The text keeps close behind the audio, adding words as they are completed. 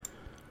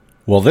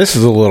Well, this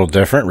is a little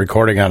different,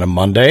 recording on a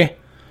Monday.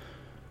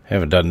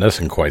 Haven't done this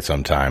in quite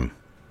some time.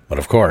 But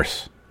of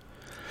course,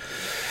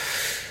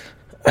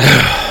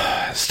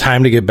 it's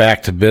time to get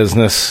back to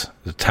business.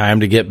 It's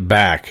time to get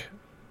back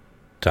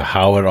to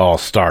how it all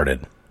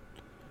started.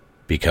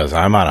 Because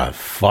I'm on a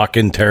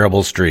fucking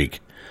terrible streak.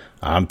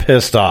 I'm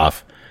pissed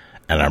off,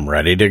 and I'm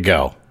ready to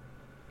go.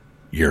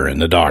 You're in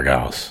the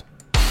Dawghouse.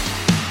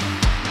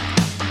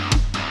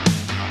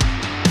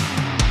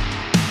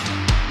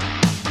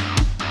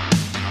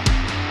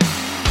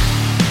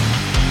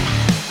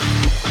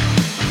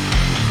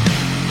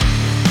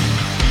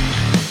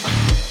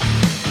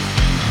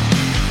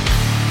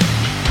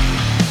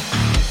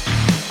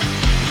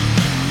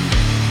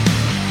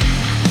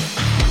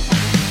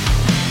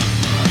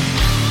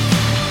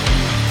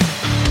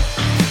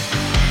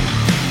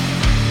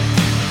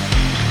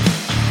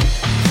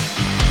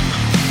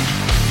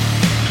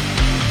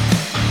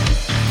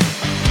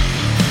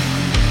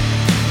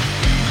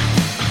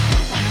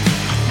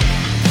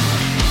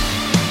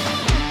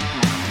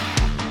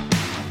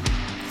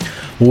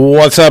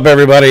 What's up,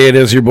 everybody? It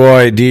is your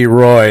boy,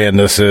 D-Roy, and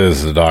this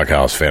is the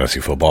Dawghouse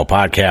Fantasy Football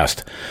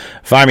Podcast.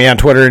 Find me on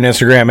Twitter and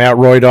Instagram at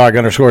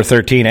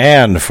RoyDog_13,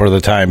 and for the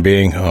time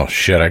being, oh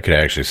shit, I could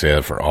actually say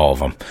that for all of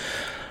them,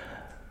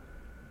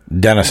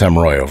 Dennis M.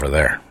 Roy over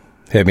there.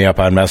 Hit me up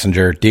on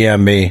Messenger,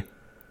 DM me,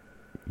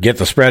 get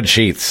the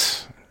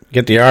spreadsheets,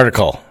 get the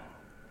article.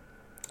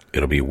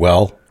 It'll be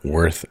well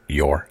worth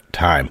your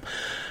time.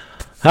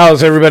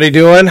 How's everybody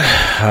doing?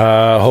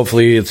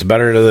 Hopefully it's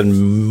better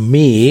than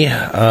me.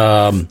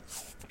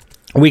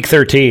 Week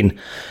 13,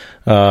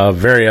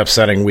 very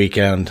upsetting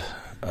weekend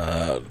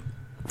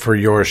for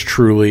yours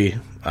truly.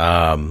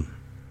 Not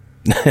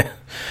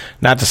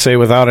to say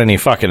without any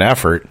fucking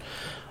effort.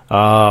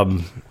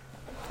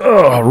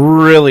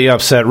 Really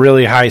upset,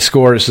 really high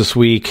scores this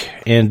week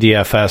in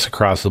DFS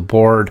across the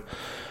board.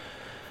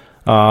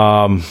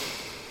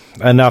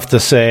 Enough to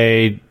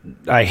say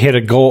I hit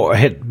a goal,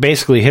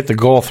 basically hit the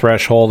goal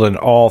threshold in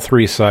all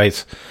three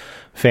sites,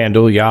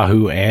 FanDuel,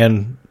 Yahoo,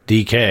 and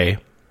DK,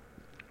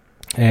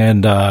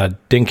 and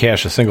didn't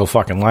cash a single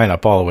fucking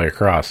lineup all the way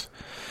across.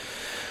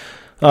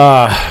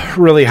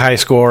 Really high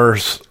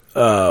scores,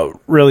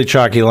 really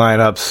chalky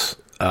lineups,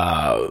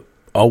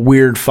 a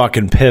weird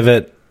fucking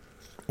pivot,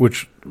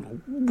 which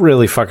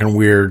really fucking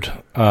weird.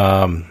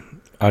 I'll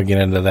get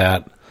into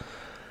that.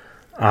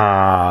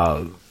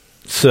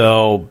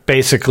 So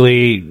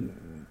basically,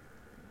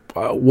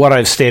 what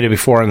I've stated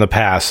before in the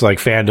past, like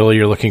FanDuel,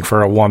 you're looking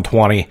for a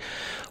 120,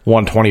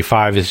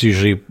 125 is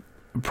usually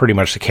pretty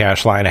much the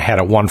cash line. I had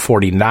a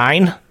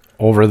 149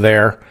 over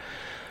there.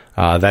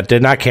 That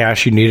did not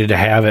cash. You needed to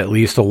have at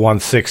least a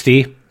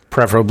 160,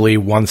 preferably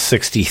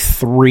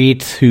 163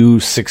 to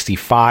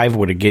 65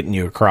 would have gotten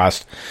you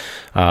across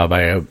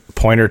by a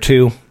point or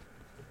two.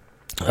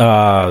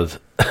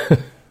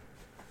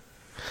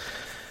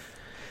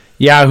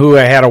 Yahoo,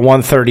 I had a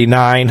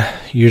 139,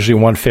 usually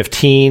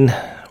 115.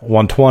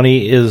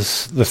 120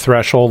 is the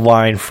threshold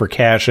line for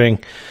cashing.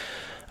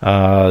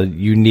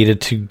 You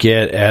needed to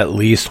get at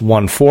least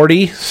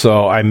 140,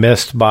 so I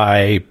missed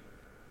by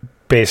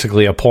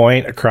basically a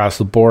point across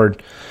the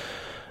board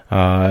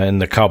in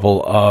the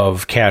couple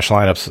of cash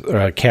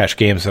lineups, cash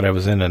games that I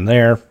was in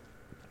there.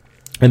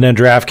 And then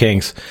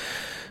DraftKings,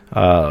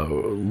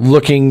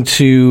 looking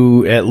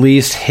to at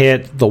least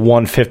hit the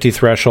 150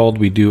 threshold.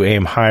 We do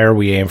aim higher.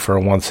 We aim for a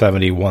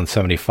 170,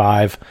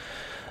 175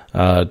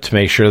 to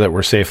make sure that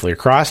we're safely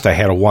across. I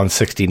had a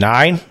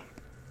 169,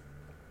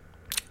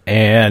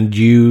 and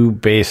you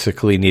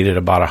basically needed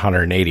about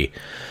 180.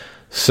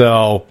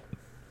 So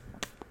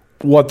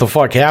what the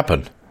fuck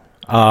happened?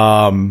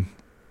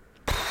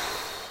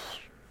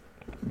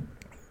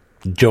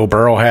 Joe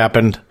Burrow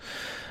happened.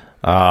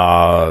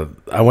 I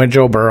went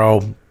Joe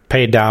Burrow,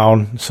 paid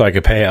down so I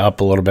could pay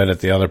up a little bit at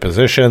the other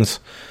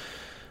positions.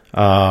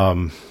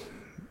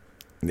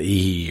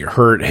 He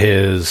hurt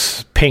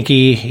his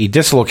pinky. He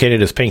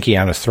dislocated his pinky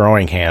on his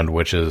throwing hand,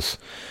 which is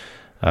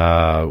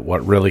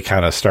what really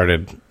kind of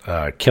started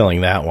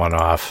killing that one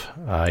off.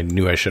 I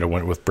knew I should have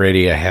went with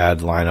Brady. I had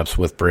lineups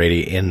with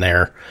Brady in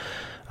there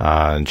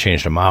and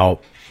changed them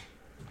out.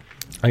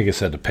 I guess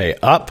I had to pay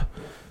up.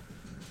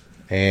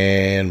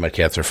 And my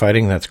cats are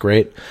fighting. That's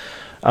great.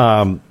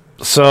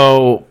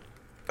 So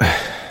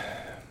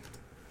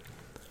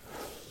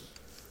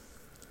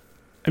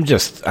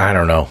I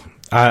don't know.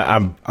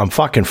 I'm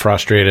fucking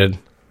frustrated.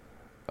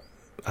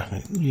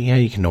 Yeah,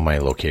 you can know my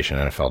location,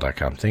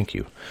 NFL.com. Thank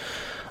you.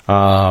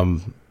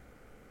 I'm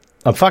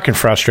fucking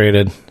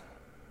frustrated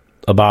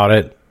about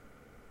it.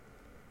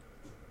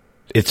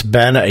 It's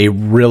been a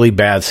really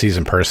bad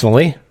season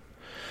personally.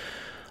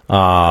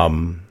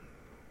 I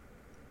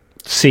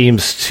seem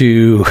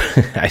to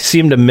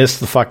miss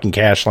the fucking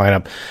cash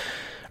lineup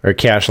or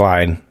cash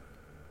line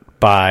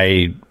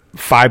by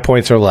 5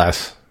 points or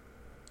less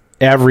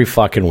every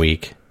fucking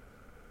week.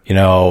 You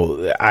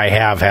know, I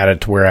have had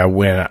it to where I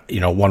win,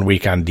 1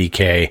 week on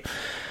DK,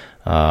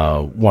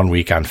 1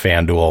 week on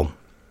FanDuel,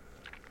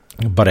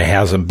 but it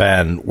hasn't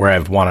been where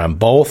I've won on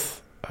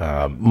both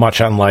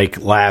much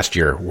unlike last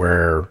year,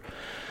 where it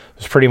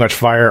was pretty much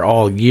fire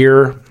all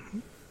year.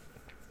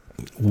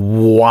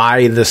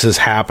 Why this is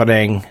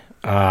happening?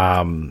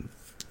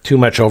 Too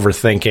much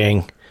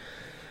overthinking.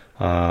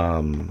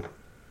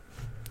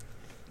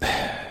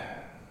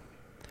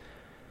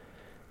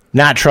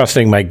 Not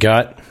trusting my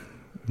gut.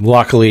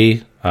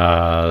 Luckily,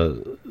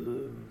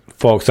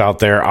 folks out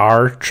there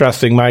are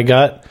trusting my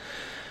gut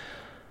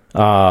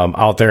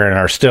out there and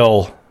are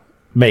still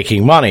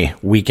making money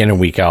week in and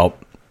week out.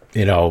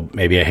 You know,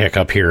 maybe a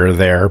hiccup here or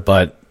there,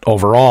 but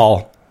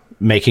overall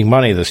making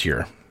money this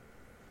year,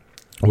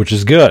 which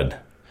is good.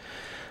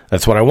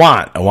 That's what I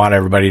want. I want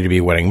everybody to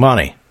be winning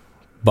money,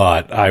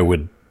 but I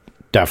would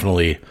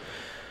definitely,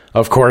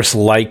 of course,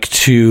 like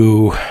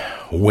to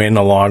win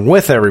along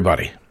with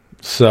everybody.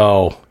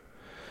 So,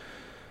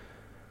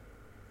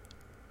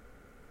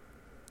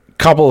 a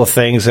couple of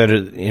things that,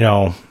 you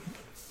know,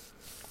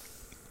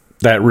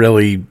 that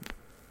really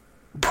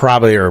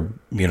probably are,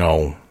 you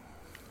know,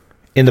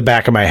 in the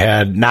back of my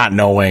head, not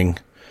knowing,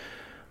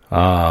 you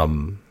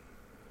know,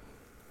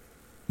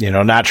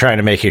 not trying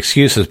to make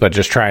excuses, but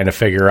just trying to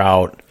figure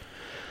out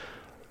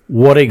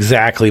what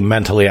exactly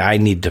mentally I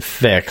need to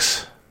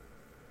fix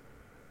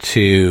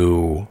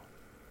to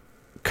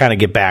kind of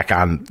get back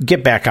on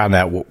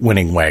that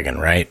winning wagon,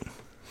 right?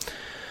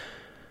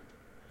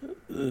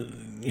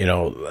 You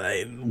know,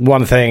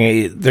 one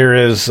thing there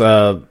is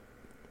dealing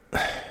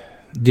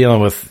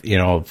with, you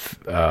know,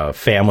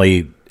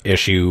 family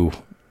issue.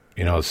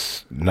 You know,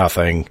 it's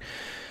nothing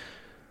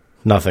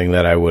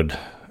that I would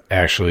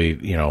actually,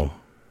 you know,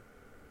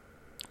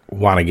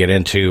 want to get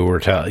into or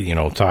talk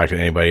to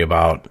anybody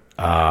about.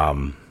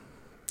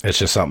 It's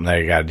just something that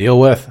I got to deal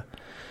with.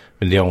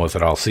 Been dealing with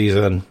it all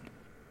season,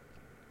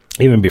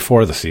 even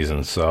before the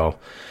season. So,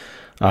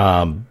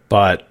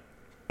 but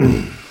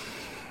it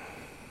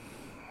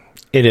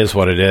is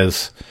what it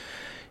is.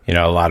 You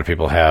know, a lot of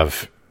people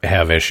have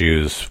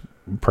issues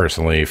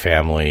personally,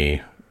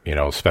 family, you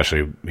know,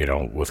 especially, you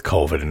know, with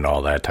COVID and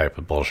all that type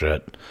of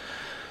bullshit.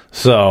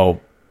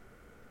 So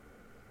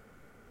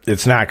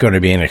it's not going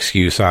to be an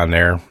excuse on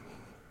there.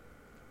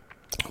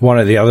 One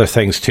of the other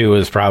things too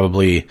is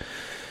probably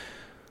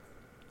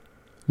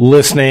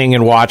listening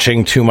and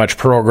watching too much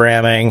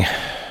programming.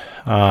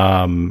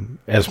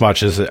 As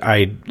much as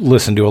I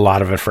listen to a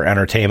lot of it for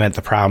entertainment,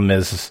 the problem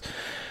is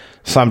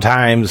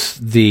sometimes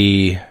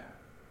the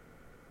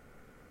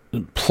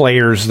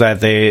players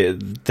that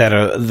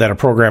a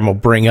program will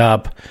bring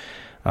up,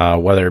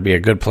 whether it be a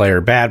good play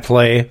or bad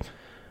play,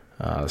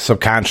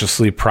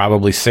 subconsciously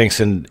probably sinks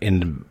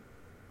in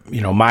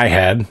you know, my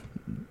head.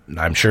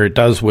 I'm sure it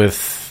does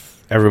with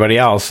everybody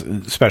else,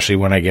 especially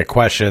when I get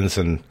questions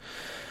and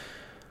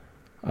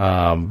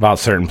about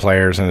certain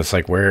players, and it's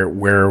like, where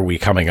are we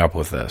coming up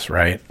with this,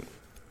 right?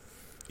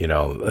 You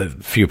know, a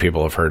few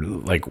people have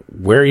heard, like,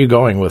 where are you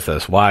going with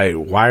this? Why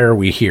are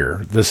we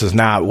here? This is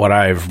not what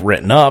I've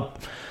written up.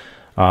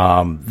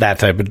 That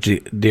type of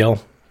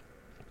deal.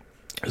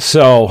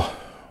 So,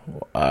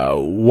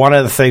 one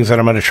of the things that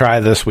I'm going to try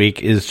this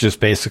week is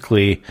just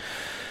basically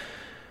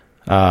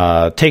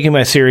taking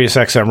my Sirius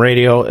XM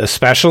radio,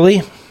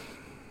 especially,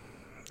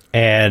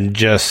 and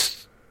just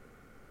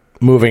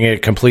moving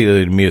it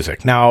completely to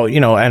music. Now, you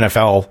know,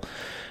 NFL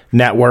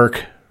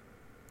Network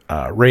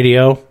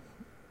radio,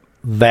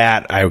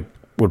 that I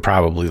would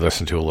probably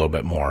listen to a little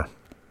bit more.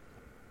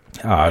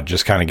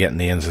 Just kind of getting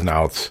the ins and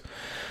outs.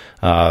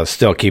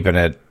 Still keeping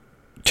it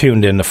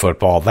tuned into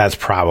football. That's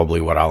probably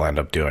what I'll end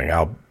up doing.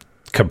 I'll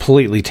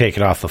completely take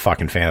it off the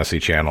fucking fantasy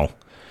channel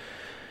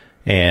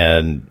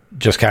and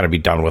just kind of be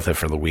done with it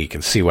for the week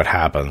and see what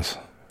happens.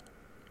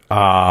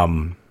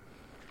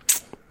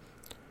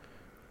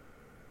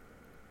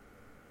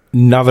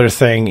 Another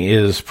thing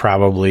is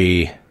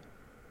probably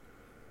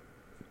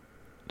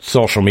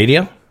social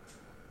media.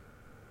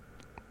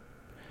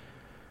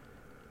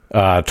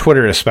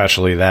 Twitter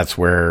especially, that's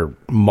where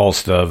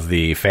most of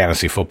the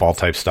fantasy football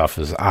type stuff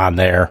is on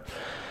there.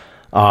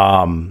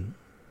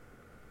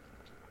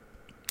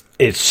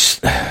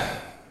 It's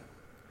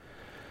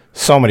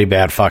so many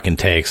bad fucking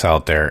takes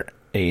out there,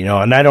 you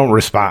know, and I don't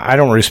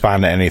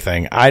respond to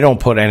anything. I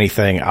don't put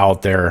anything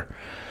out there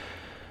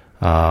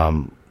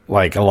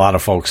like a lot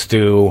of folks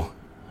do.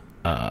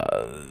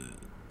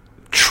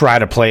 Try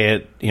to play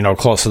it, you know,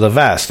 close to the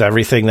vest.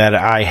 Everything that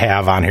I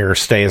have on here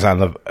stays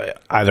on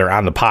either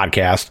on the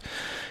podcast,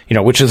 you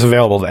know, which is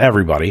available to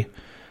everybody.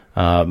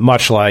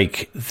 Much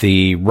like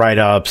the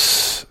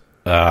write-ups,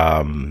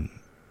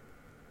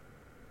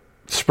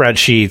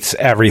 spreadsheets,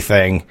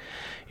 everything.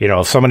 You know,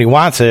 if somebody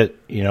wants it,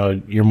 you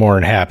know, you're more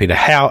than happy to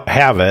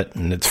have it,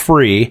 and it's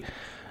free.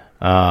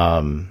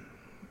 And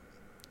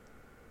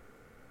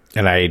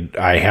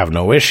I have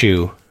no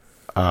issue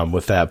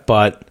with that,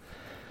 but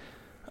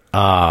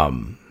I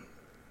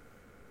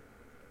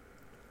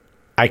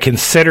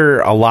consider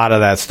a lot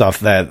of that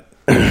stuff that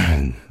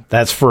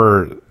that's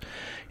for,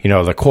 you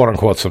know, the quote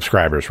unquote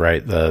subscribers,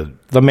 right?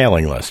 The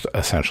mailing list,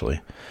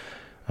 essentially.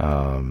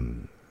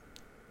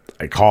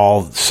 I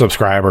call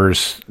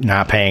subscribers,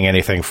 not paying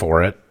anything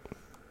for it.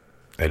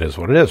 It is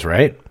what it is,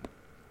 right?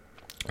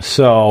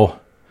 So,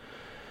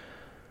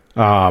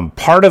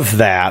 part of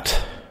that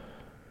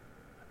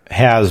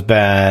has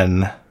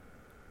been,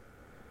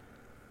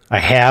 I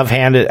have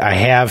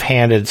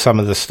handed some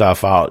of the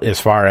stuff out as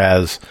far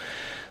as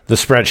the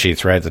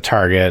spreadsheets, right? The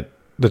target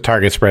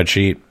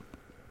spreadsheet,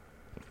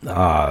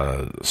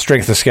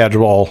 strength of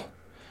schedule,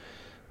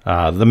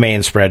 the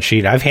main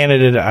spreadsheet. I've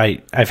handed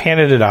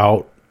it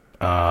out,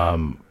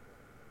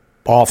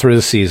 all through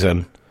the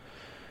season,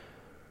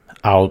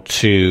 out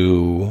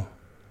to,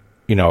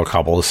 a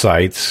couple of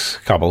sites,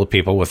 a couple of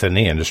people within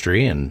the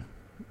industry,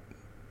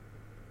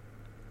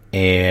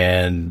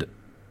 and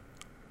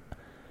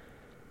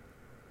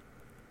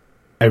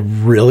I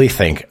really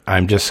think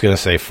I'm just going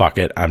to say, fuck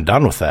it, I'm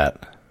done with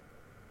that.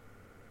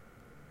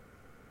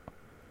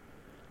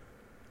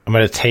 I'm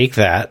going to take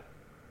that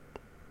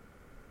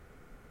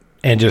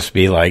and just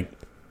be like,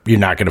 you're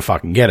not going to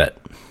fucking get it.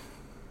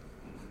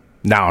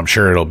 Now I'm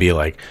sure it'll be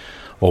like,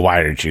 well,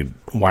 why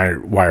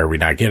are we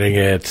not getting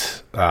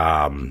it?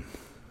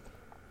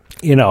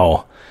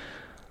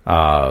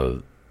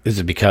 Is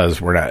it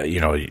because we're not,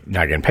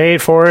 not getting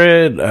paid for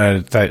it?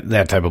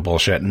 That type of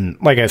bullshit. And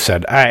like I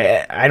said,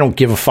 I don't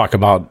give a fuck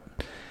about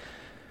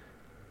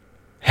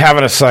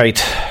having a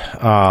site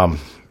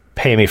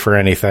pay me for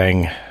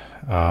anything.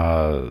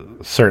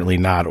 Certainly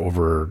not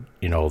over,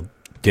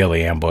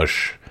 Daily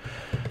Ambush,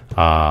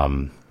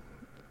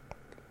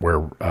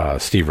 where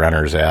Steve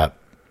Renner's at,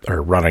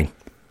 or running.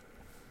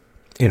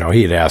 He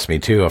had asked me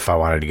too if I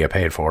wanted to get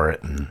paid for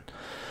it, and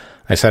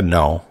I said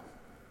no,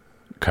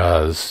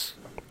 because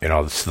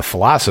it's the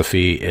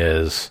philosophy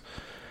is,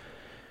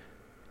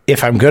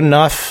 if I'm good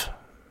enough,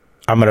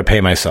 I'm going to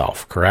pay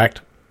myself,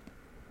 correct?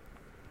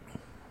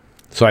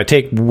 So I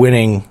take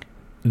winning.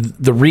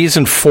 The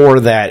reason for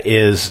that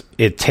is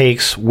it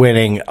takes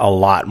winning a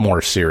lot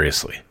more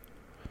seriously.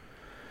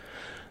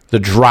 The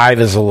drive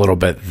is a little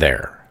bit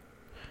there.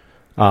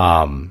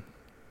 I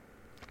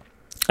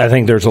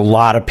think there's a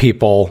lot of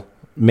people,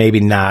 maybe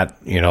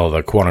not,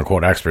 the quote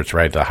unquote experts,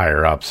 right? The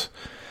higher ups.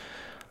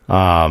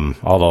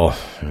 Although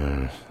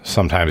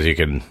sometimes you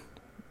could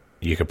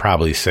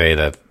probably say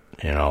that,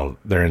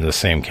 they're in the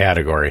same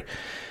category.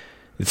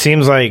 It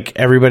seems like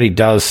everybody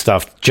does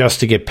stuff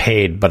just to get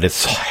paid, but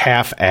it's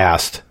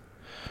half-assed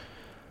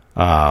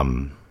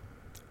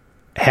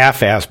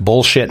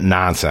bullshit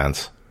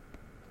nonsense.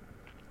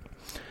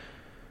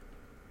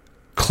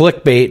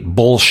 Clickbait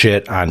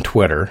bullshit on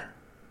Twitter,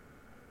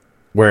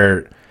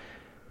 where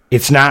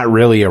it's not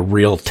really a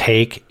real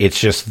take. It's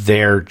just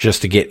there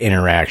just to get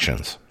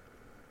interactions.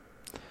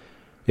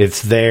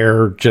 It's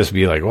there just to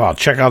be like, well,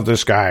 check out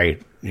this guy.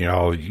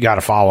 You got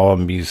to follow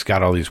him. He's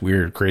got all these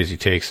weird, crazy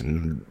takes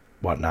and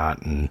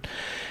whatnot. And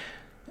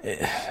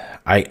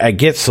I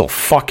get so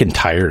fucking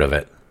tired of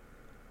it.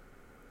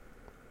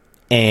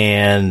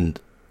 And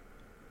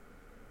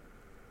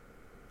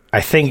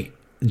I think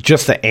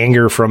just the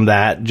anger from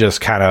that just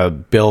kind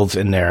of builds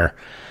in there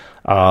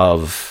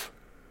of,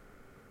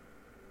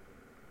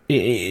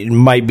 it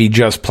might be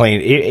just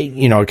plain,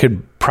 it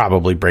could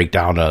probably break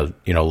down a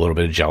little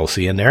bit of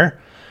jealousy in there.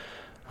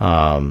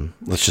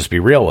 Let's just be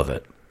real with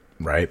it,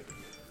 right?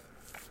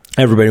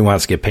 Everybody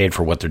wants to get paid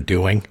for what they're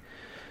doing.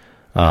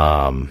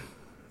 I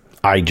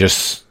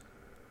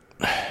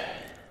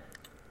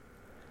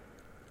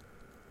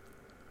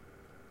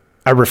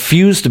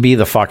refuse to be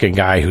the fucking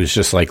guy who's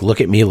just like, look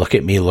at me, look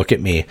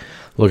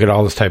at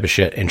all this type of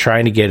shit, and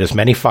trying to get as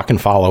many fucking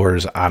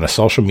followers on a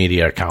social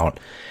media account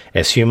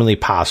as humanly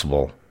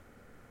possible.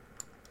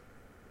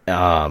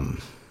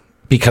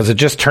 Because it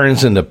just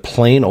turns into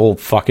plain old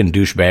fucking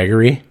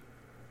douchebaggery.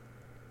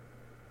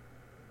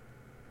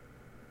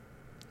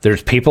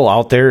 There's people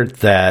out there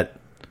that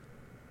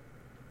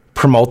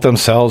promote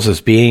themselves as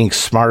being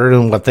smarter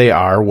than what they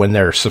are when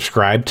they're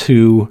subscribed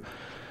to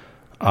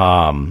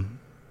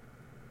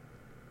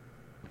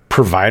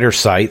provider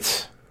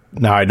sites.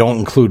 Now, I don't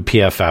include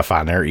PFF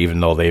on there,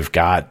 even though they've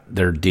got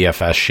their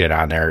DFS shit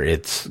on there.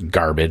 It's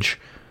garbage.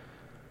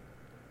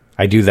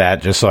 I do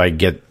that just so I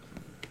get,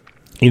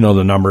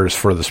 the numbers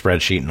for the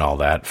spreadsheet and all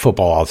that.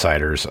 Football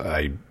Outsiders,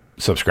 I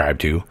subscribe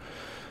to.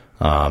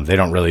 They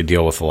don't really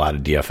deal with a lot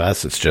of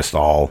DFS. It's just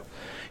all,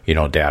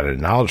 data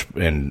and knowledge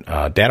and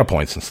data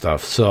points and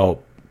stuff.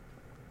 So,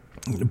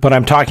 but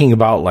I'm talking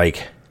about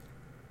like,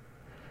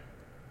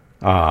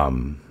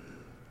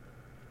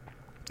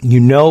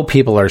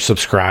 people are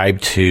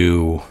subscribed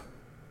to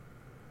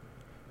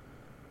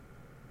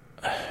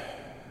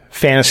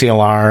Fantasy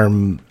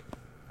Alarm.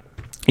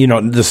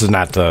 This is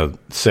not to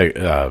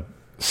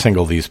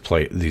single these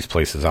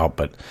places out,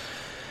 but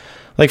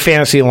like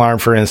Fantasy Alarm,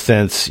 for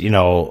instance, Elite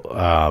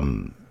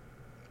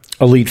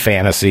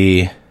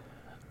Fantasy,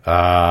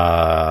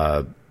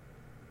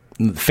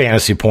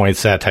 Fantasy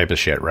Points, that type of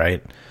shit,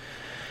 right?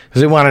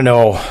 Because they want to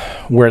know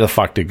where the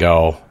fuck to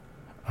go,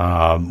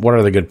 what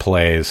are the good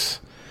plays,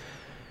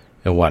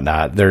 and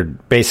whatnot. They're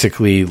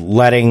basically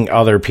letting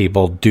other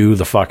people do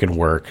the fucking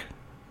work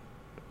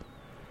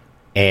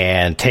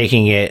and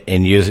taking it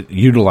and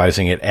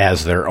utilizing it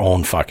as their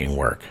own fucking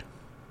work.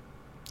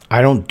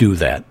 I don't do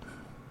that.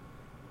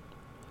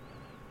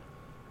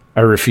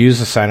 I refuse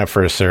to sign up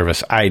for a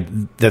service.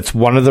 That's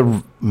one of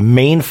the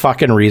main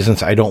fucking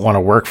reasons I don't want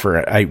to work for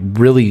it. I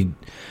really,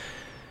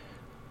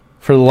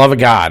 for the love of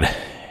God,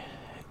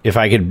 if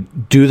I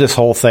could do this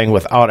whole thing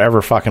without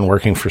ever fucking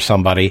working for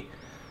somebody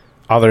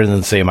other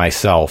than, say,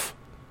 myself,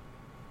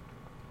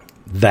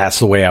 that's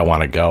the way I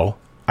want to go.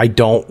 I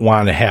don't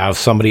want to have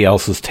somebody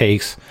else's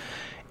takes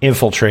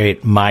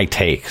infiltrate my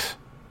takes,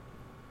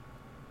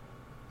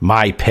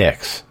 my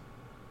picks.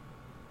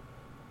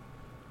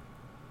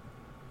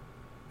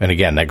 And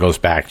again, that goes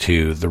back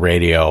to the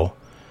radio,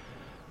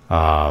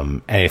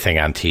 anything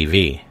on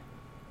TV.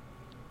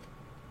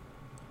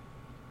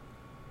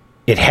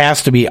 It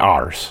has to be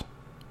ours.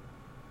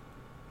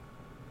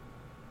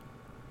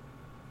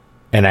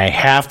 And I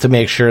have to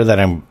make sure that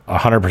I'm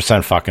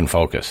 100% fucking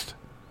focused.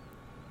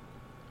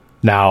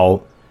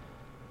 Now,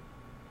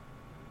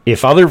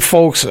 if other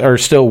folks are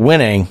still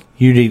winning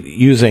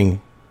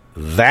using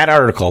that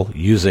article,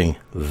 using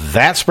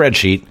that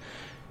spreadsheet,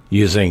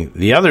 using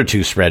the other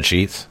two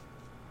spreadsheets,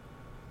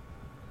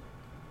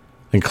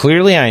 then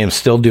clearly I am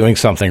still doing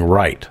something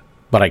right,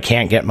 but I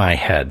can't get my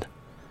head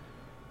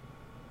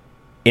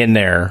in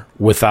there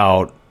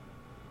without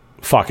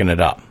fucking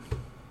it up.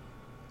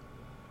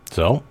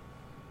 So,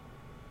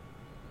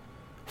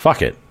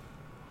 fuck it.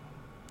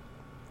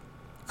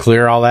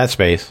 Clear all that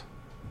space.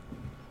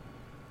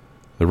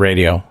 The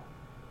radio,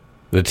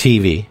 the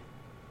TV,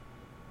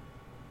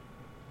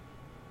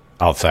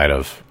 outside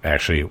of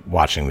actually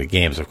watching the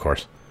games, of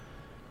course.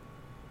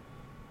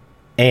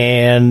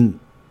 And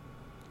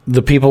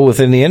the people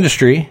within the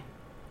industry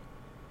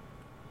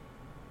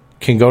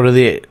can go to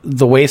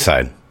the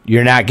wayside.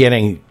 You're not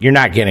getting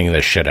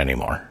this shit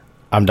anymore.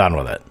 I'm done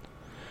with it.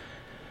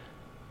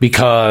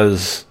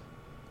 Because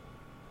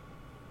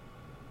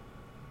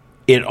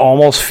it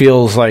almost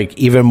feels like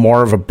even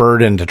more of a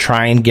burden to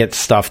try and get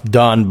stuff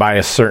done by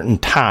a certain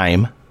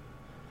time,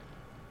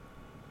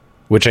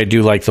 which I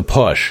do like the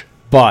push,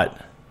 but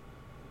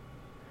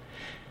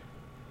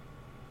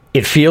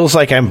it feels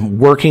like I'm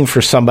working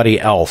for somebody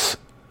else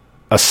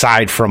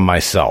aside from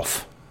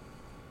myself.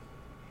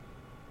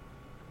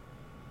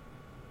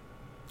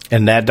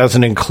 And that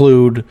doesn't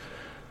include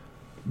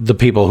the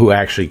people who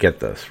actually get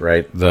this,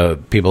 right? The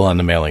people on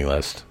the mailing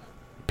list,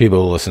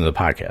 people who listen to the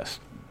podcast.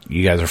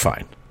 You guys are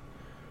fine.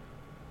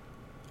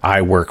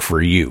 I work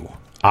for you.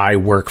 I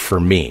work for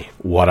me.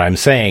 What I'm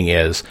saying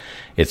is,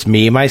 it's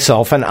me,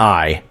 myself, and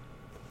I.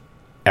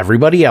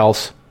 Everybody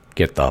else,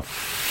 get the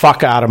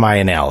fuck out of my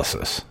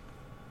analysis.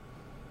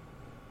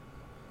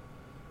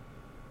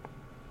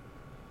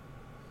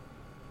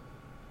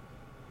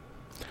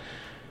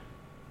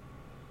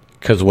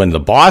 Because when the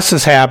boss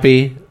is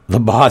happy, the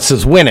boss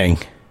is winning.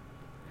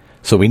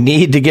 So we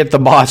need to get the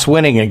boss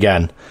winning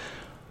again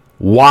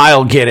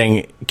while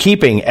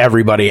keeping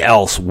everybody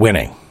else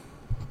winning.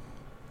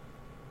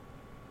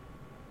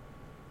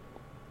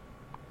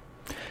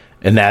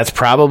 And that's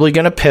probably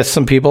going to piss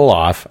some people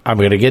off. I'm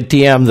going to get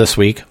DM'd this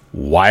week.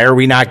 Why are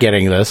we not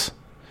getting this?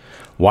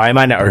 Why am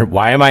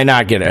I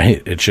not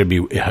getting it? Should be,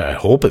 I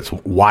hope it's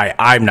why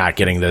I'm not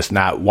getting this,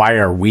 not why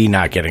are we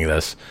not getting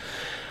this.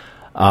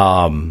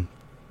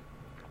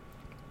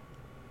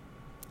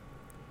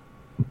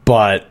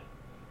 But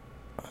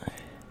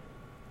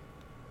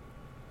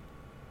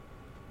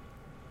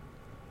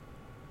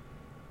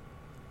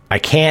I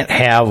can't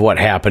have what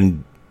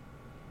happened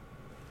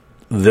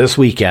this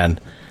weekend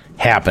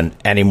happen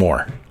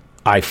anymore.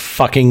 I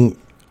fucking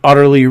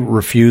utterly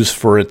refuse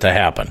for it to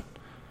happen.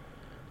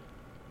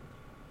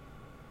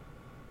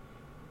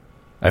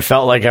 I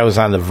felt like I was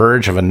on the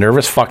verge of a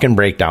nervous fucking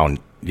breakdown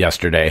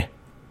yesterday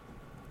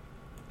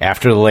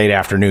after the late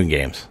afternoon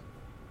games.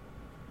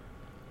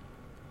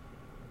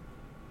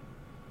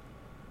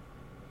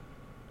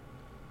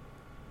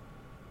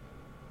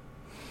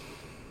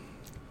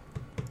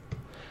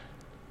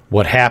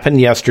 What happened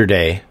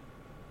yesterday,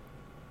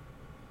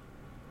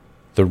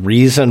 the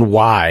reason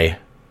why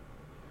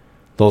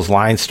those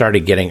lines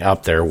started getting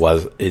up there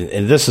was,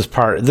 and this is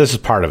part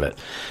of it.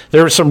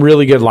 There were some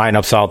really good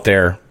lineups out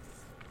there.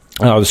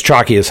 It was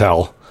chalky as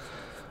hell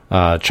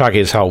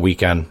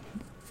weekend.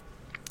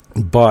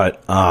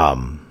 But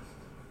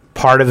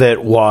part of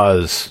it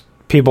was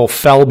people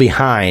fell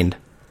behind,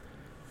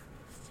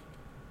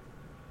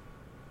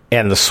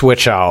 and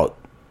the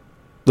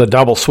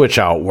double switch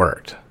out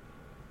worked.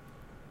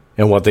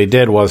 And what they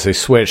did was they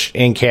switched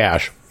in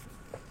cash.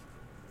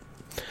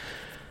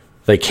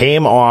 They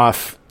came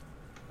off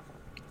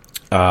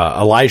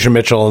Elijah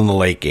Mitchell in the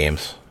late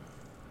games,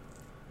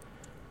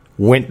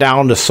 went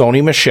down to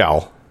Sony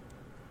Michel,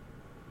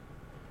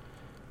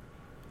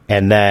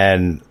 and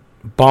then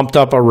bumped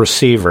up a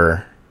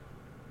receiver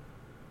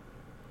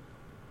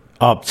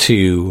up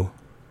to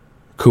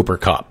Cooper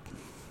Kupp.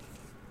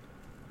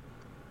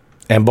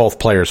 And both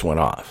players went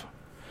off.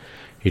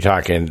 You're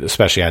talking,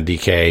 especially on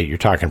DK, you're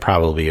talking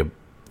probably a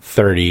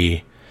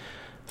 30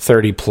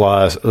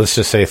 plus, let's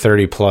just say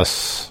 30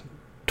 plus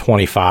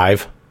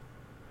 25.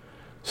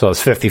 So it's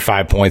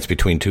 55 points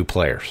between two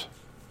players.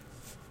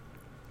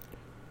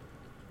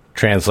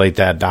 Translate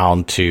that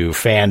down to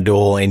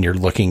FanDuel, and you're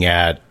looking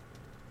at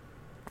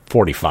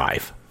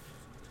 45.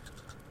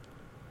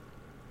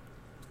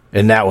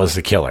 And that was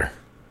the killer.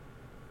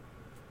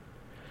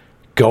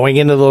 Going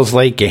into those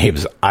late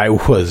games, I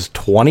was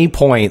 20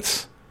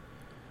 points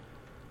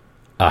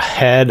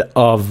ahead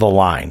of the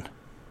line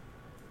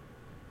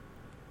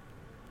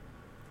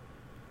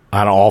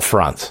on all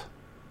fronts,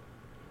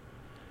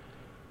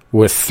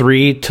 with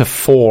 3 to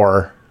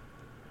 4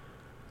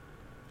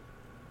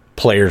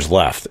 players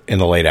left in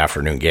the late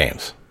afternoon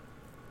games.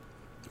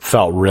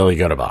 Felt really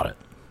good about it.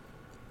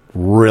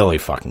 Really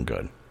fucking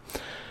good.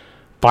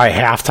 By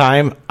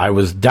halftime, I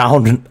was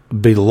down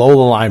below the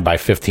line by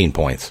 15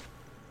 points.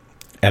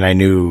 And I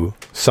knew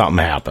something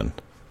happened.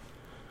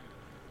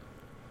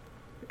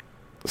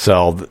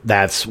 So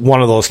that's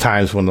one of those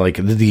times when like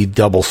the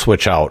double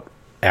switch out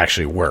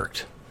actually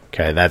worked.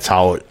 Okay, that's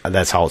how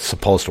it's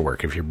supposed to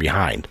work. If you're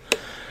behind,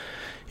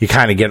 you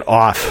kind of get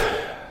off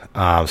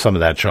some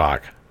of that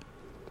chalk,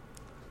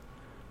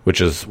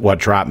 which is what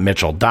dropped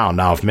Mitchell down.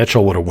 Now, if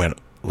Mitchell would have went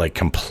like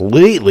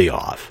completely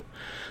off,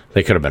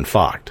 they could have been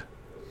fucked.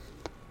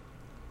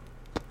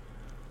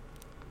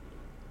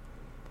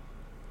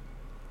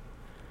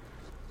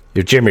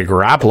 If Jimmy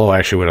Garoppolo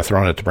actually would have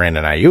thrown it to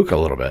Brandon Ayuk a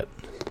little bit,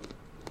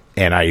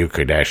 and Ayuk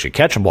could actually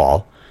catch a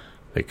ball,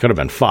 they could have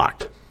been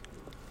fucked.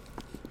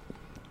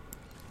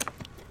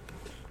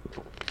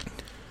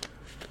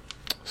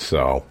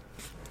 So,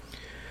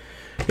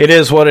 it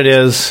is what it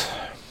is.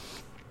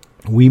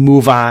 We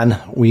move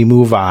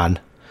on.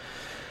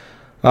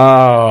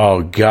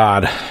 Oh,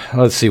 God.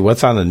 Let's see.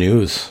 What's on the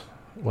news?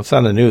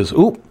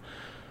 Ooh.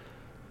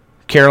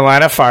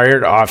 Carolina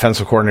fired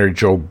offensive coordinator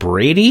Joe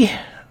Brady.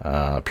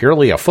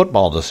 Purely a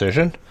football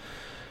decision.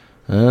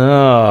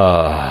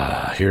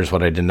 Here's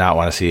what I did not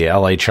want to see.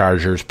 LA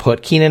Chargers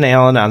put Keenan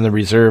Allen on the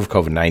reserve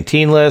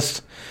COVID-19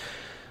 list.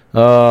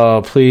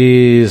 Oh,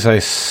 please. I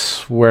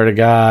swear to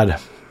God.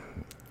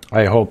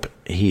 I hope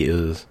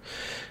he's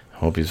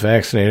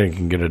vaccinated and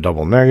can get a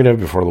double negative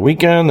before the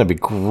weekend. That'd be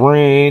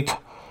great.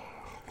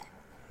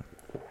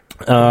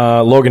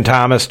 Logan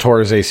Thomas tore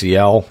his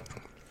ACL.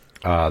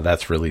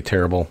 That's really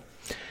terrible.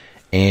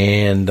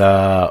 And,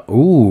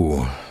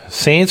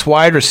 Saints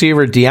wide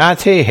receiver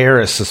Deontay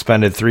Harris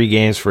suspended 3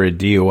 games for a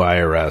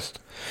DUI arrest.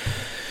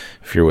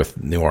 If you're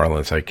with New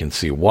Orleans, I can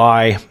see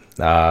why.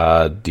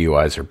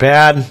 DUIs are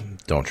bad.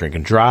 Don't drink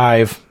and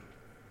drive.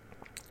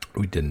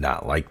 We did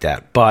not like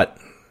that. But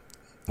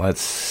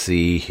let's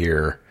see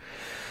here.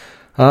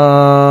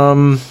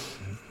 Roundup.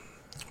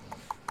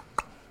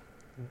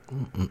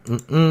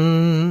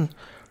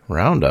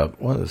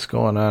 What is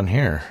going on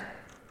here?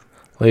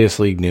 Latest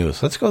league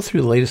news. Let's go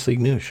through the latest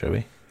league news, shall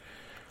we?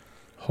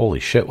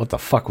 Holy shit, what the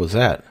fuck was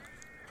that?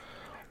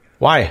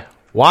 Why?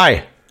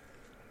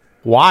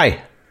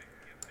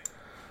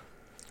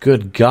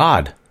 Good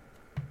God.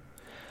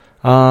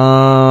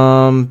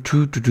 Tyrod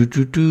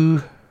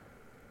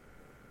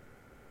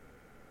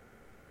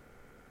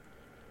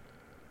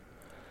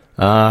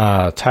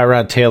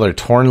Taylor,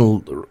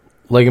 torn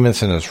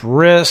ligaments in his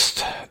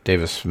wrist.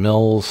 Davis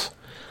Mills.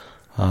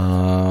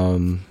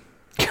 Tyrod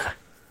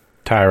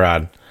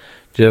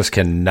just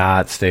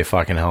cannot stay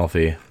fucking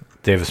healthy.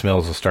 Davis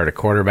Mills will start at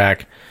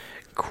quarterback.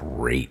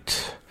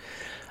 Great.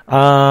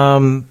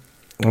 Let's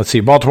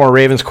see. Baltimore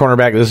Ravens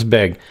cornerback. This is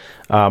big.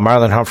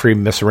 Marlon Humphrey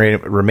missed the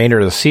remainder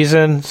of the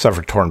season.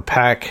 Suffered torn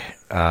pec.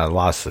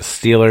 Lost to the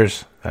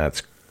Steelers.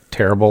 That's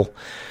terrible.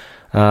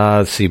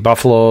 Let's see.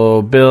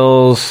 Buffalo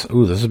Bills.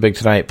 Ooh, this is big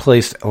tonight.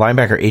 Placed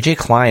linebacker A.J.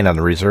 Klein on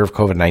the reserve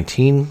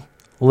COVID-19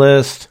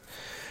 list.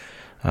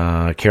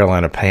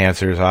 Carolina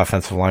Panthers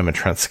offensive lineman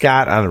Trent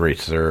Scott on the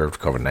reserve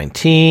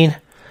COVID-19.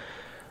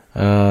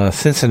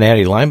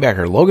 Cincinnati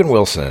linebacker Logan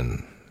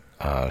Wilson,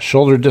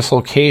 shoulder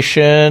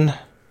dislocation.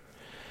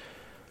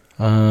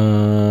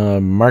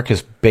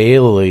 Marcus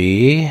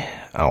Bailey,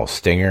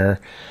 stinger.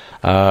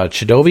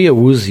 Chidobe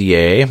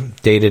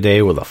Awuzie,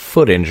 day-to-day with a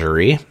foot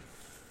injury.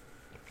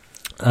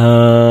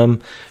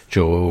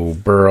 Joe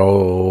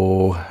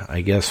Burrow,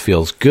 I guess,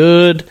 feels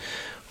good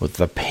with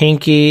the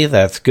pinky.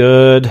 That's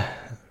good.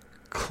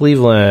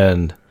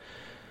 Cleveland.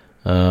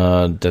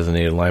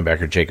 Designated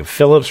linebacker Jacob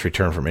Phillips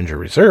returned from injury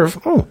reserve.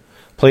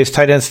 Plays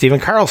tight end Steven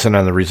Carlson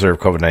on the reserve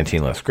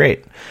COVID-19 list.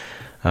 Great.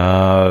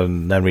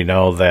 Then we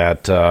know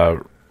that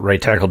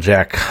right tackle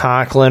Jack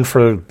Conklin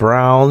for the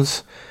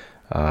Browns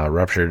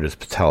ruptured his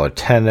patellar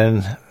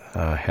tendon,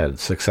 had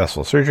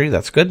successful surgery.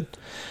 That's good.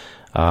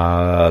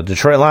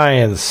 Detroit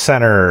Lions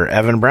center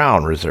Evan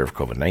Brown reserve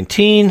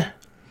COVID-19.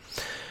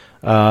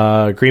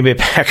 Green Bay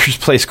Packers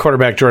placed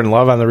quarterback Jordan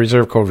Love on the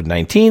reserve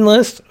COVID-19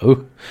 list.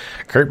 Ooh,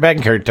 Kurt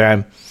Becknkert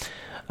time.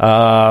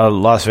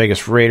 Las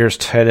Vegas Raiders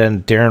tight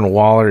end Darren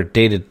Waller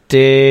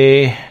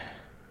day-to-day.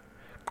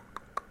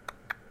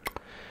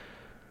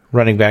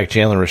 Running back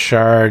Jalen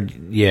Richard.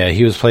 Yeah,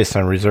 he was placed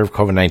on reserve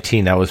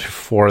COVID-19. That was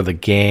before the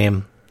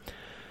game.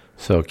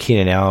 So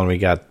Keenan Allen, we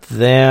got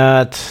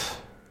that.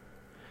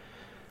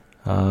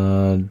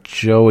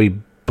 Joey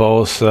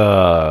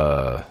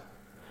Bosa.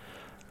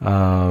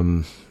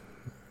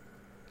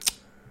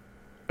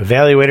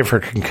 Evaluated for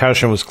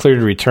concussion, was cleared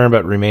to return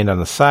but remained on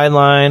the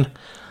sideline.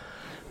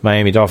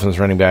 Miami Dolphins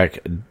running back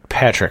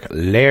Patrick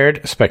Laird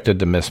expected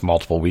to miss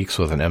multiple weeks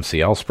with an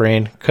MCL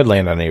sprain. Could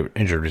land on a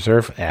injured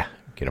reserve.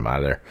 Get him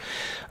out of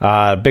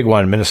there. Big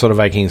one, Minnesota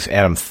Vikings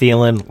Adam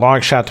Thielen.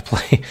 Long shot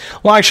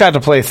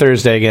to play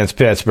Thursday against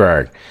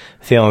Pittsburgh.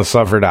 Thielen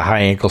suffered a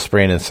high ankle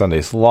sprain in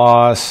Sunday's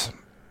loss.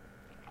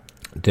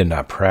 Did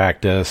not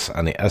practice.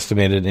 On the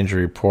estimated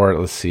injury report,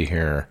 let's see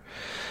here.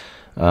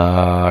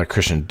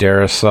 Christian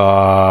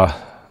Darrisaw,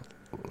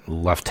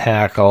 left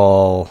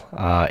tackle,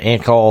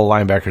 ankle,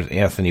 linebackers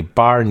Anthony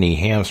Barr, knee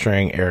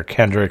hamstring, Eric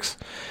Kendricks,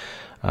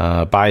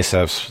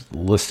 biceps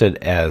listed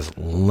as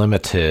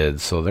limited,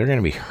 so they're going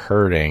to be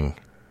hurting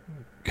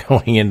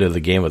going into the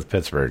game with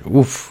Pittsburgh.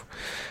 Oof.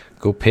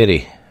 Go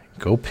pity.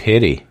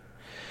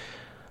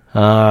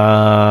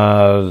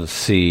 Let's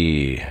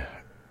see.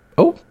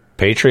 Oh,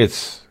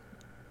 Patriots.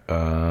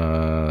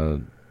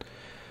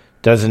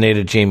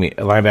 Designated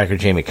linebacker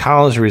Jamie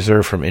Collins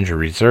reserved from injured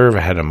reserve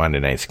ahead of Monday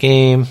night's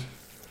game.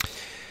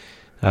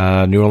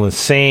 New Orleans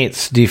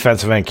Saints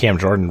defensive end Cam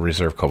Jordan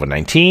reserved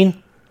COVID-19.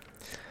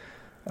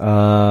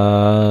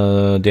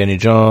 Danny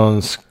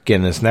Jones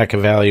getting his neck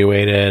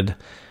evaluated.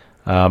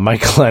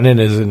 Mike Lennon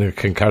is in a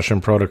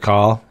concussion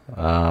protocol,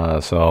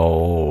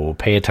 so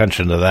pay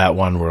attention to that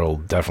one. We'll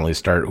definitely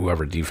start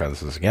whoever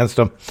defense is against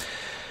him.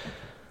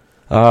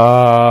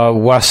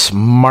 Wes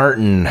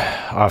Martin,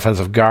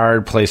 offensive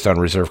guard, placed on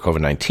reserve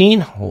COVID-19.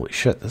 Holy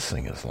shit, this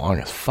thing is long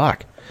as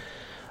fuck.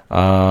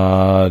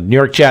 New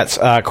York Jets,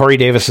 Corey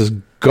Davis is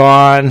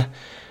gone.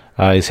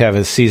 He's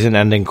having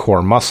season-ending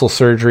core muscle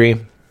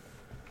surgery.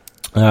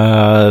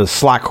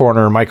 Slot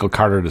corner Michael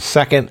Carter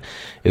II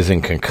is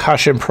in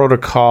concussion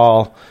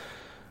protocol.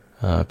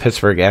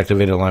 Pittsburgh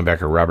activated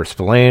linebacker Robert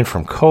Spillane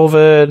from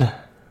COVID.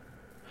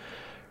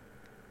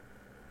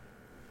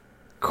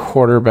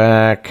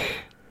 Quarterback,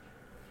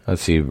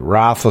 let's see,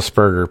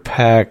 Roethlisberger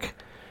Peck,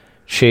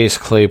 Chase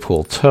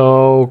Claypool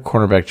toe,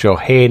 cornerback Joe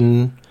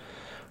Hayden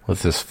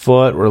with his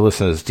foot. We're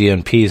listed as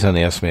DNPs on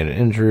the estimated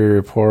injury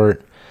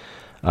report.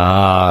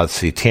 Let's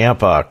see,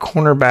 Tampa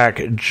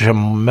cornerback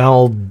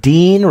Jamel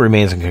Dean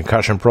remains in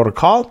concussion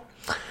protocol.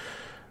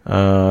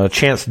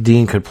 Chance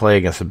Dean could play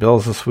against the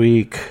Bills this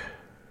week.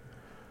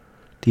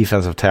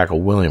 Defensive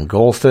tackle William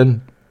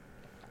Golston,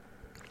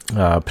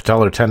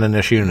 patellar tendon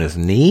issue in his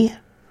knee.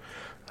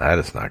 That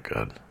is not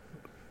good.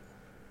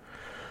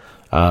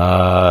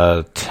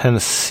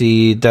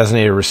 Tennessee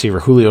designated receiver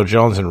Julio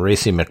Jones and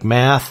Racey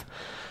McMath.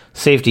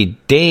 Safety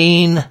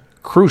Dane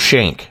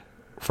Cruikshank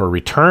for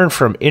return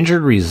from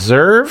injured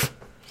reserve.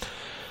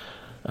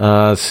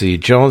 Let's see.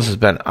 Jones has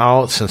been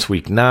out since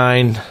week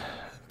 9.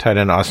 Tight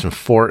end Austin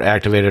Fort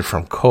activated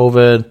from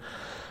COVID.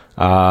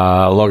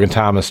 Logan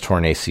Thomas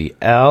torn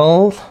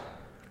ACL.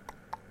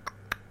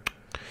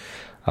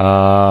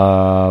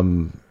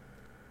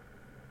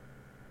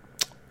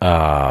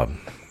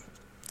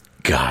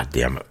 God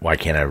damn it. Why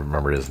can't I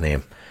remember his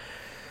name?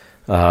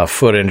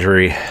 Foot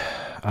injury.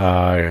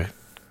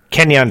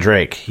 Kenyon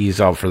Drake. He's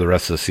out for the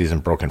rest of the season,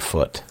 broken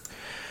foot.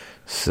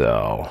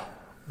 So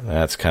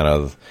that's kind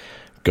of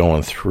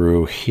going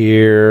through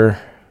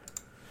here.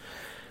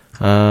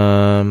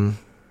 Fuck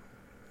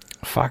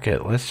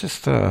it. Let's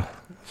just go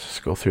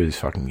through these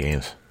fucking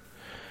games.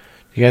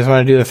 You guys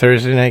want to do the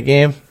Thursday night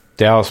game?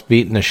 Dallas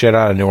beating the shit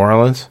out of New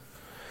Orleans.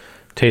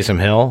 Taysom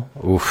Hill.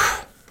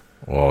 Oof.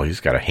 Well, he's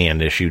got a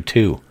hand issue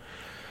too.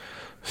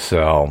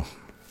 So,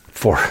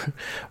 four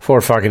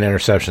fucking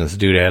interceptions.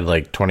 Dude had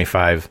like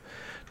 25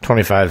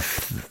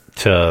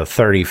 to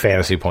 30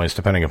 fantasy points,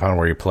 depending upon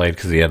where he played,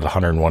 because he had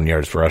 101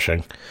 yards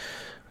rushing.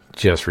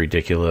 Just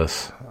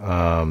ridiculous.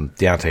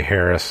 Deontay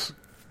Harris,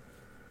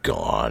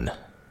 gone.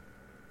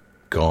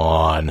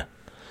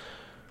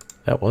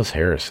 That was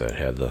Harris that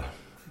had the...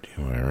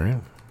 Am I right?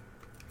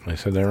 I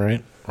said that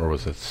right? Or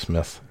was it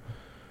Smith?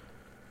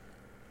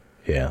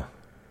 Yeah.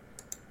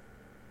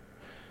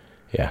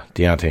 Yeah,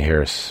 Deontay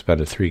Harris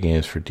suspended 3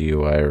 games for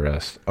DUI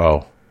arrest.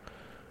 Oh.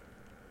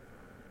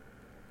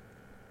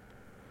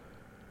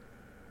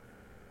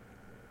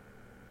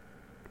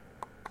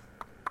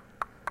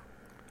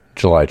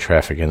 July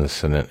traffic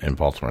incident in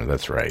Baltimore.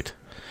 That's right.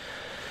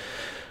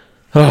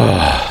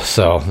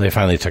 So they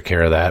finally took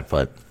care of that.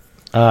 But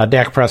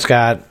Dak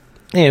Prescott,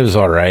 it was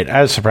all right.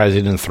 I was surprised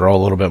he didn't throw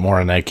a little bit more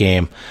in that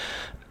game.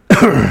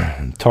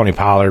 Tony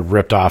Pollard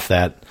ripped off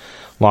that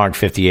long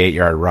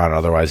 58-yard run.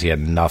 Otherwise, he had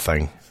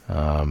nothing.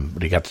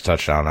 But he got the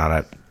touchdown on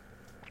it.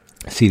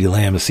 CeeDee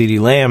Lamb is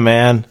CeeDee Lamb,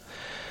 man.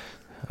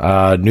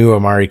 Knew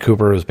Amari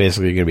Cooper was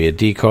basically going to be a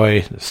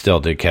decoy. Still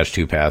did catch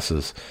 2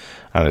 passes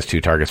on his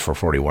 2 targets for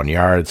 41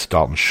 yards.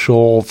 Dalton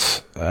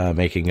Schultz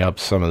making up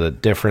some of the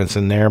difference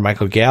in there.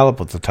 Michael Gallup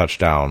with the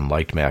touchdown.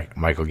 Liked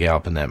Michael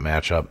Gallup in that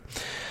matchup.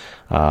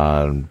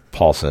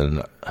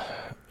 Paulson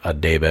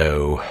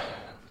Adebo.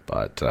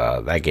 But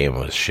that game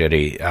was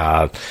shitty.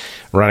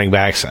 Running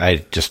backs,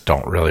 I just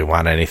don't really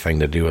want anything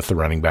to do with the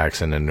running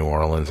backs in New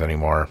Orleans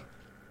anymore.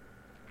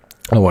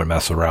 I won't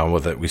mess around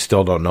with it. We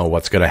still don't know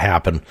what's going to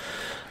happen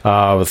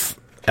with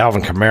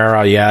Alvin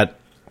Kamara yet,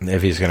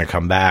 if he's going to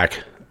come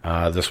back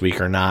this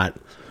week or not.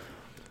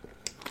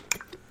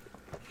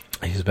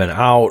 He's been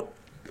out.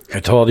 I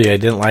told you I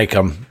didn't like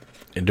him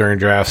during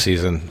draft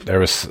season. There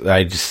was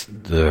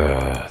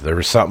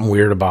something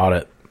weird about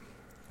it.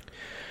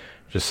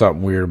 Just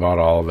something weird about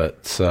all of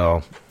it.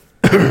 So,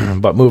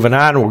 but moving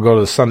on, we'll go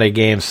to the Sunday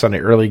games, Sunday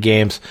early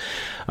games.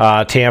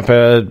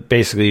 Tampa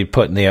basically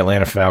putting the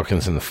Atlanta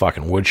Falcons in the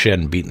fucking woodshed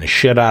and beating the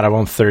shit out of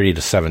them,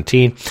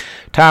 30-17.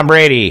 Tom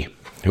Brady,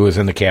 who was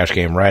in the cash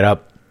game, right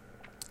up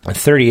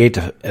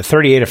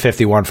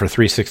 38-51 for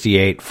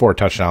 368, 4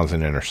 touchdowns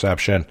and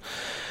interception.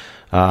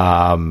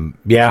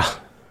 Yeah,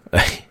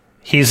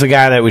 he's the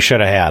guy that we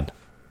should have had.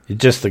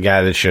 Just the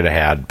guy that should have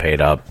had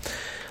paid up.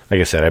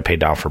 Like I said, I paid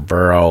down for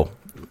Burrow.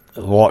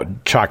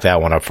 Chalk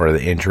that one up for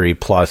the injury.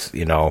 Plus,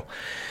 you know,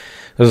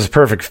 this is a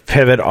perfect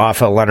pivot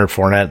off of Leonard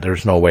Fournette.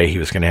 There's no way he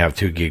was going to have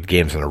 2 good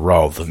games in a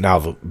row. Now,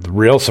 the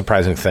real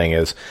surprising thing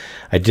is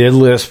I did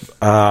list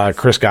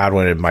Chris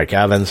Godwin and Mike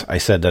Evans. I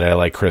said that I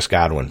like Chris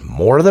Godwin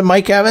more than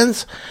Mike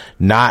Evans,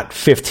 not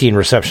 15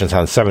 receptions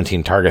on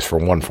 17 targets for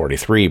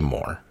 143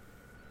 more.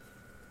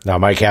 Now,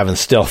 Mike Evans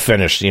still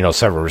finished,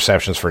 7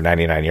 receptions for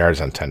 99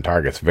 yards on 10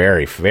 targets.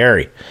 Very,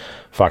 very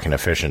fucking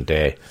efficient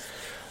day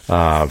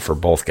for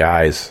both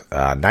guys.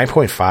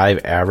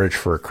 9.5 average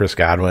for Chris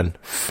Godwin,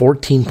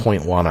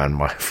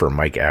 14.1 for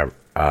Mike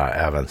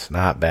Evans.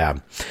 Not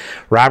bad.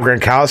 Rob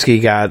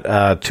Gronkowski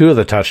got 2 of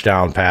the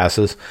touchdown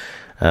passes,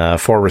 4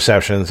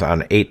 receptions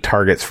on 8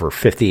 targets for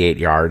 58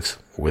 yards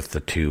with the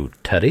 2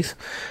 tutties.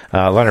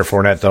 Leonard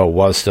Fournette, though,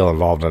 was still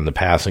involved in the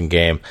passing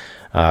game.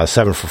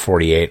 7 for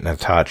 48 and a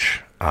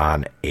touch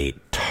on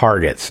 8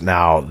 targets.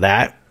 Now,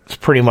 that's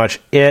pretty much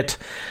it.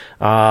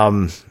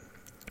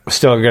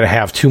 Still going to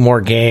have 2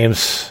 more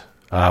games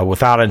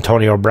without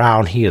Antonio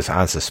Brown. He is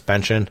on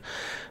suspension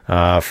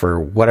for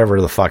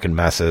whatever the fucking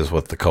mess is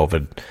with the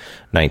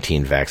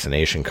COVID-19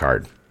 vaccination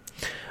card.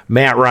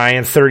 Matt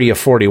Ryan, 30 of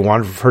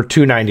 41 for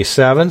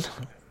 297.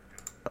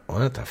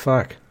 What the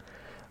fuck?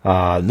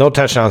 No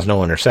touchdowns, no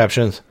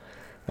interceptions.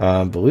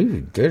 I believe he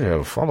did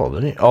have a fumble,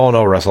 didn't he? Oh,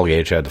 no, Russell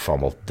Gage had the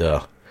fumble.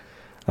 Duh.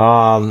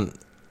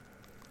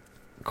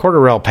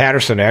 Cordarrelle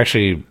Patterson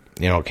actually,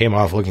 came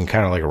off looking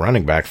kind of like a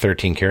running back.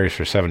 13 carries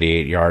for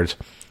 78 yards.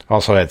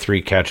 Also had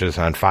 3 catches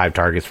on 5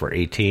 targets for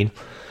 18.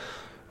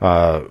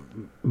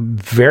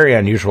 Very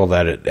unusual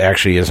that it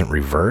actually isn't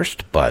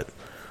reversed, but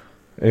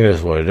it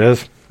is what it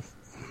is.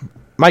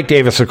 Mike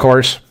Davis, of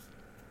course,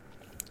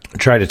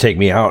 tried to take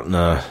me out in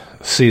a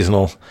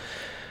seasonal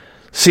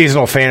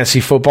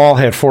fantasy football.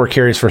 Had 4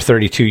 carries for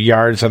 32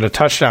 yards and a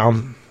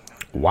touchdown.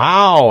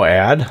 Wow,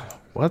 Ad.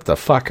 What the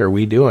fuck are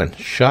we doing?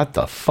 Shut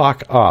the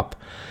fuck up.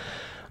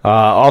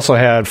 Also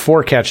had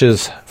 4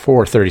 catches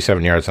for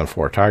 37 yards on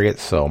 4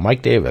 targets. So,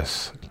 Mike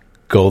Davis,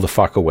 go the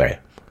fuck away.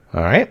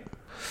 All right?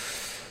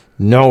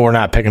 No, we're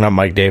not picking up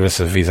Mike Davis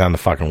if he's on the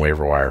fucking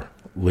waiver wire.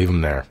 Leave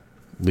him there.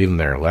 Leave him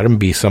there. Let him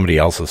be somebody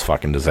else's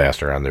fucking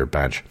disaster on their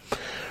bench.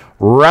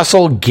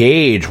 Russell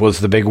Gage was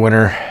the big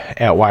winner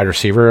at wide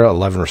receiver.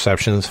 11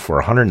 receptions for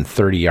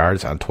 130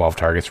 yards on 12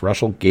 targets.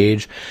 Russell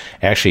Gage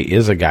actually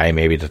is a guy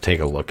maybe to take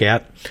a look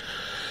at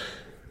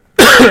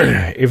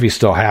if he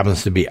still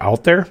happens to be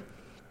out there.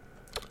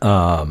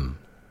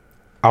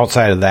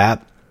 Outside of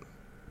that,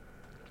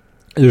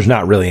 there's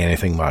not really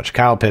anything much.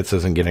 Kyle Pitts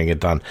isn't getting it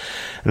done.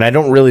 And I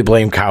don't really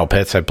blame Kyle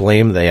Pitts. I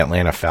blame the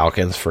Atlanta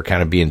Falcons for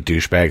kind of being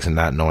douchebags and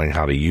not knowing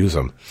how to use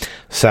them.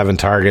 7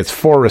 targets,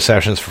 4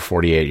 receptions for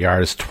 48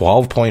 yards,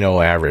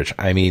 12.0 average.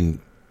 I mean,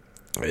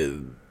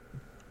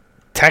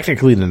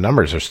 technically the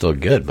numbers are still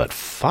good, but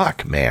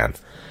fuck, man.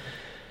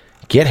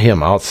 Get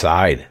him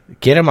outside.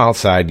 Get him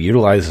outside.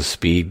 Utilize the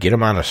speed. Get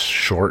him on a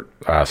short,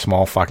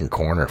 small fucking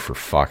corner, for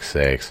fuck's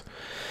sakes.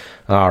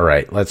 All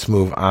right, let's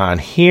move on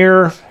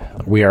here.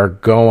 We are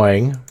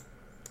going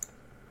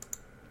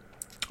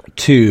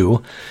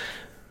to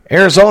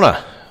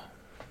Arizona,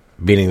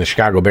 beating the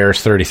Chicago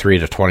Bears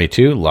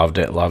 33-22. Loved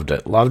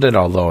it.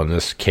 Although in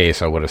this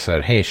case, I would have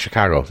said, hey,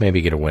 Chicago,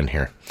 maybe get a win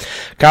here.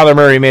 Kyler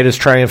Murray made his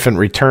triumphant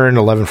return,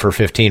 11 for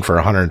 15 for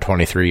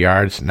 123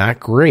 yards. Not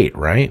great,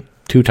 right?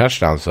 2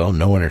 touchdowns, though,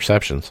 no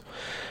interceptions.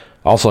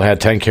 Also had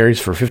 10 carries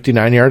for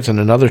 59 yards and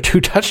another 2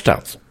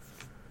 touchdowns.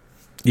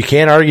 You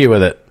can't argue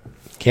with it.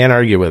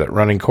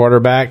 Running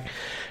quarterback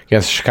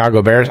against the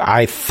Chicago Bears.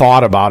 I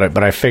thought about it,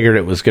 but I figured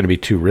it was going to be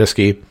too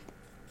risky.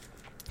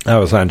 I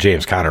was on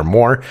James Conner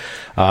Moore.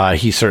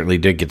 He certainly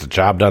did get the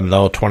job done,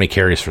 though. 20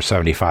 carries for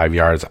 75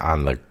 yards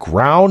on the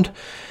ground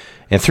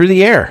and through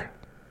the air.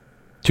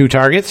 2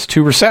 targets,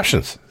 2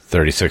 receptions,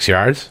 36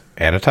 yards,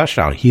 and a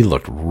touchdown. He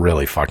looked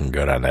really fucking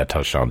good on that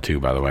touchdown, too,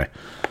 by the way.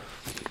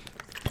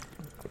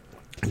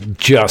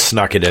 Just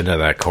snuck it into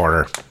that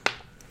corner.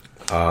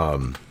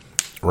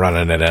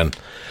 Running it in.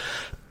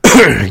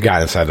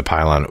 Got inside the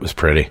pylon. It was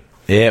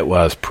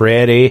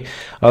pretty.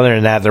 Other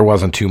than that, there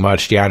wasn't too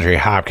much. DeAndre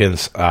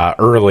Hopkins,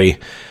 early,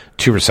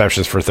 2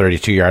 receptions for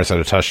 32 yards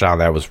and a touchdown.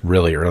 That was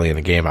really early in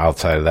the game.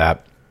 Outside of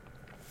that,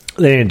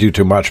 they didn't do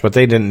too much, but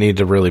they didn't need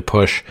to really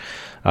push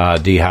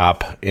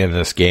D-Hop in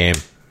this game,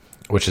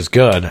 which is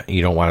good.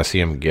 You don't want to see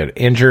him get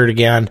injured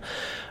again,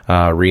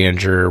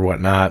 re-injure or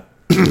whatnot.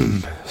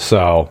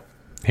 So,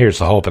 Here's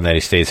the hoping that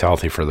he stays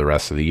healthy for the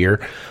rest of the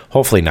year.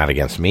 Hopefully not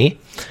against me,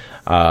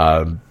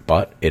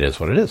 but it is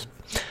what it is.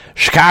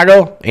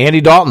 Chicago,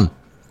 Andy Dalton,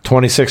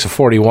 26 of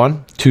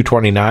 41,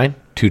 229,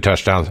 2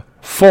 touchdowns,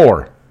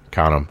 4,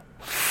 count them,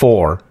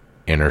 4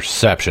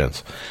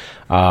 interceptions.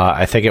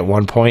 I think at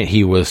one point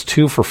he was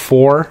 2 for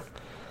 4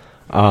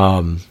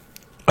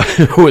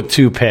 with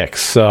 2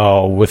 picks.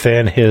 So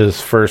within his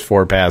first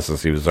 4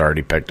 passes, he was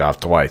already picked off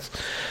twice.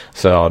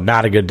 So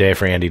not a good day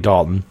for Andy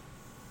Dalton,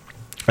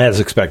 as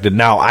expected.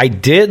 Now, I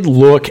did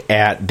look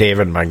at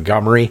David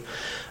Montgomery.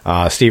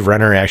 Steve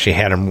Renner actually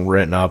had him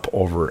written up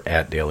over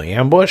at Daily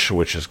Ambush,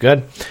 which is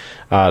good.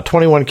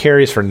 21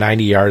 carries for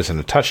 90 yards and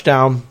a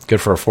touchdown. Good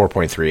for a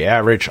 4.3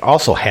 average.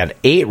 Also had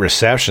 8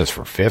 receptions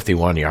for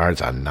 51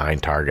 yards on 9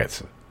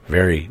 targets.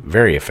 Very,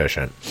 very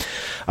efficient.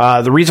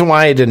 The reason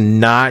why I did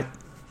not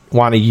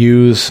want to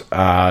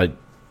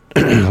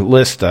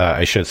list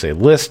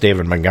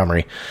David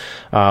Montgomery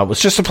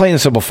was just a plain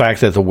and simple fact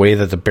that the way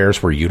that the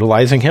Bears were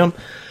utilizing him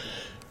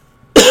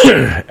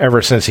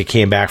ever since he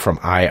came back from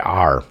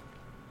IR.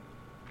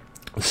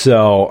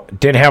 So,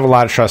 didn't have a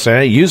lot of trust in it.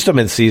 I used him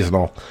in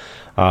seasonal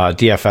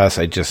DFS.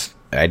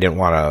 I didn't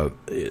want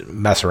to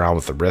mess around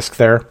with the risk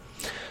there.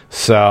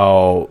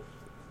 So,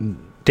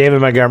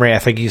 David Montgomery, I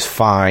think he's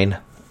fine.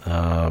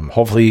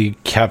 Hopefully you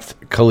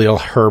kept Khalil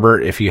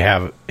Herbert if you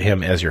have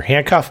him as your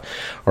handcuff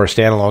or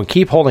standalone.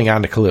 Keep holding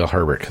on to Khalil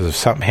Herbert, because if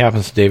something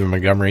happens to David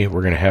Montgomery,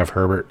 we're going to have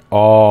Herbert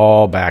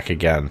all back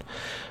again.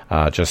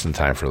 Just in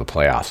time for the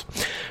playoffs.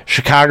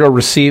 Chicago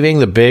receiving,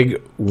 the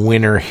big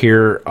winner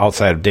here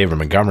outside of David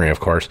Montgomery, of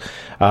course.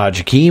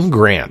 Jakeem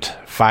Grant,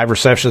 5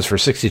 receptions for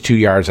 62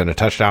 yards and a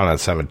touchdown on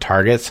 7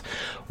 targets.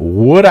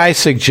 Would I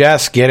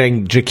suggest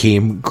getting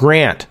Jakeem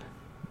Grant?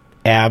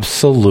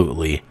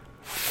 Absolutely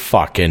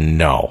fucking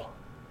no.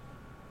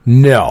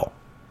 No.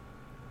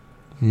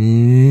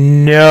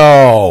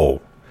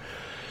 No.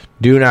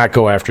 Do not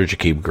go after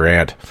Jakeem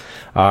Grant.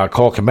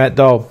 Cole Kmet,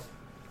 though,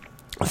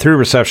 3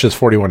 receptions,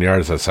 41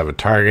 yards on 7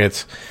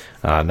 targets.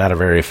 Not a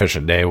very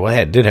efficient day. Well,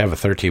 it did have a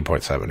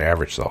 13.7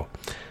 average, though.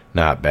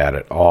 Not bad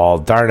at all.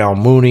 Darnell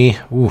Mooney,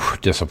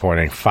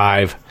 disappointing.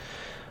 5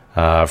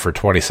 for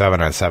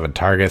 27 on 7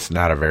 targets.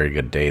 Not a very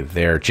good day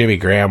there. Jimmy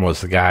Graham was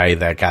the guy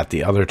that got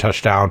the other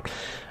touchdown.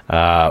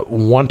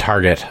 1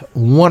 target,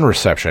 1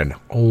 reception,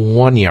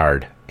 1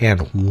 yard,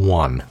 and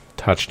 1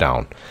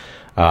 touchdown.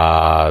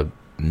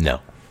 No,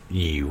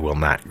 you will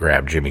not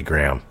grab Jimmy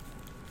Graham.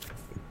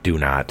 Do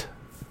not.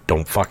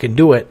 Don't fucking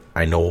do it.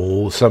 I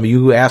know some of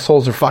you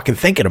assholes are fucking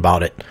thinking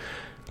about it.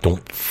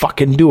 Don't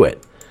fucking do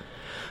it.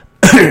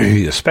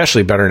 You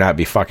especially better not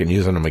be fucking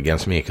using them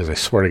against me, because I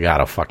swear to God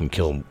I'll fucking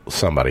kill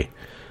somebody.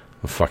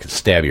 I'll fucking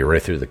stab you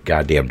right through the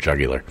goddamn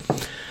jugular.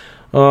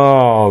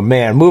 Oh,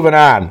 man. Moving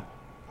on.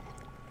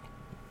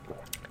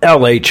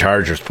 LA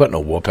Chargers putting a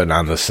whooping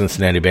on the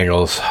Cincinnati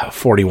Bengals,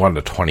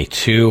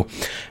 41-22.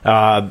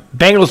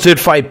 Bengals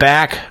did fight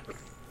back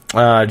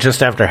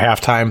just after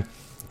halftime.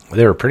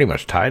 They were pretty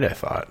much tied, I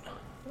thought.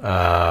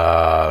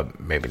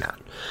 Maybe not.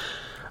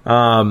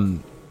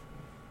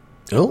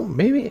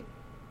 Maybe.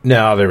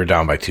 No, they were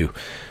down by 2.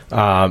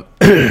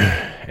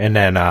 And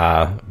then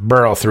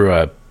Burrow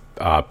threw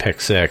a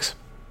pick 6,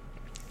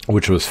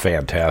 which was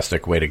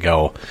fantastic. Way to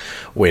go.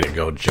 Way to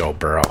go, Joe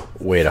Burrow.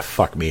 Way to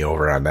fuck me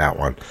over on that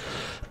one.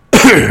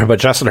 But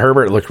Justin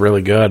Herbert looked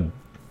really good.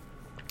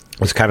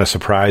 Was kind of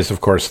surprised.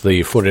 Of course,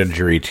 the foot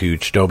injury to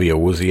Chidobe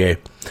Awuzie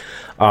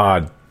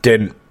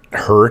didn't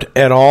hurt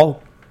at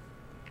all.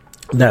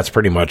 That's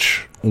pretty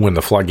much when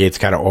the floodgates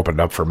kind of opened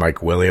up for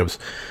Mike Williams.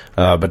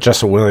 But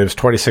Justin Williams,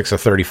 26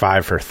 of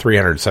 35 for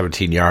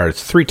 317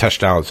 yards, 3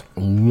 touchdowns,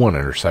 1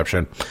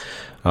 interception.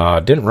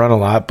 Didn't run a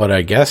lot, but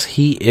I guess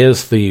he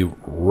is the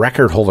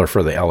record holder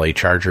for the LA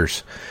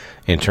Chargers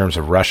in terms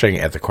of rushing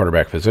at the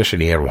quarterback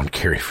position. He had 1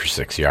 carry for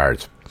 6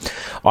 yards.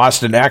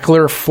 Austin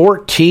Eckler,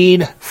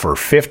 14 for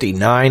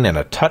 59 and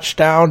a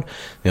touchdown.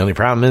 The only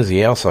problem is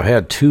he also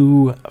had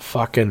 2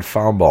 fucking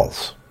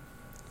fumbles.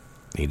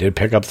 He did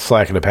pick up the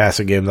slack in the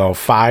passing game, though.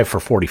 5 for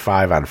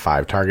 45 on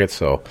 5 targets,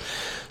 so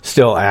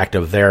still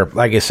active there.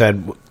 Like I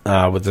said,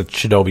 with the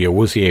Chidobe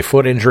Awuzie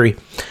foot injury,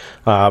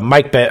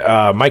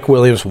 Mike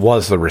Williams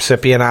was the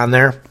recipient on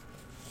there,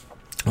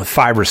 with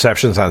 5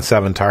 receptions on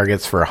 7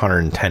 targets for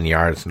 110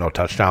 yards, no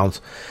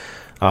touchdowns.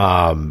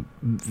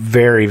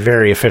 Very,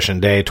 very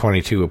efficient day,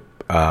 22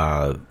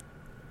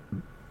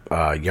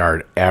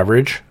 yard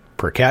average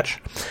per catch.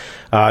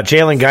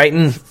 Jalen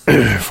Guyton,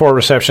 4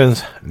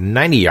 receptions,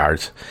 90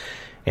 yards,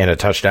 and a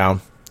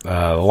touchdown.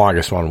 The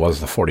longest one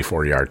was the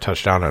 44-yard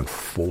touchdown on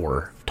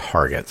 4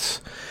 targets.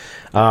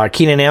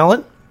 Keenan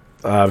Allen,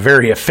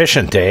 very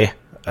efficient day.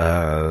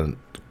 Keenan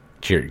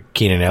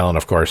Allen,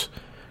 of course,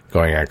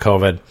 going on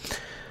COVID.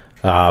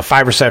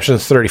 5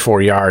 receptions,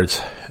 34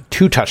 yards,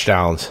 2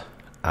 touchdowns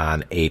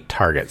on 8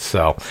 targets.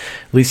 So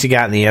at least he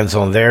got in the end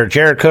zone there.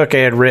 Jared Cook, I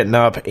had written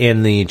up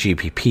in the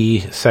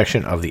GPP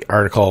section of the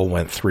article,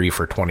 went 3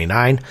 for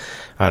 29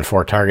 on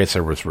 4 targets.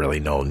 There was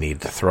really no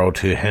need to throw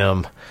to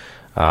him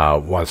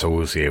once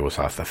Awuzie was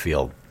off the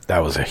field. That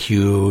was a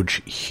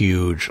huge,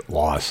 huge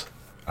loss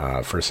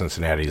for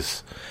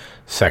Cincinnati's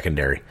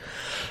secondary,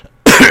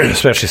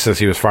 especially since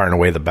he was far and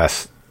away the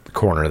best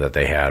corner that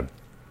they had.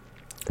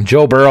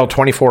 Joe Burrow,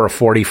 24 of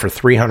 40 for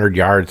 300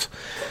 yards,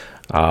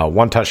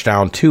 1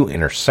 touchdown, 2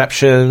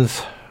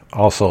 interceptions.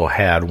 Also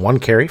had 1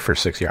 carry for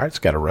 6 yards.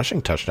 Got a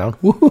rushing touchdown.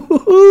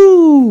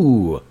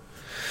 Woo-hoo-hoo!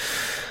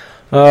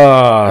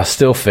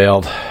 Still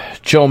failed.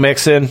 Joe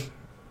Mixon,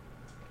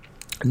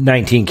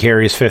 19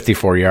 carries,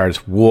 54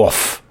 yards.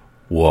 Woof.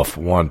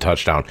 1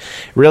 touchdown.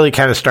 Really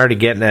kind of started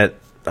getting it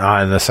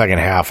in the second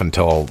half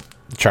until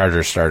the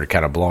Chargers started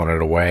kind of blowing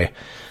it away.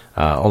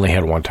 Only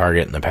had 1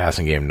 target in the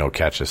passing game, no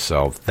catches.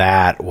 So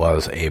that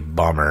was a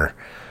bummer.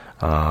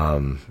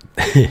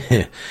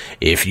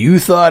 If you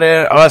thought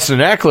Austin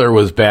Eckler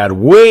was bad,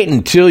 wait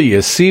until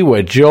you see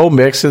what Joe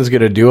Mixon's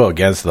going to do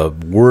against the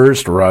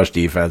worst rush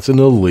defense in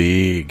the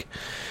league.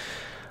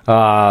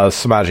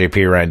 Samaje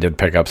Perine did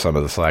pick up some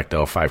of the slack,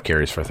 though. 5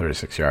 carries for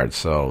 36 yards.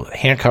 So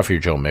handcuff your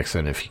Joe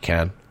Mixon if you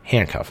can.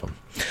 Handcuff him.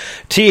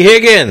 T.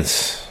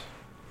 Higgins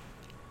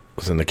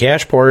was in the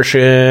cash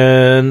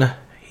portion.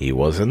 He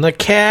was in the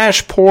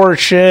cash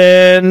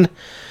portion.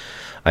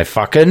 I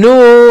fucking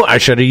knew I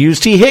should have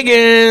used T.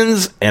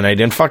 Higgins, and I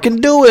didn't fucking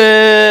do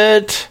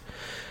it.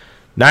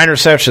 9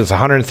 receptions,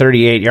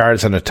 138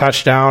 yards, and a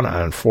touchdown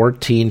on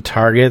 14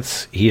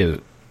 targets. He is,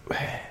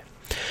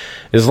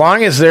 as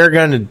long as they're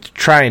going to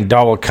try and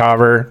double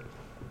cover,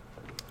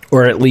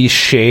 or at least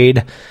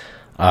shade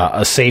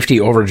a safety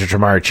over to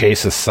Jamar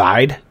Chase's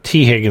side,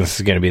 T. Higgins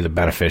is going to be the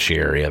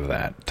beneficiary of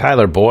that.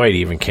 Tyler Boyd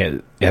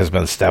even has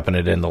been stepping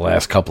it in the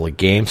last couple of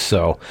games,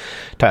 so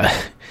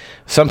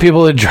some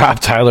people had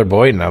dropped Tyler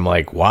Boyd, and I'm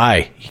like,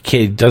 why?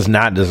 He does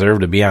not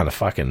deserve to be on the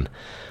fucking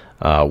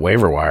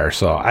waiver wire.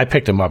 So I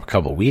picked him up a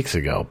couple weeks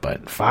ago,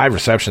 but 5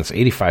 receptions,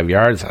 85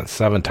 yards on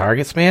 7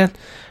 targets, man.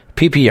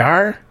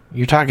 PPR,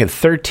 you're talking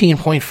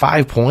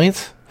 13.5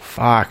 points?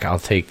 Fuck, I'll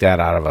take that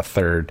out of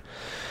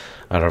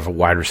a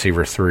wide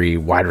receiver 3,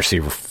 wide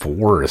receiver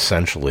 4,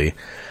 essentially,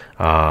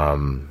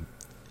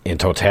 in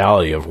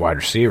totality of wide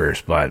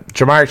receivers. But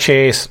Jamar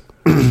Chase,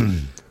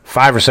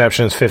 5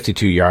 receptions,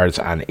 52 yards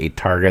on 8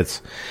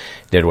 targets.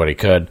 Did what he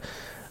could.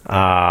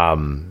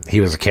 He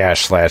was a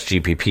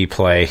cash/GPP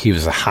play. He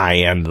was a high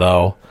end,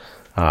 though.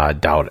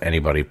 Doubt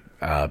anybody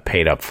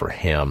paid up for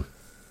him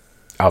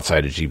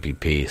outside of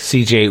GPP.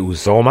 CJ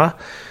Uzoma,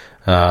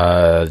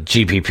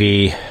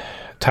 GPP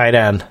tight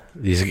end.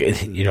 These,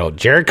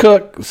 Jared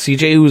Cook,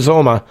 CJ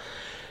Uzoma.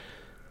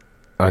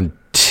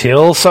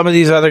 Until some of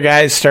these other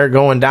guys start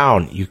going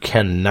down, you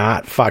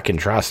cannot fucking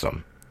trust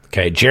them.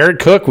 Okay, Jared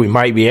Cook, we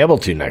might be able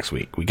to next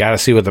week. We got to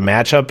see what the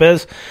matchup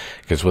is,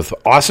 because with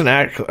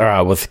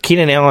with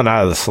Keenan Allen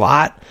out of the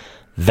slot,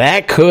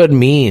 that could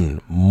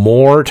mean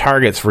more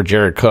targets for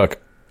Jared Cook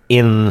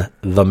in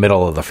the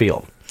middle of the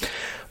field.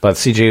 But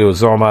CJ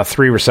Uzoma,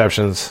 3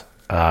 receptions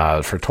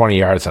for 20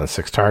 yards on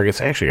 6 targets.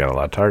 Actually got a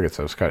lot of targets.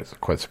 I was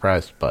quite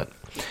surprised, but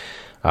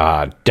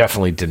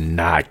definitely did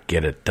not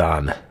get it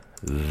done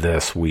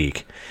this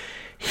week.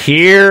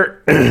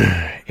 Here,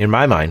 in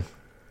my mind,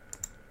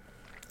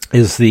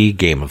 is the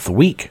game of the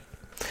week.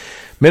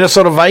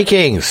 Minnesota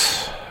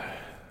Vikings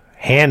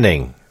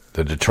handing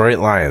the Detroit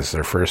Lions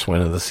their first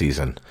win of the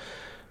season.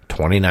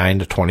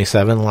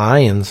 29-27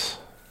 Lions.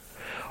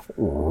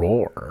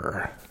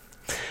 Roar.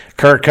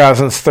 Kirk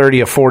Cousins,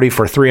 30 of 40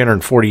 for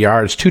 340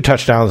 yards, 2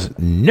 touchdowns,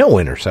 no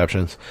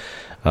interceptions.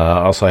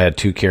 Also had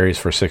 2 carries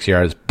for 6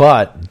 yards,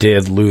 but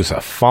did lose a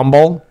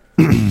fumble.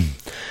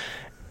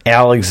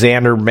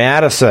 Alexander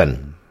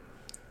Mattison.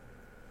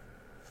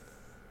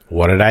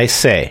 What did I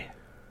say?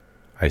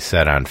 I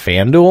said on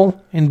FanDuel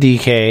and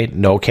DK,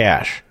 no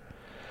cash.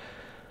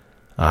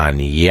 On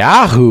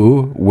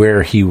Yahoo,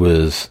 where he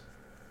was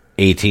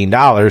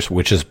 $18,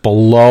 which is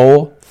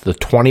below the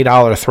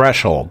 $20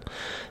 threshold,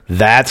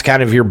 that's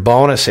kind of your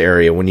bonus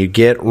area when you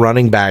get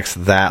running backs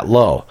that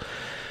low.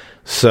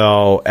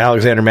 So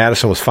Alexander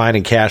Mattison was fine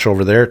in cash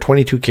over there.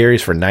 22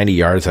 carries for 90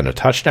 yards and a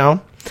touchdown.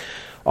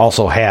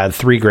 Also had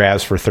 3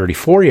 grabs for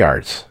 34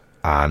 yards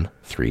on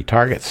 3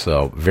 targets.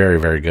 So very,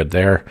 very good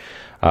there.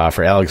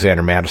 For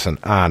Alexander Mattison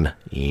on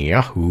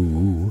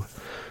Yahoo.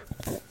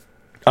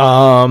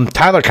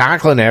 Tyler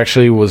Conklin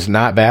actually was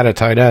not bad at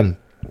tight end.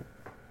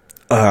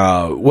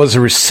 Was a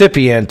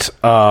recipient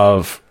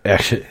of,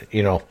 Adam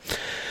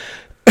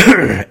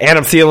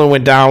Thielen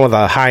went down with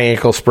a high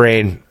ankle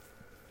sprain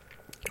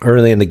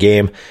early in the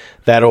game.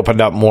 That opened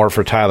up more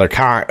for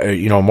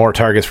more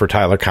targets for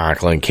Tyler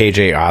Conklin,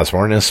 KJ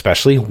Osborne, and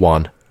especially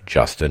one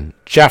Justin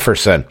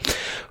Jefferson,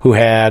 who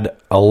had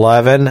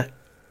 11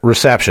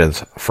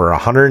 receptions for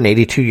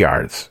 182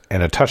 yards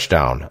and a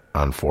touchdown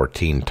on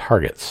 14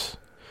 targets.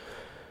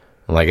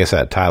 Like I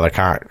said, Tyler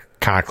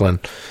Conklin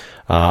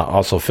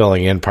also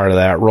filling in part of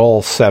that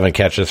role. 7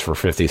 catches for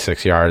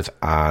 56 yards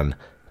on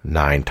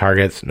 9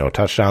 targets, no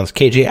touchdowns.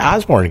 KJ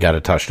Osborne got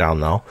a touchdown,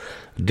 though.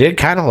 Did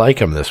kind of like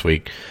him this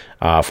week.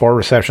 4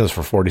 receptions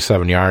for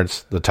 47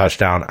 yards, the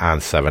touchdown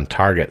on 7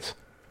 targets.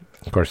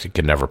 Of course, you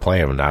could never play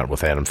him not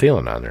with Adam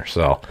Thielen on there.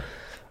 So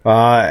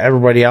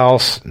everybody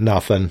else,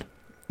 nothing.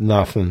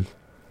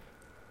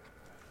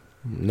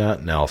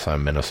 Nothing else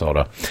on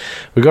Minnesota.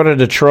 We go to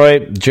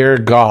Detroit.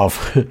 Jared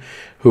Goff,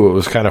 who it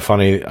was kind of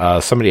funny.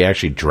 Somebody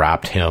actually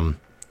dropped him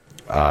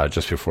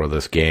just before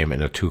this game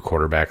in a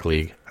 2-quarterback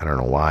league. I don't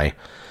know why.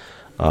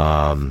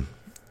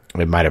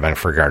 It might have been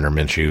for Gardner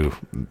Minshew.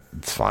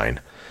 It's fine.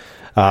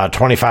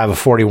 25 of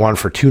 41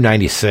 for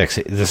 296.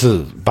 This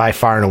is by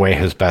far and away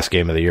his best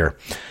game of the year.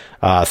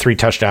 3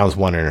 touchdowns,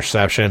 1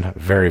 interception.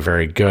 Very,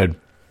 very good.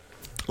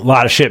 A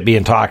lot of shit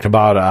being talked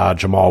about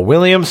Jamal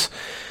Williams.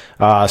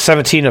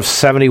 17 of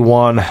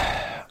 71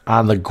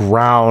 on the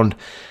ground.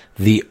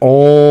 The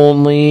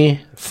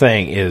only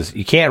thing is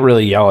you can't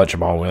really yell at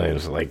Jamal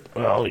Williams like,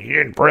 well, you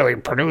didn't really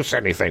produce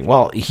anything.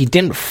 Well, he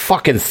didn't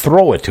fucking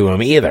throw it to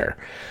him either.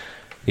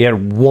 He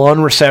had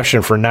 1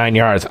 reception for 9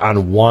 yards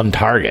on 1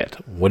 target.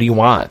 What do you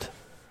want?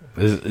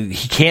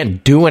 He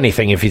can't do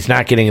anything if he's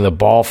not getting the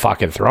ball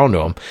fucking thrown to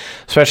him,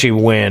 especially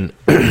when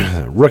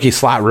rookie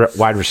slot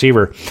wide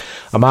receiver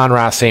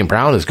Amon-Ra St.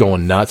 Brown is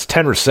going nuts.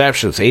 10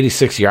 receptions,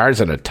 86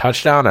 yards, and a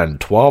touchdown on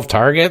 12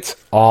 targets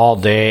all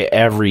day,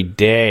 every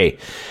day.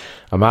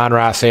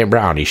 Amon-Ra St.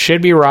 Brown, he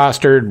should be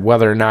rostered.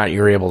 Whether or not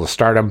you're able to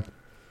start him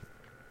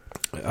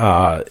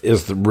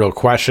is the real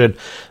question.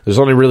 There's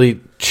only really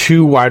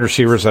 2 wide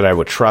receivers that I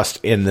would trust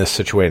in this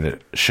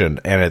situation,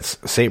 and it's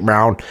St.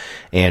 Brown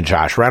and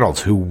Josh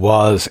Reynolds, who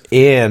was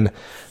in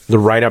the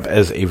write-up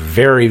as a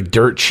very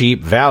dirt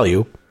cheap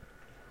value.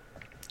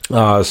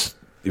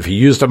 If you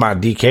used him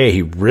on DK,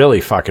 he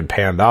really fucking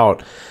panned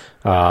out.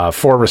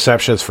 4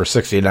 receptions for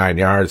 69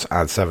 yards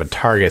on 7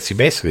 targets. He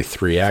basically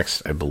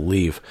 3X, I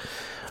believe,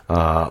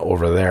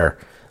 over there.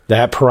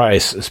 That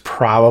price is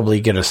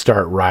probably going to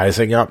start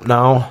rising up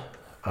now.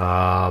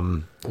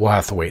 We'll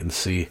have to wait and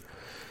see.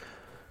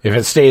 If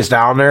it stays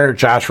down there,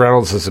 Josh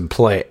Reynolds is in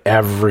play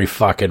every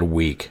fucking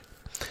week.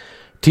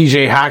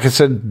 TJ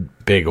Hawkinson,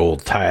 big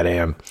old tight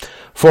end.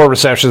 4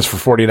 receptions for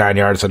 49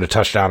 yards and a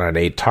touchdown on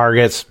 8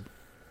 targets.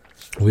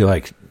 We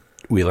like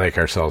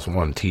ourselves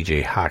one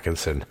TJ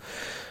Hawkinson.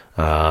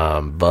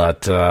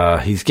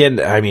 But he's getting,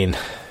 I mean,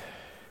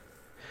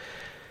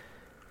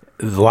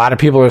 a lot of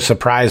people are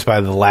surprised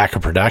by the lack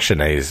of production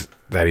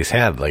that he's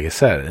had. Like I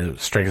said,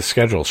 strength of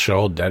schedule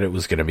showed that it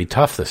was going to be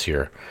tough this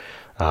year.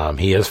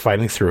 He is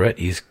fighting through it.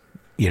 He's,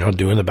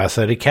 doing the best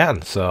that he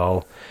can.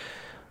 So,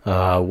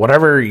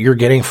 whatever you're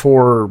getting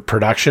for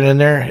production in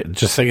there,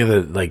 just think of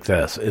it like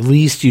this. At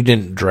least you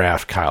didn't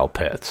draft Kyle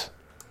Pitts.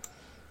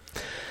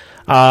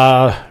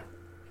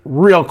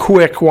 Real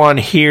quick one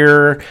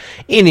here.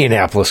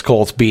 Indianapolis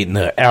Colts beating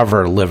the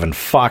ever-living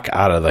fuck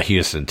out of the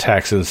Houston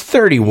Texans,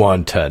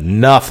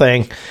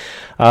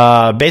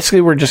 31-0.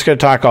 Basically, we're just going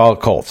to talk all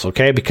Colts,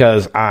 okay?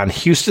 Because on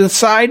Houston's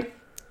side,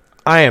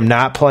 I am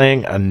not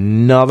playing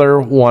another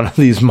one of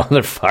these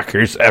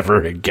motherfuckers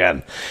ever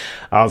again.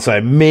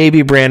 Outside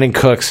maybe Brandon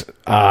Cooks,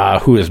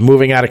 who is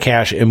moving out of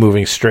cash and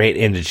moving straight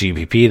into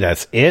GPP.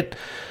 That's it.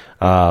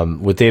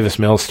 With Davis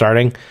Mills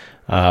starting,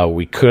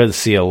 we could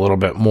see a little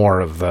bit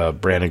more of the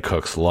Brandon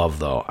Cooks love,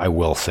 though. I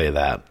will say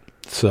that.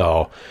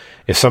 So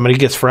if somebody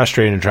gets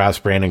frustrated and drops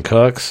Brandon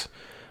Cooks,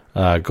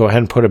 go ahead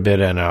and put a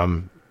bid in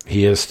him.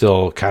 He is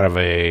still kind of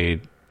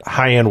a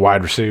high-end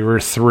wide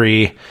receiver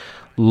 3,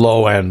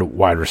 low-end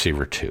wide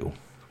receiver 2.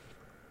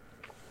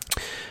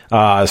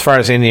 As far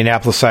as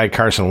Indianapolis side,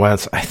 Carson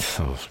Wentz,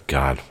 oh,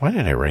 God, why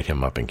did I write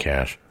him up in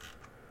cash?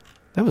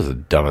 That was the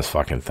dumbest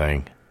fucking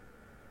thing.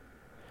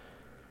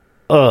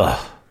 Ugh.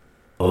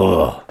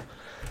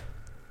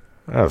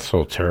 That's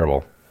so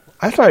terrible.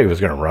 I thought he was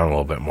going to run a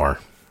little bit more.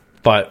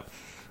 But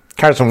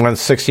Carson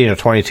Wentz, 16 of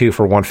 22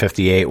 for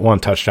 158, 1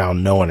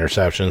 touchdown, no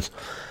interceptions.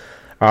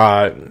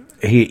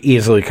 He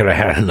easily could have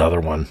had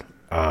another one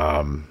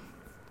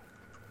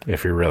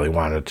if he really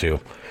wanted to.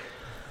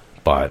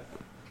 But,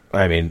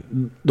 I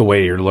mean, the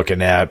way you're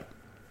looking at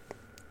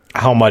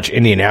how much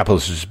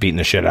Indianapolis is beating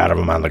the shit out of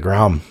him on the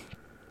ground.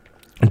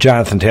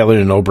 Jonathan Taylor,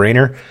 a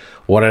no-brainer.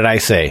 What did I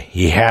say?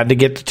 He had to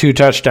get the 2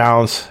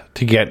 touchdowns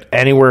to get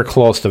anywhere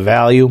close to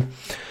value.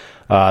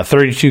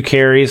 32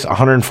 carries,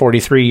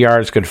 143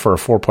 yards, good for a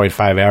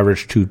 4.5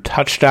 average, 2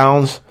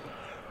 touchdowns.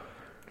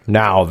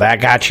 Now,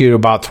 that got you to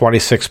about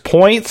 26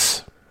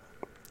 points.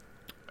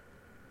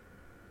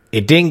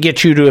 It didn't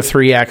get you to a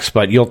 3X,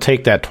 but you'll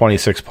take that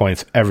 26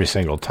 points every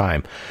single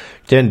time.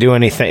 Didn't do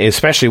anything,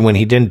 especially when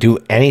he didn't do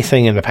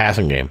anything in the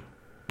passing game,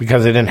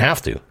 because they didn't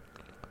have to.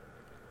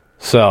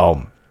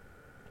 So,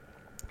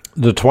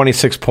 the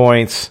 26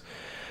 points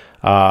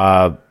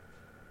on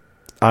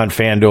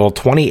FanDuel,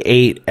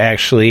 28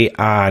 actually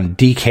on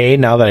DK,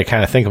 now that I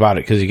kind of think about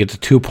it, because you get the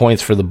 2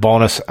 points for the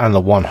bonus on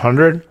the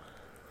 100.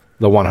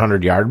 The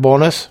 100-yard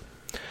bonus.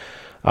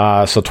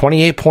 So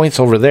 28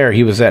 points over there.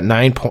 He was at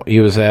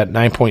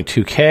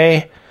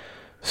 9.2K.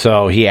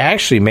 So he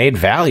actually made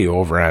value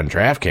over on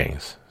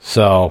DraftKings.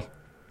 So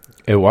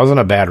it wasn't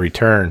a bad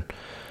return.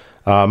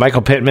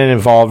 Michael Pittman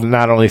involved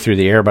not only through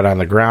the air but on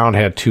the ground,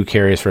 had 2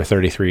 carries for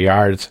 33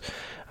 yards,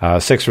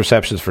 6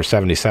 receptions for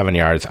 77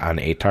 yards on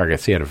 8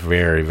 targets. He had a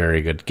very,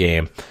 very good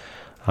game.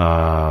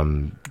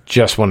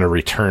 Just want to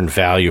return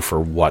value for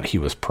what he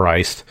was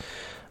priced.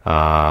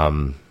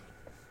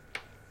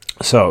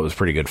 So it was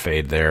pretty good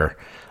fade there.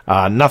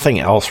 Nothing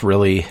else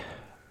really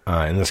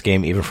in this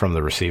game, even from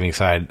the receiving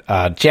side.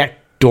 Jack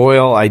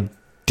Doyle, I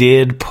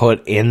did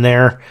put in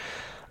there.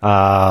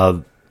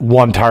 1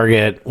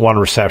 target, 1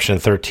 reception,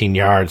 13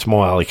 yards.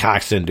 Mo Alley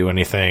Cox didn't do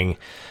anything.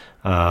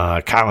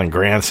 Colin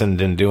Granson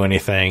didn't do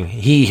anything.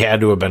 He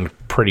had to have been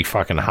pretty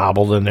fucking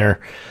hobbled in there.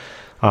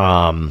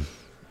 And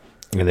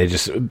they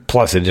just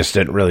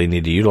didn't really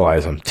need to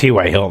utilize him.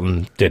 T.Y.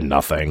 Hilton did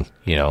nothing.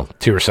 2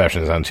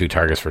 receptions on 2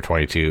 targets for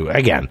 22.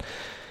 Again,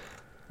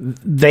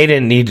 they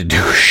didn't need to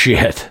do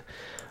shit.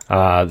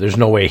 There's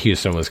no way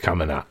Houston was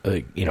coming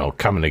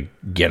to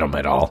get them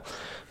at all.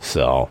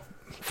 So,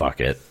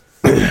 fuck it.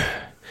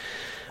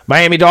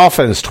 Miami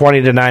Dolphins,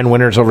 20-9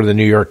 winners over the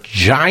New York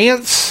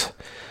Giants.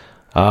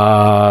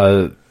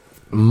 Mike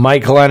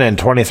Glennon,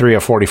 23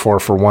 of 44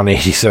 for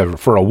 187.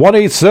 For a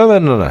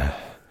 187.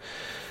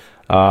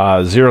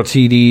 0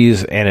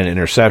 TDs and an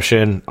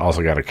interception.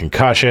 Also got a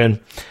concussion.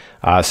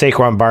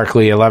 Saquon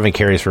Barkley, 11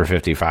 carries for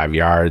 55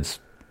 yards.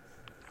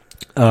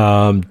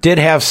 Did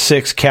have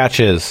 6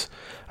 catches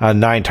on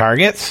 9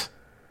 targets.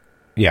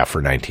 Yeah,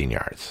 for 19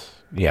 yards.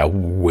 Yeah,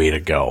 way to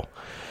go.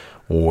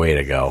 Way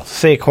to go.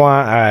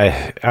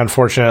 Saquon,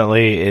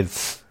 unfortunately,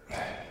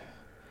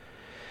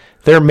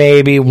 there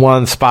may be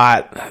one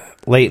spot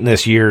late in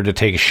this year to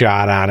take a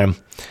shot on him.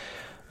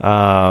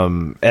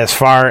 As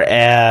far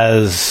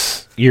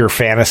as your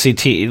fantasy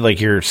team,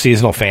 like your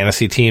seasonal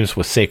fantasy teams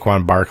with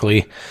Saquon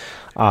Barkley,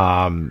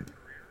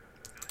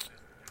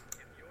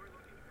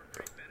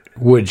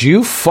 would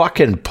you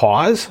fucking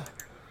pause?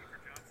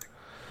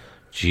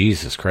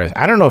 Jesus Christ.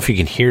 I don't know if you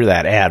can hear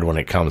that ad when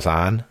it comes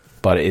on,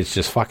 but it's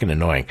just fucking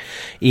annoying.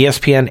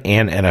 ESPN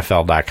and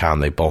NFL.com,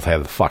 they both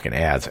have the fucking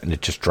ads, and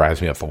it just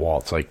drives me up the wall.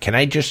 It's like, can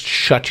I just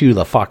shut you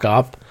the fuck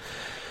up?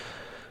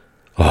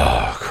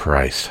 Oh,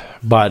 Christ.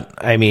 But,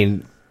 I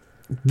mean,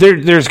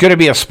 there's going to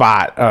be a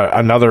spot,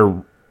 there's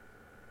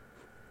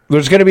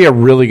going to be a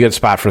really good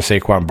spot for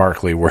Saquon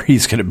Barkley where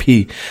he's going to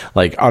be,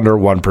 like, under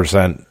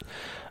 1%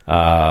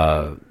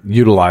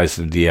 utilized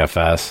in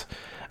DFS.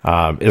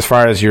 As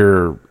far as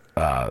your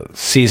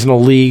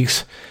seasonal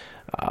leagues,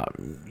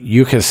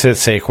 you can sit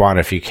Saquon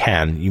if you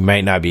can. You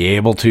might not be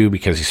able to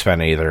because you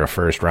spent either a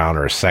first round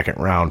or a second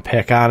round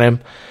pick on him.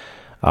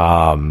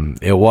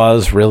 It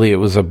was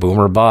a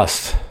boomer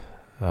bust.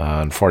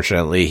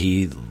 Unfortunately,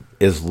 he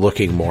is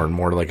looking more and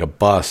more like a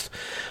bust.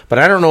 But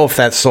I don't know if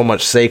that's so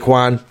much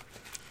Saquon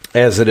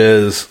as it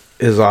is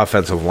his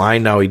offensive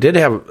line. Now, he did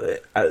have,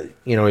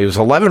 he was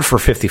 11 for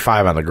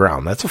 55 on the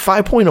ground. That's a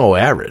 5.0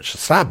 average.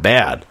 It's not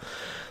bad.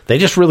 They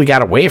just really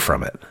got away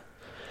from it.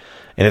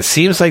 And it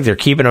seems like they're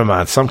keeping him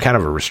on some kind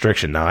of a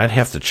restriction. Now, I'd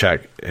have to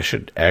check. I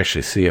should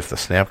actually see if the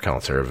snap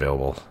counts are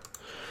available.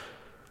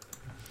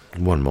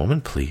 One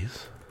moment,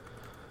 please.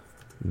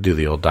 Do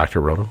the old Dr.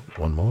 Roto.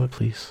 One moment,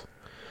 please.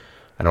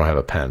 I don't have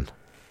a pen.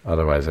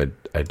 Otherwise,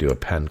 I'd do a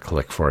pen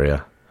click for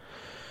you.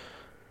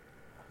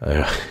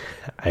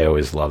 I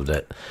always loved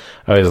it.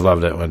 I always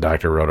loved it when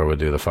Dr. Roto would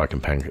do the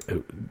fucking pen,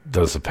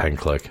 does the pen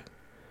click.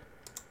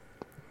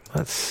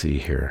 Let's see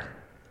here.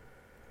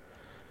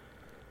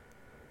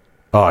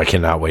 Oh, I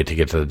cannot wait to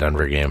get to the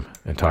Denver game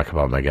and talk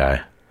about my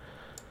guy.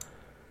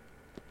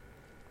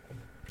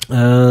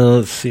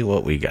 Let's see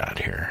what we got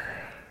here.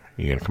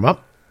 You gonna come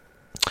up?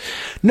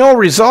 No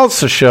results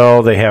to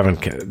show. They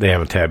haven't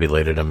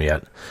tabulated them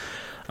yet.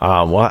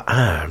 Well,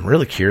 I'm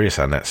really curious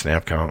on that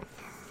snap count.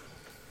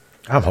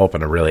 I'm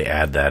hoping to really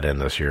add that in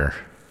this year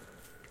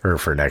or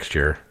for next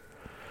year.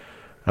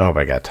 I hope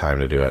I got time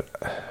to do it.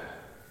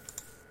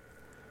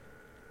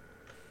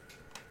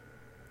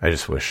 I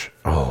just wish.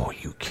 Oh,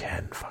 you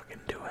can fucking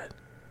do it.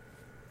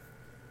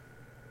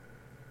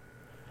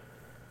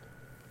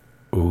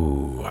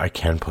 Ooh, I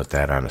can put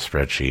that on a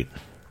spreadsheet.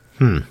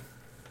 I'll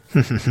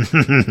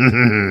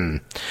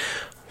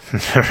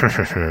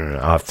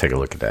have to take a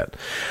look at that.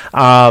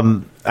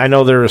 I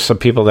know there were some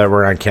people that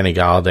were on Kenny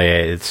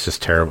Galladay. It's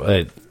just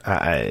terrible.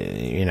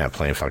 You're not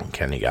playing fucking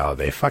Kenny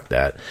Galladay. Fuck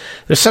that.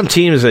 There's some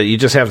teams that you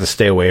just have to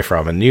stay away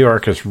from. And New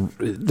York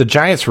the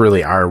Giants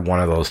really are one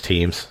of those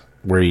teams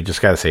where you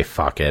just got to say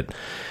fuck it.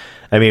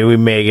 I mean, we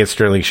may get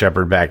Sterling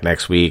Shepard back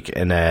next week,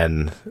 and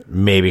then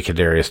maybe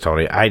Kadarius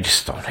Toney. I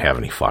just don't have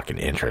any fucking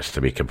interest,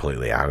 to be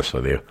completely honest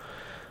with you.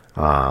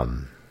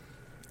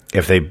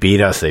 If they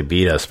beat us, they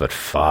beat us, but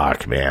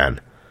fuck, man.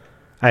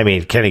 I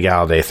mean, Kenny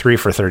Galladay, 3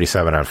 for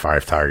 37 on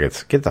 5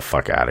 targets. Get the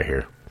fuck out of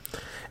here.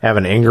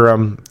 Evan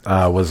Ingram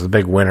was the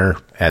big winner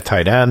at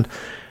tight end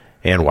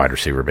and wide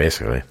receiver,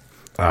 basically.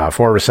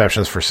 4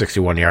 receptions for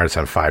 61 yards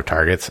on 5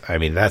 targets. I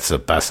mean, that's the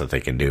best that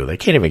they can do. They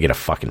can't even get a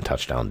fucking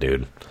touchdown,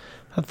 dude.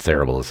 How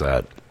terrible is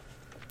that?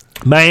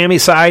 Miami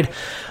side,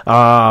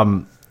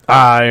 I'm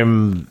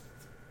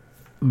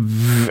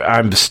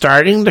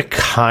starting to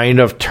kind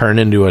of turn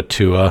into a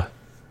Tua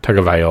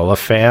Tagovailoa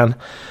fan,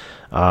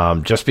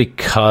 just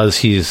because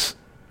he's,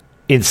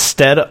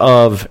 instead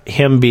of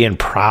him being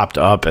propped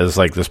up as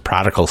like this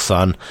prodigal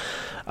son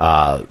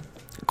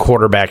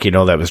quarterback,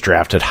 that was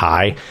drafted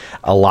high,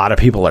 a lot of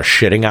people are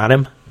shitting on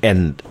him,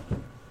 and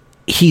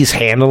he's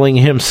handling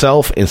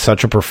himself in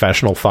such a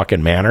professional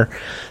fucking manner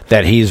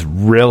that he's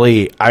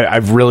really,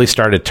 I've really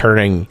started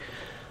turning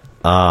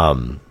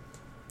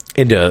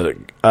into,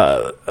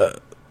 I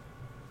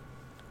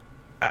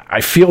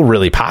feel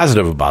really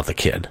positive about the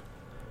kid.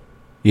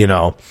 You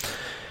know,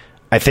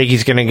 I think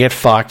he's going to get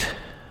fucked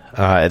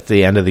at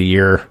the end of the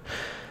year,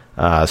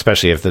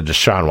 especially if the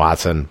Deshaun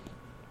Watson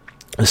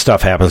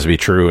stuff happens to be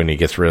true and he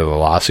gets rid of the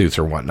lawsuits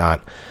or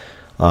whatnot.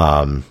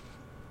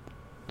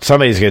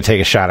 Somebody's going to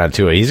take a shot on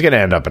Tua. He's going to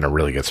end up in a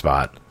really good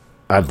spot.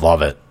 I'd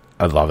love it.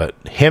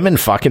 Him in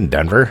fucking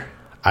Denver,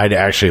 I'd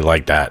actually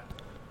like that.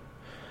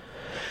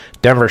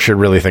 Denver should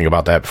really think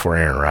about that before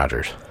Aaron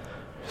Rodgers.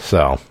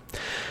 So,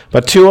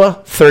 but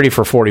Tua, 30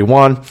 for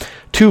 41,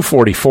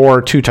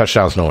 244, 2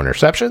 touchdowns, no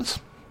interceptions.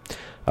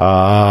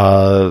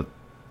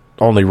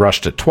 Only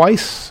rushed it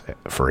twice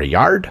for a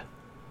yard.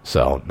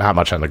 So, not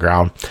much on the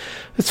ground.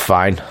 It's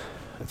fine.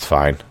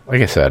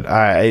 Like I said,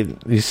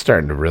 he's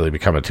starting to really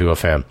become a Tua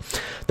fan.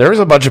 There was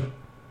a bunch of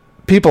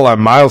people on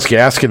Myles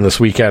Gaskin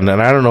this weekend,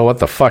 and I don't know what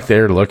the fuck they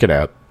were looking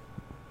at.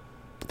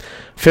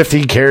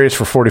 15 carries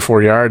for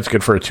 44 yards,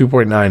 good for a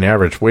 2.9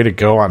 average. Way to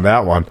go on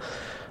that one.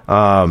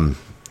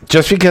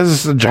 Just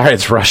because the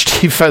Giants' rush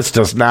defense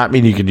does not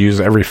mean you can use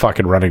every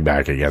fucking running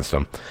back against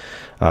them,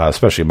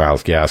 especially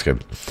Myles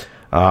Gaskin.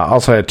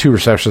 Also had 2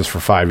 receptions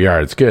for 5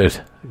 yards. Good.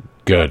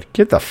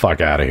 Get the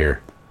fuck out of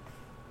here.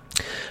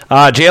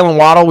 Jalen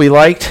Waddle, we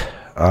liked.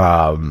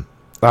 I'm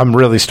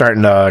really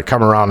starting to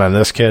come around on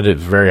this kid.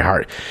 It's very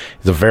hard.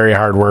 He's a very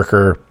hard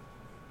worker.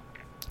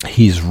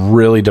 He's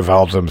really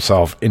developed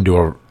himself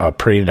into a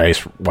pretty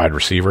nice wide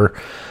receiver.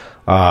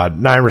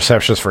 9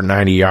 receptions for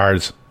 90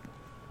 yards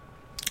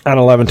on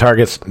 11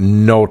 targets,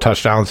 no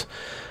touchdowns.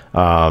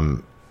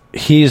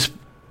 He's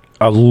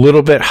a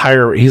little bit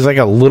higher. He's like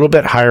a little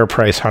bit higher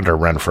price Hunter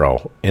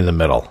Renfrow in the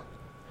middle.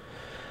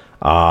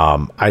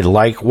 I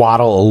like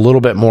Waddle a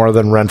little bit more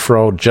than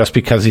Renfrow just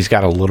because he's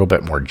got a little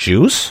bit more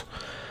juice,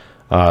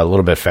 a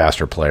little bit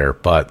faster player.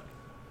 But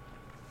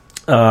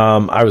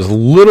I was a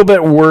little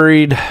bit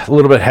worried, a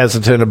little bit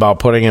hesitant about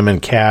putting him in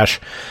cash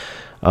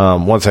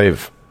once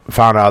I've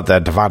found out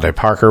that Devontae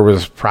Parker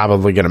was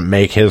probably going to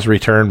make his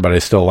return, but I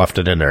still left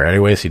it in there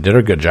anyways. He did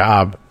a good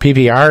job.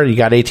 PPR, you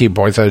got 18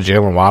 points out of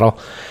Jalen Waddle.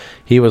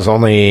 He was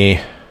only,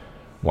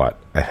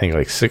 I think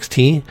like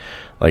 16,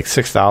 like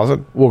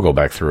 6,000. We'll go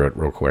back through it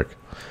real quick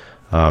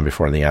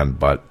before the end.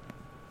 But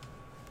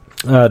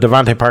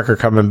Devontae Parker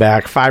coming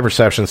back, 5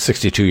 receptions,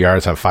 62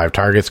 yards on 5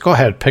 targets. Go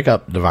ahead, pick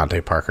up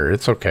Devontae Parker.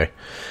 It's okay.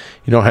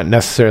 You don't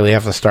necessarily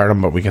have to start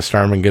him, but we can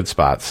start him in good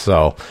spots.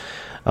 So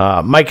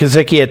Mike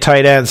Gesicki at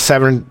tight end,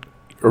 7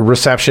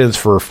 receptions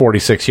for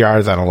 46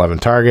 yards on 11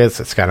 targets.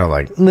 It's kind of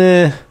like,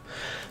 meh,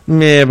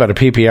 but a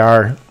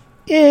PPR,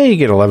 you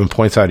get 11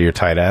 points out of your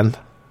tight end.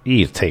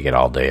 You take it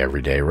all day,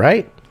 every day,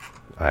 right?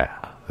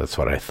 That's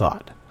what I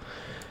thought.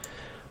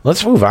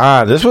 Let's move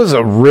on. This was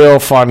a real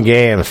fun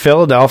game.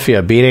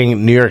 Philadelphia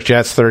beating New York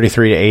Jets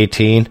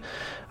 33-18.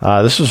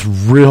 This was a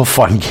real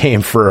fun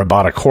game for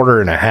about a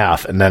quarter and a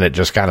half, and then it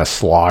just kind of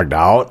slogged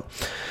out.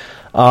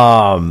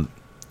 Gardner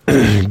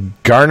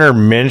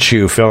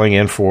Minshew filling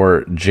in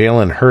for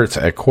Jalen Hurts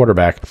at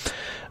quarterback.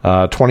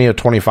 20 of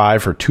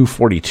 25 for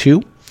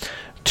 242.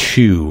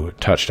 2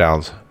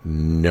 touchdowns,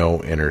 no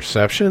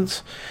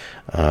interceptions.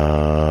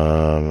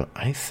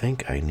 I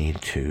think I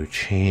need to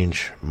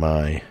change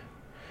my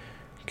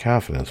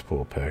confidence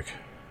pool pick.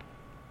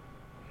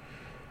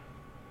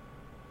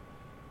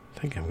 I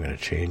think I'm going to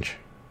change.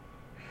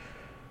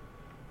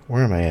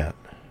 Where am I at?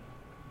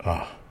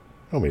 Oh,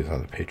 nobody's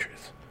on the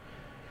Patriots.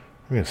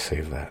 I'm going to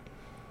save that.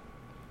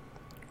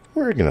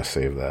 We're going to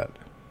save that.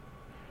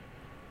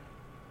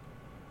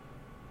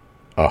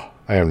 Oh,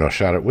 I have no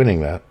shot at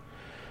winning that.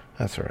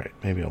 That's all right.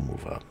 Maybe I'll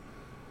move up.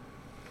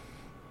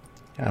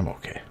 I'm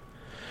okay.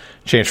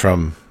 Change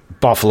from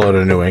Buffalo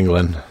to New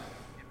England.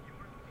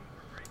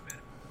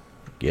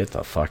 Get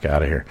the fuck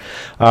out of here.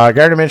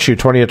 Gardner Minshew,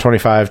 20 of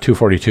 25,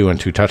 242, and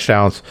 2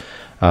 touchdowns.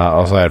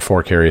 Also had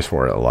 4 carries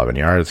for 11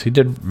 yards. He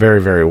did very,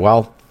 very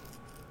well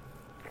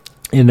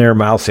in there.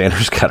 Miles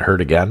Sanders got hurt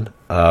again,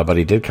 but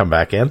he did come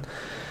back in.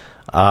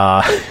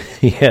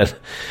 He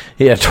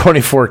had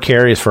 24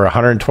 carries for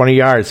 120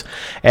 yards.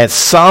 At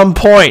some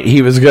point,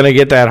 he was going to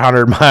get that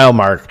 100-mile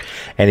mark,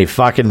 and he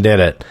fucking did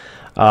it.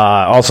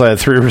 Also had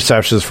 3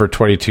 receptions for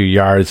 22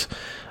 yards.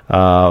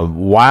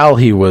 While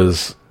he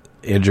was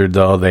injured,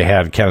 though, they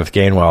had Kenneth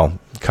Gainwell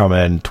come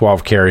in,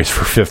 12 carries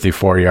for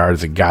 54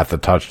 yards and got the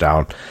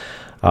touchdown.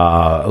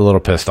 A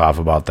little pissed off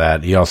about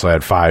that. He also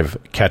had 5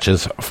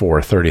 catches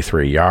for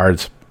 33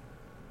 yards.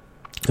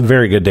 A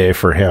very good day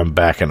for him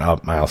backing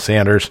up Miles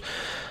Sanders.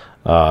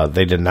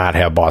 They did not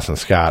have Boston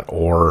Scott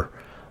or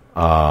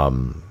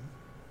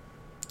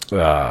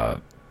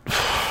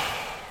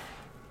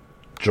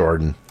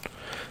Jordan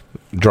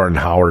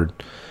Howard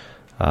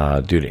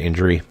due to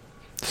injury.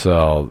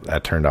 So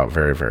that turned out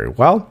very, very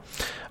well.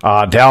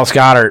 Dallas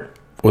Goedert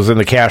was in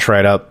the cash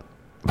write-up.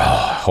 Oh,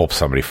 I hope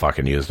somebody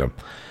fucking used him.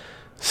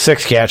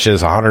 6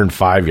 catches,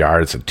 105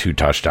 yards, and 2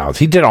 touchdowns.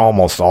 He did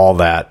almost all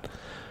that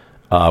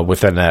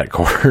within that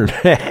quarter and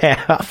a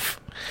half.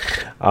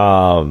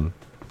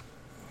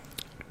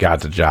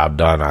 Got the job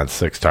done on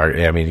 6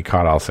 targets. I mean, he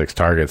caught all 6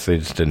 targets. They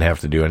just didn't have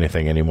to do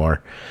anything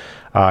anymore.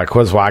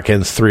 Quiz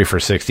Watkins, 3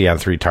 for 60 on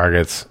 3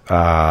 targets.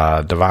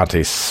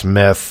 Devontae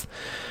Smith,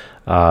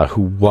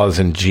 who was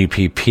in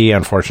GPP,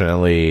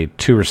 unfortunately,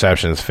 2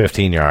 receptions,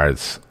 15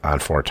 yards on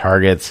 4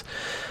 targets.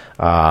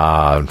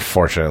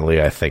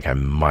 Unfortunately, I think I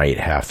might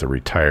have to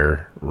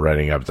retire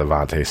writing up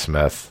Devontae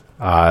Smith.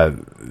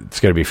 It's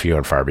going to be few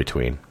and far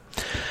between.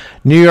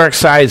 New York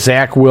side,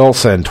 Zach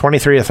Wilson,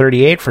 23 of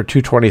 38 for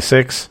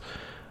 226.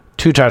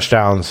 2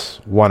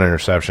 touchdowns, 1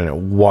 interception. It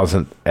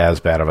wasn't as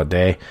bad of a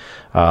day.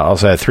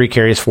 Also had 3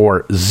 carries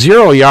for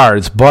 0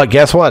 yards, but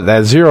guess what?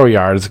 That 0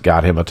 yards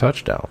got him a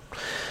touchdown.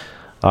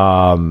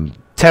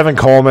 Tevin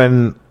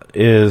Coleman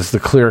is the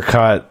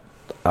clear-cut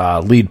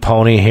lead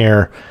pony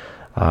here.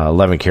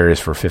 11 carries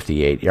for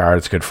 58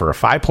 yards. Good for a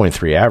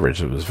 5.3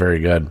 average. It was very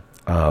good,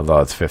 though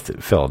it's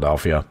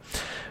Philadelphia.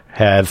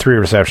 Had 3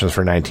 receptions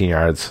for 19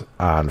 yards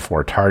on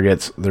 4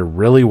 targets. There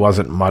really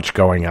wasn't much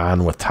going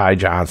on with Ty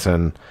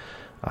Johnson,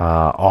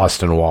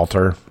 Austin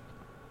Walter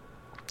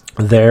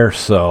there,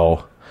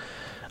 so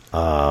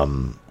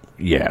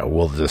yeah,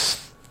 we'll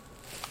just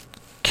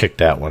kick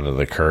that one to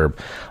the curb.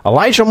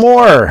 Elijah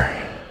Moore,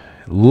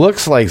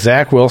 looks like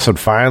Zach Wilson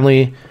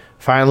finally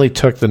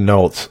took the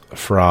notes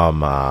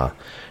from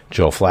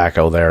Joe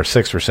Flacco there.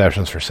 6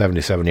 receptions for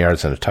 77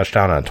 yards and a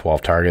touchdown on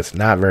 12 targets.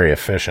 Not very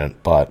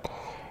efficient, but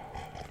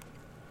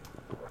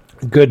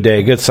good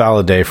day, good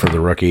solid day for the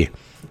rookie.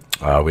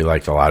 We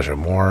liked Elijah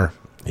Moore.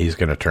 He's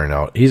going to turn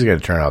out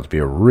to be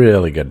a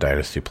really good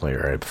dynasty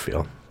player, I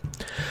feel.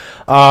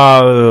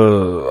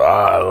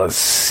 Let's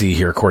see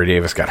here. Corey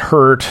Davis got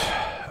hurt.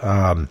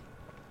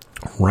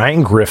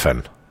 Ryan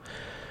Griffin,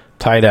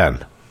 tight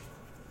end.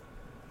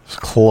 It's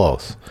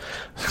close.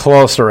 It's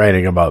close to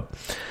writing him up.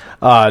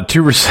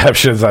 2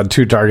 receptions on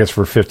 2 targets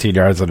for 15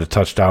 yards and a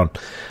touchdown.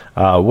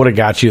 Would have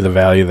got you the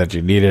value that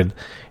you needed.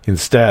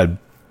 Instead,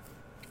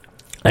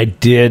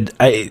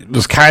 I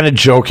was kind of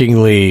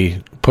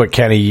jokingly put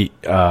Kenny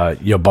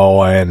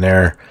Yeboah in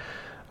there,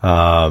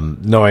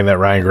 knowing that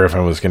Ryan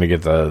Griffin was going to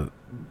get the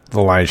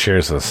lion's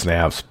shares of the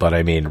snaps. But,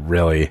 I mean,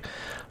 really,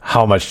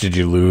 how much did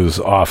you lose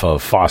off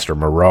of Foster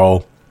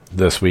Moreau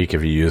this week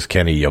if you used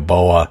Kenny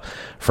Yeboah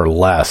for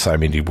less? I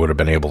mean, you would have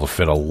been able to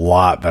fit a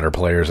lot better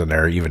players in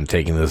there, even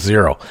taking the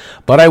 0.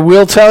 But I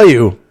will tell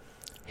you,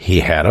 he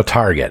had a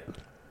target.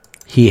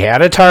 He's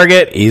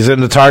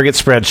in the target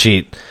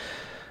spreadsheet.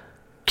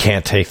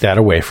 Can't take that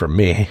away from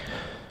me.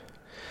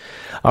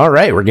 All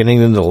right, we're getting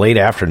into the late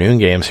afternoon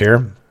games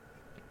here.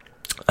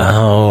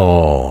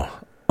 Oh.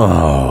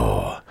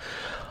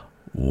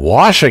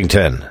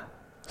 Washington,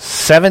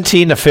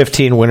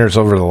 17-15 winners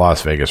over the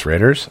Las Vegas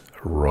Raiders.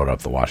 Wrote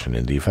up the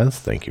Washington defense.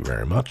 Thank you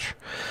very much.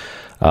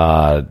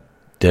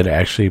 Did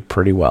actually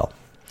pretty well.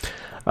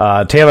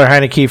 Taylor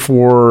Heineke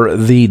for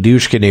the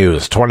Douche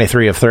Canoes,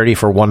 23 of 30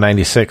 for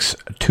 196,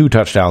 2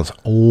 touchdowns,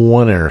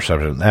 1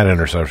 interception. That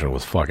interception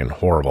was fucking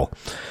horrible.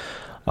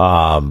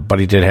 But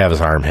he did have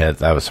his arm hit.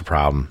 That was the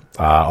problem.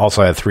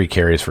 Also had 3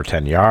 carries for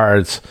 10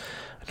 yards.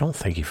 I don't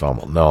think he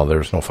fumbled. No,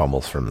 there's no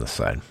fumbles from this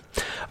side.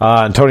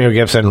 Antonio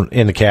Gibson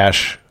in the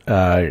cash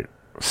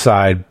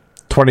side,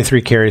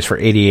 23 carries for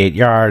 88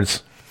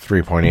 yards,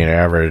 3.8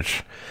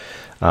 average.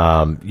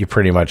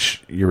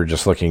 You were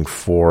just looking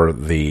for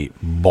the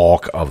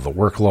bulk of the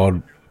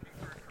workload.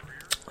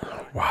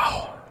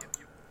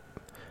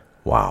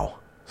 Wow.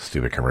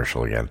 Stupid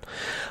commercial again.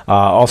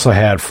 Also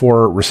had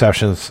 5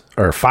 receptions,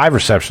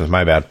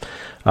 my bad,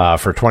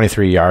 for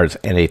 23 yards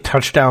and a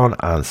touchdown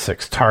on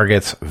 6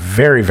 targets.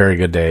 Very, very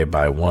good day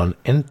by one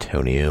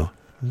Antonio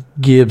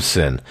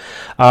Gibson.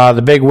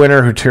 The big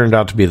winner, who turned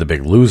out to be the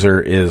big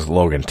loser, is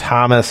Logan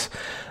Thomas.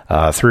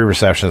 3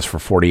 receptions for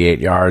 48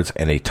 yards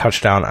and a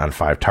touchdown on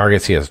 5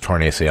 targets. He has a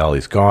torn ACL.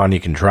 He's gone.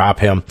 You can drop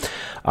him.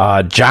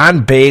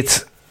 John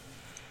Bates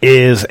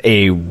is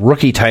a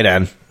rookie tight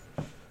end.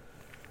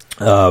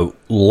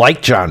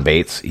 Like John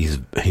Bates, he's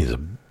a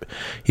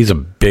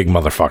big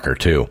motherfucker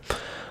too.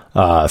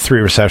 3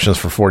 receptions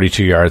for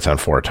 42 yards on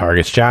 4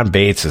 targets. John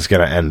Bates is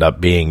going to end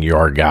up being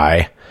your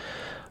guy.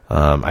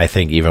 I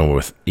think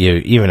even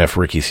if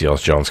Ricky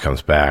Seals-Jones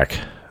comes back,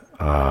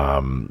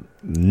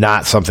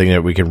 not something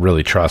that we can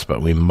really trust,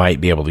 but we might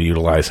be able to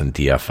utilize in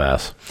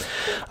DFS.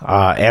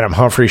 Adam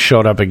Humphries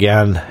showed up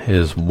again.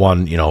 His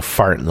one,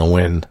 fart in the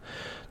wind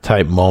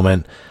type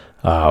moment.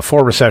 4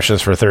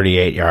 receptions for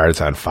 38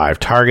 yards on 5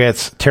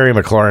 targets. Terry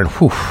McLaurin,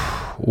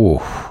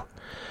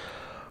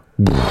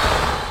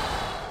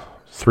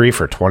 3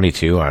 for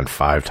 22 on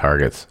 5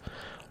 targets.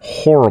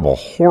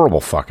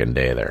 Horrible fucking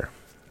day there.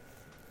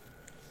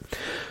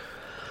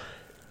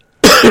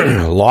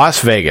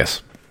 Las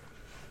Vegas.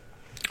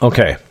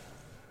 Okay.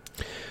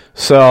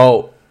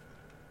 So,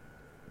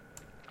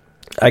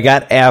 I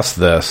got asked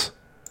this,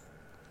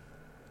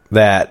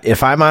 that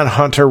if I'm on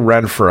Hunter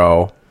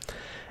Renfrow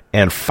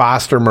and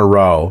Foster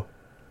Moreau,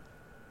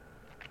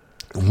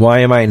 why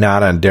am I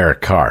not on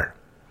Derek Carr?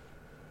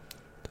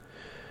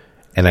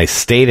 And I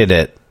stated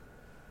it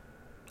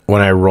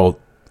when I wrote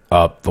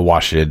up the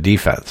Washington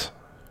defense.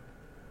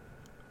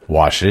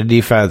 Washington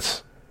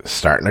defense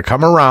starting to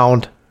come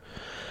around,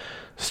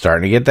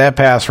 starting to get that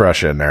pass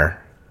rush in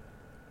there.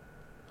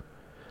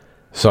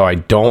 So I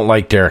don't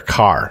like Derek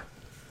Carr.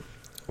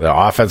 The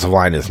offensive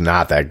line is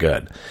not that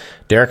good.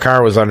 Derek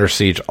Carr was under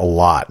siege a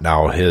lot.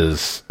 Now,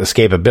 his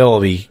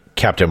escapability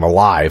kept him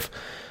alive.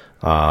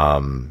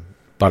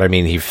 But, I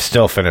mean, he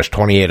still finished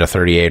 28 of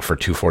 38 for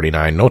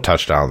 249. No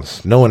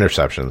touchdowns, no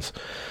interceptions.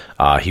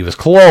 He was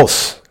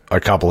close a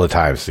couple of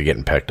times to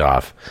getting picked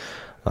off.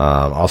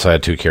 Also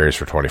had 2 carries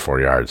for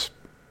 24 yards.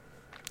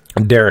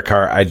 Derek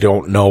Carr, I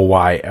don't know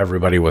why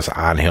everybody was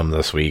on him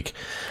this week.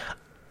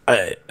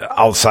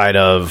 Outside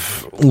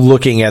of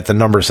looking at the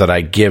numbers that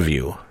I give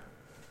you.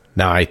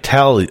 Now, I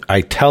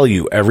tell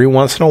you every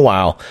once in a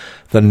while,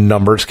 the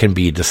numbers can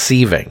be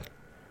deceiving.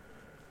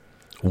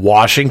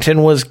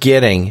 Washington was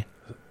getting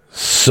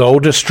so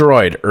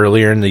destroyed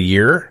earlier in the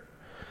year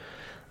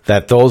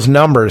that those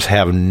numbers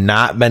have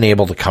not been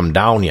able to come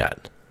down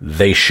yet.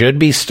 You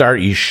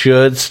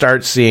should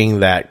start seeing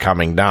that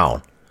coming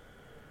down.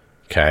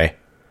 Okay?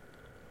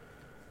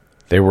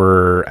 They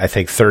were, I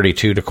think,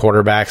 32 to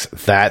quarterbacks.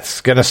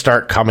 That's going to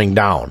start coming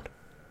down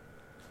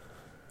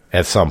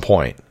at some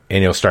point,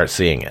 and you'll start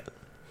seeing it.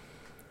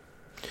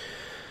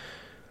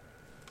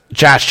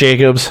 Josh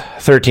Jacobs,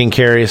 13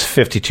 carries,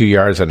 52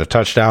 yards, and a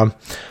touchdown.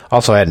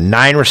 Also had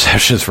 9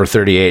 receptions for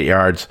 38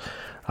 yards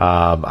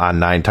on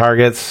 9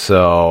 targets.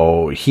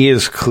 So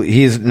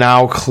he's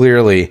now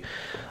clearly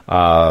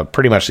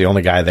pretty much the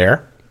only guy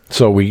there.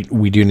 So we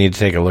do need to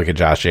take a look at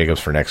Josh Jacobs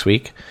for next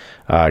week.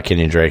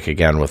 Kenyon Drake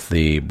again with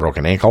the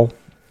broken ankle.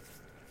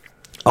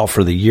 Out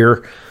for the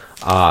year.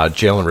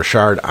 Jalen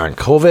Richard on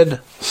COVID.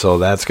 So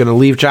that's going to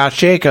leave Josh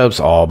Jacobs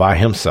all by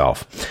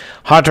himself.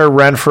 Hunter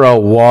Renfrow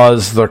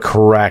was the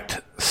correct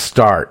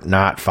start,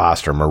 not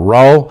Foster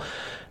Moreau.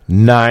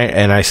 9,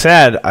 and I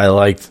said I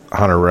liked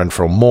Hunter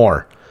Renfrow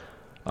more.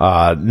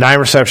 9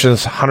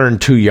 receptions,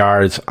 102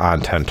 yards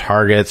on 10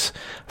 targets.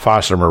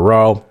 Foster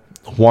Moreau,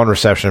 1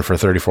 reception for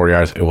 34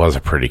 yards. It was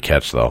a pretty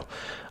catch, though,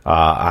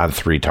 on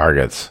 3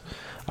 targets.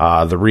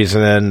 The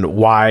reason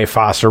why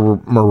Foster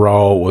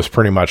Moreau was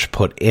pretty much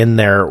put in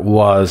there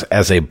was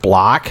as a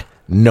block,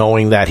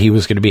 knowing that he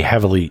was going to be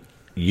heavily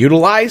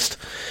utilized.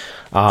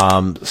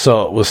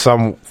 So it was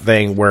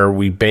something where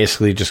we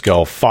basically just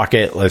go, fuck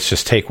it, let's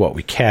just take what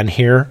we can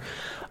here,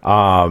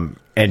 and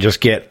just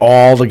get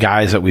all the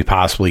guys that we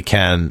possibly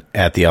can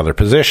at the other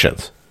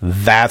positions.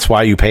 That's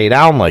why you pay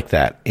down like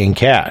that in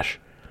cash.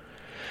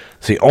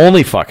 It's the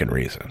only fucking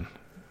reason.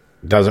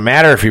 Doesn't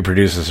matter if he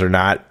produces or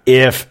not,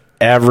 if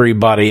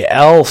everybody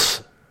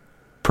else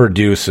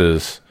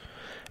produces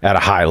at a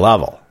high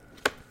level.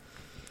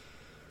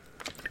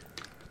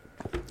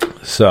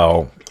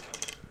 So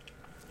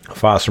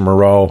Foster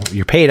Moreau,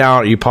 you pay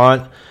down, you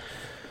punt,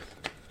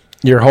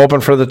 you're hoping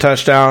for the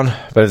touchdown,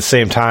 but at the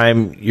same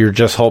time, you're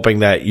just hoping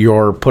that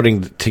you're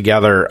putting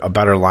together a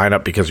better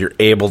lineup because you're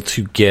able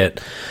to get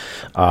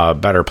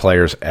better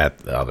players at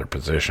the other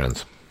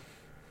positions.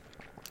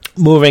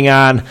 Moving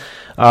on,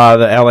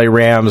 the LA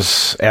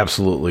Rams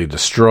absolutely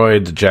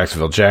destroyed the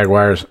Jacksonville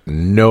Jaguars.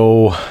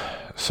 No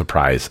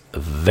surprise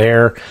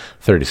there.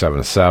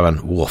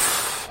 37-7.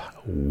 Woof.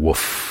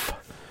 Woof.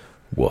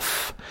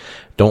 Woof.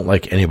 Don't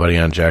like anybody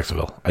on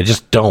Jacksonville. I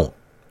just don't.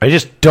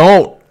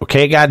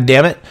 Okay, God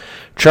damn it.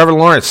 Trevor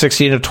Lawrence,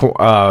 16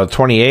 to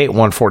 28,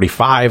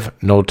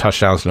 145. No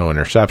touchdowns, no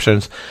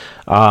interceptions.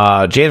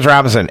 James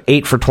Robinson,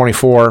 8 for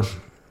 24.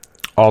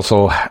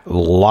 Also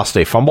lost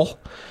a fumble.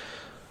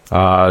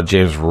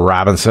 James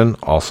Robinson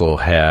also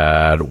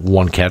had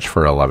 1 catch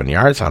for 11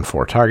 yards on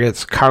 4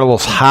 targets.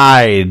 Carlos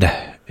Hyde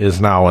is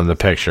now in the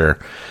picture.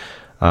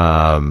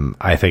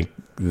 I think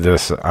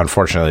this,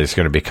 unfortunately, is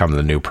going to become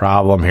the new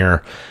problem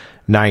here.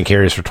 9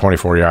 carries for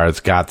 24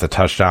 yards, got the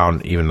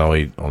touchdown, even though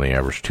he only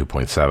averaged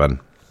 2.7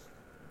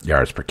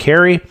 yards per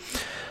carry.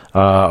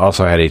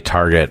 Also had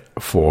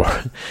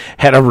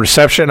had a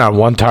reception on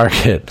 1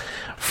 target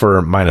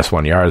for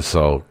 -1 yard,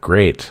 so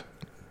great.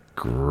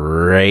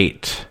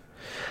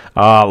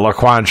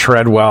 Laquan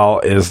Treadwell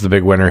is the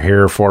big winner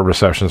here. 4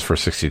 receptions for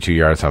 62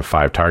 yards on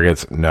 5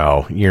 targets.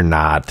 No, you're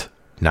not.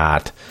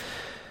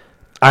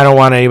 I don't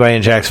want anybody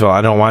in Jacksonville. I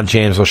don't want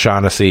James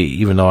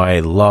O'Shaughnessy, even though I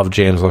love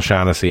James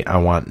O'Shaughnessy. I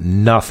want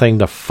nothing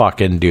to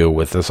fucking do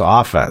with this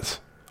offense.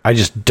 I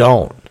just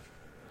don't.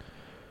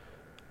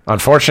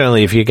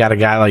 Unfortunately, if you got a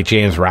guy like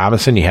James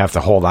Robinson, you have to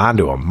hold on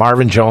to him.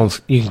 Marvin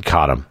Jones, you can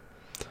cut him.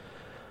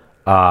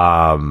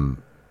 Laviska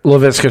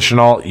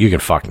Shenault, you can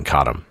fucking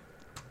cut him.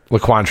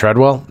 Laquan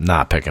Treadwell,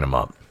 not picking him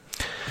up.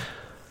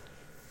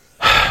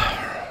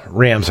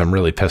 Rams, I'm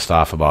really pissed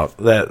off about.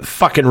 That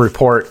fucking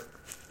report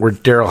where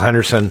Darrell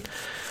Henderson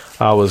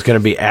was going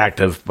to be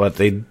active, but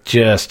they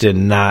just did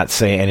not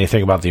say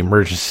anything about the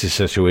emergency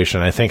situation.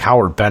 I think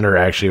Howard Bender,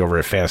 actually, over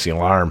at Fantasy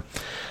Alarm,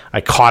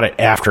 I caught it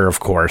after, of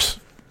course,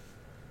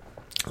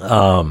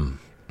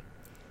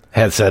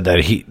 had said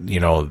that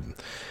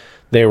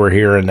they were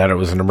here and that it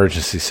was an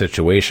emergency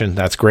situation.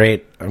 That's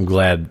great. I'm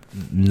glad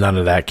none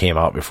of that came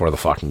out before the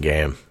fucking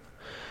game.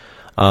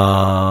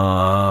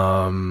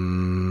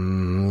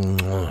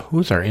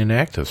 Who's our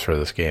inactives for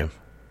this game?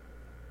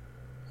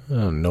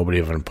 Nobody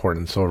of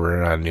importance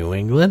over on New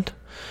England.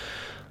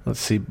 Let's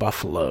see,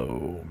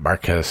 Buffalo.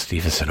 Marquez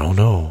Stevenson. Oh,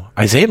 no.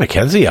 Isaiah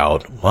McKenzie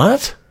out.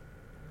 What?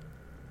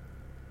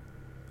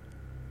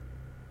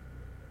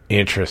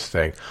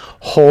 Interesting.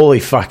 Holy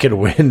fucking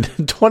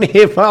wind.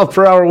 28 mile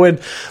per hour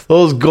wind.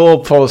 Those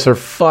goalposts are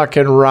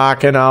fucking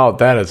rocking out.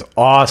 That is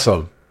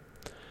awesome.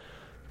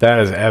 That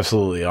is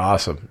absolutely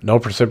awesome. No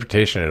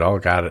precipitation at all.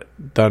 Got it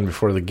done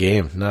before the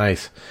game.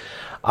 Nice.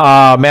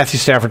 Matthew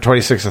Stafford,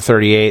 26 of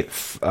 38,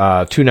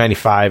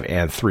 295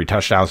 and 3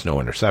 touchdowns, no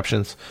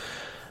interceptions.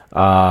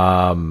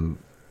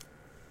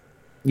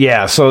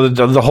 Yeah, so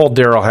the whole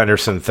Darrell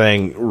Henderson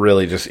thing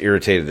really just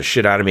irritated the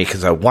shit out of me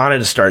because I wanted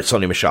to start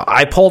Sony Michel.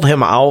 I pulled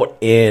him out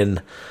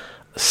in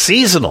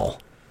seasonal.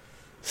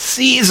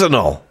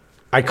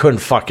 I couldn't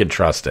fucking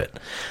trust it.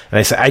 And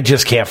I said, I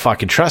just can't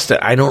fucking trust it.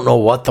 I don't know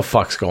what the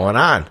fuck's going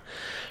on.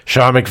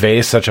 Sean McVay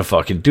is such a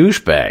fucking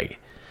douchebag.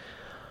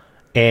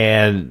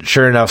 And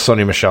sure enough,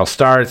 Sony Michel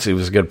starts. It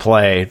was a good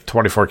play.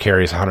 24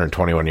 carries,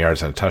 121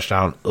 yards, and a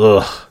touchdown.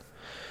 Ugh.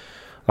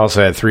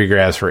 Also had 3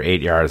 grabs for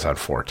 8 yards on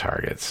 4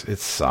 targets. It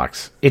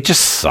sucks. It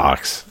just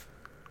sucks.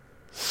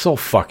 So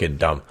fucking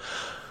dumb.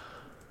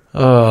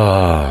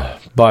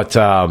 But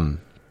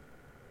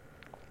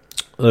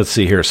let's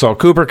see here. So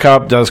Cooper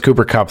Kupp does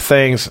Cooper Kupp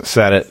things.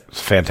 Said it.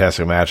 It's a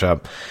fantastic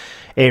matchup.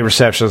 8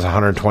 receptions,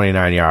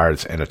 129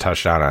 yards, and a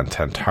touchdown on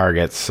 10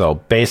 targets. So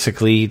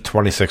basically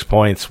 26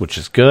 points, which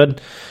is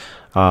good.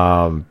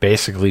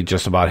 Basically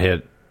just about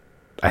hit.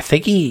 I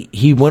think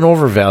he went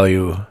over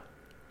value.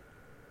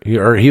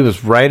 He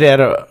was right at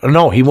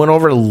he went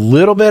over a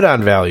little bit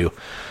on value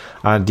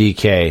on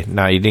DK.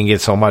 Now, you didn't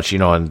get so much,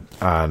 on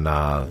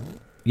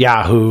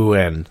Yahoo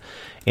and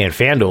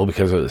FanDuel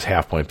because it was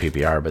half-point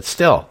PPR, but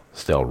still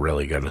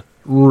really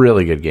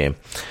good game.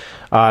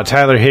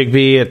 Tyler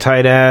Higbee at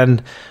tight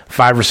end,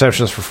 5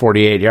 receptions for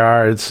 48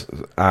 yards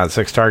on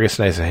 6 targets.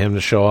 Nice of him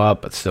to show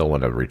up, but still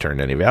wouldn't have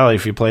returned any value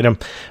if you played him.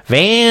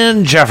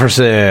 Van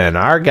Jefferson,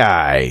 our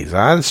guy, he's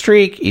on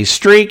streak. He's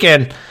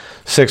streaking.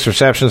 6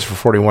 receptions for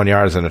 41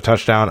 yards and a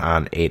touchdown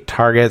on 8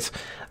 targets.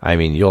 I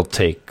mean, you'll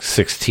take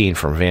 16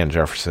 from Van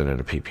Jefferson in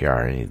a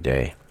PPR any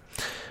day.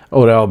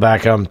 Odell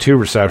Beckham, 2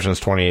 receptions,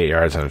 28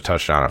 yards, and a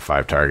touchdown on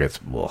 5 targets.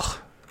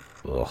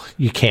 Ugh.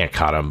 You can't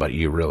cut him, but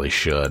you really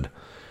should.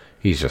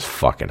 He's just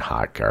fucking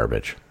hot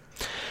garbage.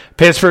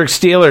 Pittsburgh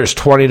Steelers,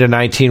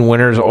 20-19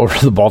 winners over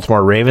the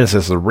Baltimore Ravens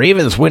as the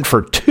Ravens went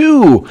for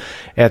 2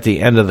 at the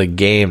end of the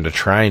game to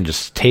try and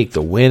just take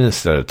the win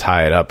instead of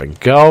tie it up and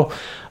go.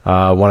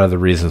 One of the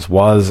reasons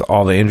was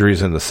all the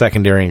injuries in the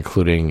secondary,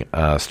 including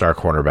star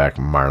cornerback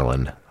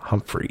Marlon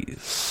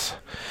Humphreys.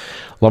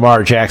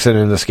 Lamar Jackson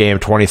in this game,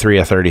 23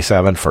 of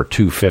 37 for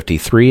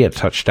 253, a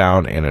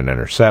touchdown and an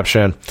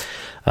interception.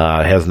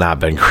 Has not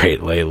been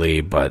great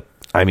lately, but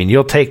I mean,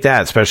 you'll take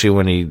that, especially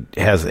when he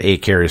has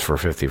 8 carries for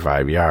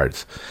 55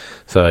 yards.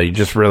 So you're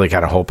just really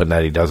kind of hoping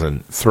that he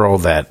doesn't throw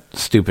that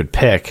stupid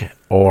pick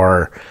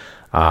or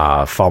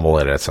fumble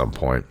it at some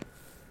point.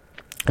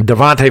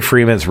 Devontae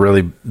Freeman's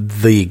really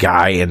the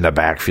guy in the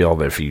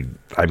backfield if you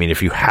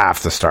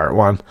have to start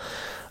one.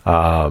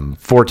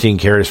 14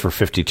 carries for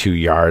 52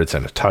 yards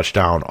and a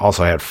touchdown.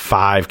 Also had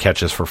 5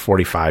 catches for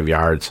 45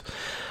 yards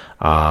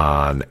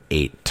on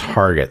 8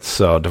 targets.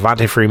 So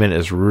Devontae Freeman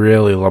is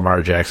really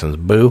Lamar Jackson's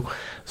boo.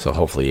 So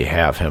hopefully you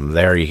have him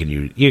there.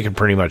 You can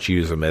pretty much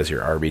use him as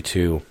your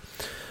RB2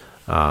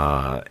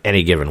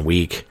 any given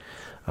week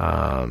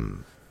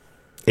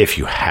if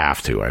you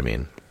have to. I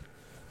mean,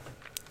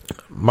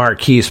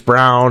 Marquise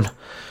Brown,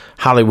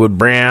 Hollywood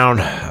Brown,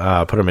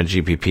 put him in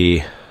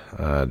GPP.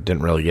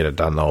 Didn't really get it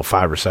done, though.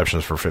 5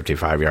 receptions for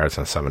 55 yards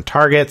and 7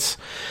 targets.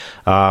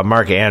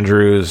 Mark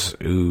Andrews,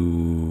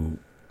 who,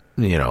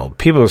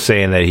 people are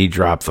saying that he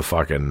dropped the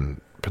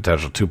fucking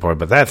potential 2-point,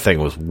 but that thing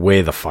was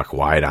way the fuck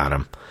wide on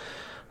him.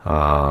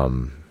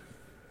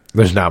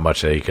 There's not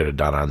much that he could have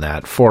done on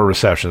that. 4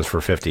 receptions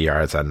for 50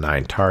 yards on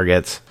 9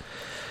 targets.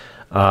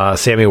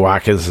 Sammy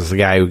Watkins is the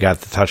guy who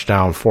got the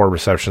touchdown. 4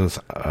 receptions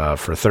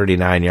for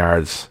 39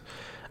 yards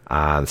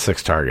on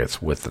 6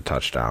 targets with the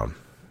touchdown.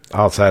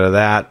 Outside of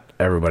that,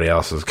 everybody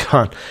else is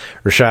gone.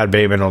 Rashad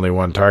Bateman, only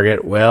 1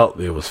 target. Well,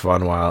 it was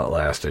fun while it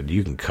lasted.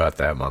 You can cut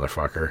that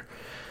motherfucker.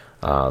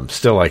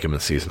 Still like him in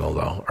seasonal,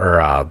 though,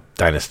 or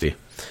Dynasty.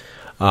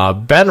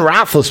 Ben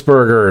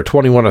Roethlisberger,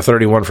 21 of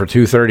 31 for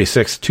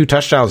 236, 2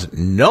 touchdowns,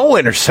 no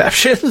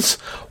interceptions.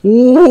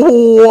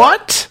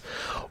 What?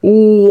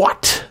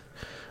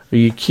 Are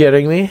you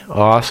kidding me?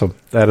 Awesome.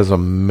 That is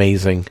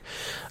amazing.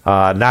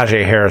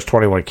 Najee Harris,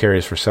 21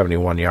 carries for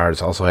 71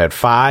 yards. Also had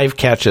 5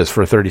 catches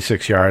for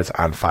 36 yards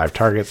on 5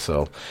 targets.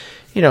 So,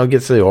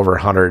 gets the over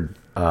 100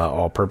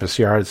 all-purpose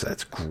yards.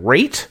 That's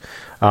great.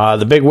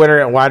 The big winner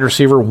at wide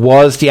receiver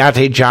was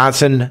Deontay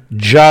Johnson.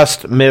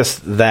 Just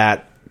missed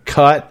that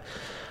cut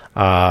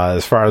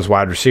as far as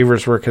wide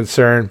receivers were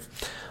concerned.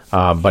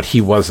 But he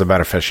was the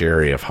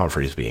beneficiary of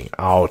Humphreys being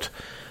out.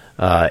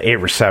 8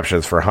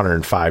 receptions for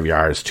 105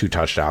 yards, 2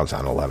 touchdowns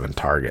on 11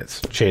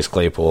 targets. Chase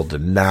Claypool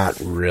did not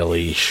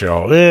really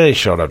show. He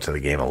showed up to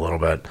the game a little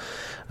bit.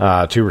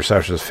 2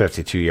 receptions,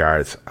 52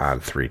 yards on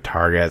 3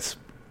 targets.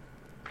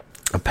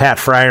 Pat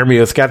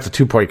Freiermuth got the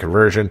 2-point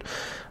conversion,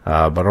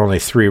 but only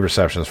 3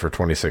 receptions for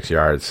 26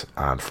 yards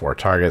on 4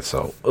 targets.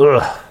 So,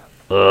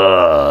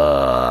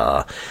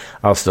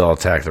 I'll still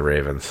attack the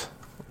Ravens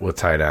with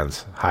tight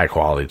ends,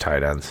 high-quality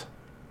tight ends.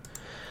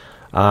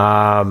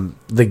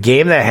 The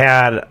game that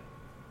had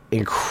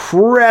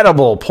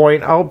incredible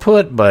point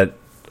output, but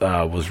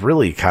was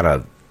really kind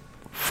of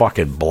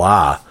fucking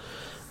blah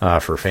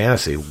for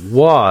fantasy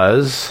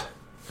was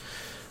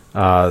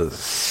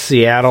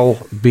Seattle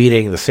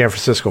beating the San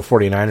Francisco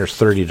 49ers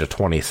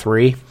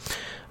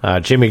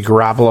 30-23. Jimmy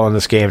Garoppolo in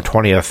this game,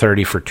 20 of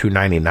 30 for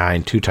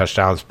 299, 2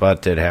 touchdowns,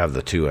 but did have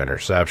the 2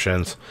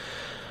 interceptions.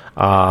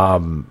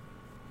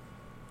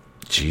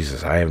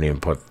 Jesus, I haven't even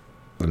put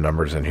the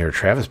numbers in here.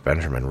 Travis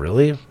Benjamin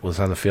really was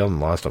on the field and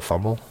lost a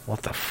fumble?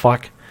 What the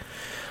fuck?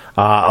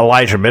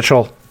 Elijah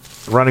Mitchell,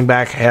 running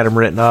back, had him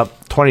written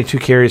up. 22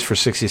 carries for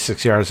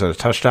 66 yards and a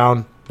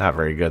touchdown. Not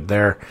very good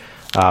there.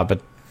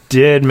 But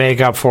did make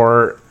up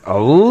for a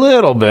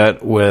little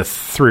bit with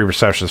 3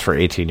 receptions for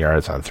 18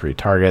 yards on 3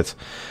 targets.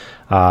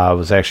 It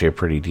was actually a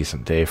pretty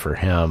decent day for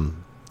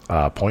him,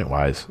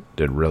 point-wise.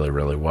 Did really,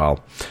 really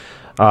well.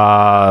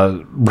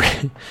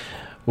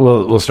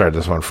 We'll start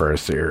this one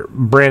first here.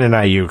 Brandon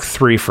Ayuk,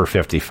 3 for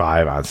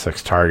 55 on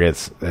 6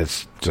 targets.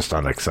 It's just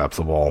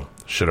unacceptable.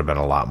 Should have been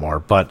a lot more.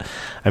 But,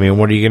 I mean,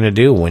 what are you going to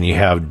do when you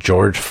have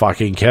George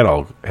fucking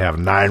Kittle have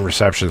 9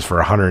 receptions for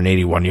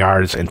 181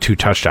 yards and 2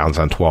 touchdowns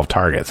on 12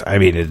 targets? I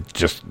mean, it's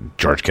just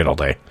George Kittle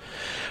day.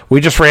 We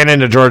just ran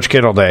into George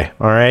Kittle day,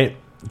 all right?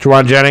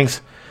 Juwan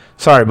Jennings,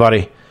 sorry,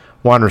 buddy.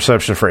 1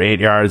 reception for 8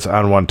 yards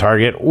on 1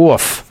 target.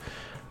 Woof.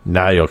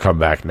 Now you'll come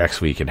back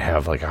next week and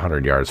have like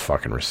 100 yards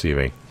fucking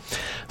receiving.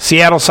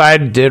 Seattle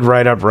side did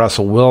write up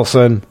Russell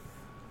Wilson.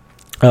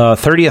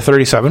 30 of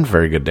 37,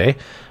 very good day.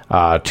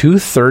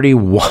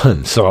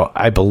 231. So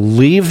I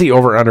believe the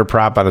over-under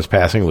prop on his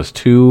passing was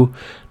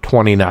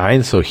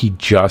 229. So he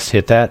just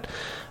hit that.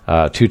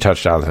 2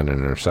 touchdowns and an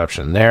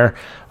interception there.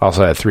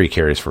 Also had 3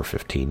 carries for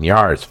 15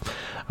 yards.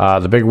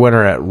 The big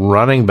winner at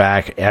running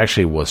back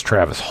actually was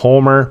Travis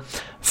Homer.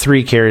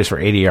 3 carries for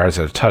 80 yards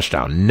and a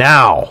touchdown.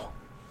 Now,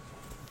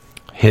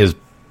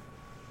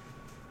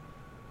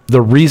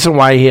 the reason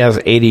why he has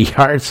 80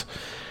 yards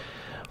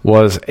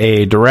was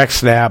a direct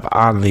snap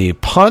on the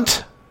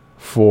punt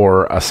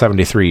for a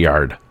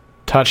 73-yard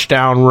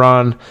touchdown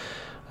run.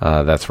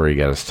 That's where he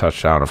got his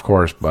touchdown, of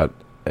course, but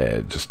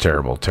just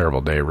terrible,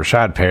 terrible day.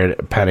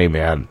 Rashad Penny,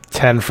 man,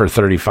 10 for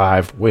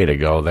 35. Way to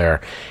go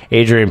there.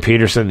 Adrian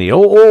Peterson, the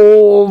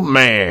old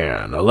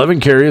man, 11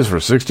 carries for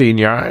 16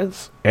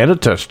 yards and a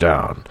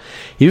touchdown.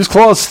 He was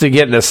close to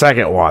getting a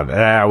second one, and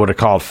I would have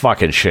called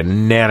fucking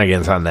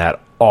shenanigans on that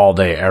all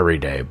day, every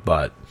day,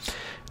 but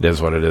it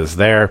is what it is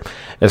there.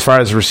 As far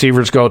as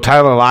receivers go,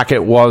 Tyler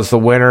Lockett was the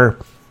winner.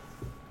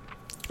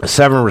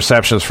 7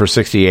 receptions for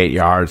 68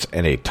 yards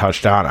and a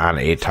touchdown on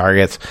 8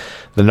 targets.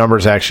 The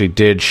numbers actually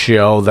did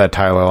show that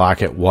Tyler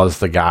Lockett was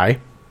the guy,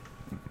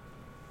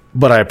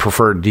 but I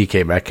preferred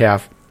DK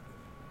Metcalf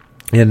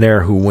in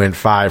there, who went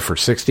 5 for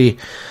 60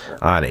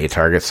 on 8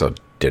 targets, so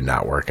did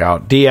not work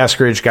out. D.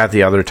 Eskridge got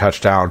the other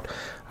touchdown.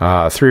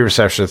 3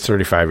 receptions,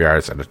 35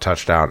 yards, and a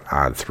touchdown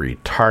on 3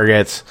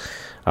 targets.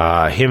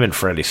 Him and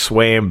Freddie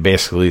Swaim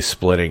basically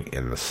splitting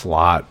in the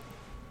slot.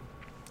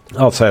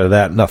 Outside of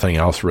that, nothing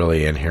else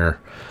really in here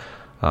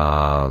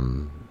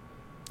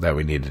that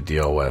we need to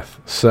deal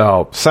with.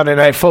 So, Sunday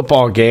Night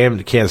Football game,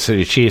 the Kansas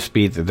City Chiefs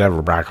beat the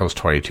Denver Broncos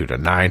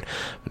 22-9.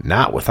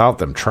 Not without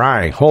them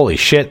trying. Holy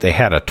shit, they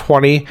had a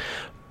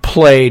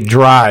 20-play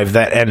drive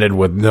that ended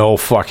with no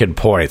fucking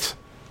points.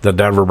 The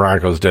Denver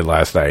Broncos did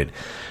last night.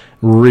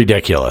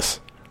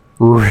 Ridiculous.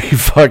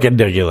 Fucking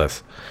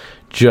ridiculous.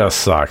 Just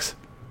sucks.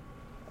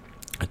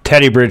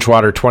 Teddy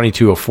Bridgewater,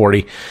 22 of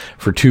 40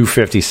 for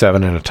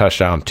 257 and a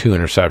touchdown, 2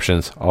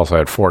 interceptions. Also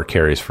had 4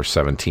 carries for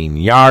 17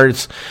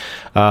 yards.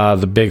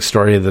 The big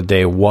story of the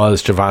day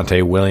was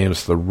Javonte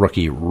Williams, the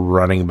rookie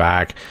running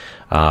back.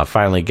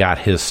 Finally got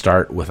his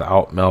start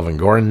without Melvin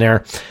Gordon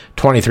there.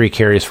 23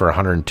 carries for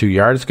 102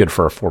 yards. Good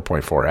for a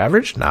 4.4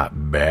 average.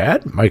 Not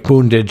bad. Mike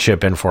Boone did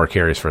chip in 4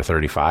 carries for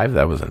 35.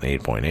 That was an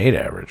 8.8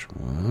 average.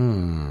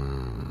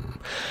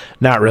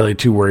 Not really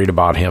too worried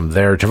about him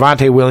there.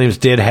 Javonte Williams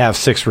did have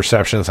 6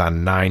 receptions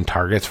on 9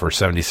 targets for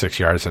 76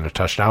 yards and a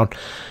touchdown.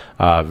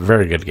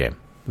 Very good game.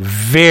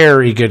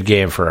 Very good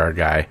game for our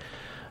guy,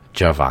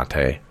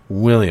 Javonte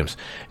Williams.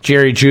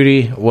 Jerry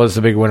Jeudy was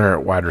the big winner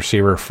at wide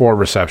receiver. 4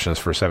 receptions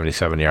for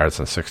 77 yards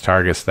and 6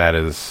 targets. That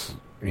is,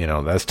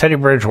 that's Teddy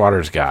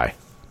Bridgewater's guy.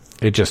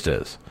 It just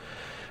is.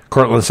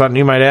 Cortland Sutton,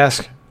 you might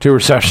ask? 2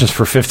 receptions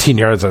for 15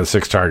 yards on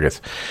 6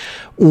 targets.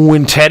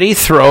 When Teddy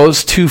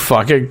throws to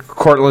fucking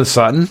Cortland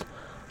Sutton,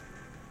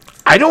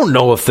 I don't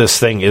know if this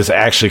thing is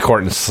actually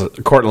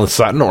Cortland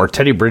Sutton or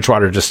Teddy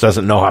Bridgewater just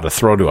doesn't know how to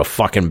throw to a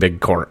fucking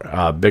big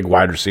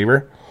wide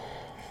receiver.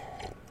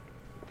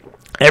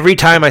 Every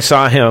time I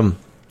saw him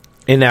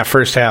in that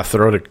first half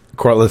throw to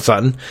Cortland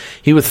Sutton,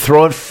 he would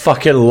throw it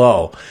fucking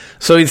low.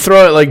 So he'd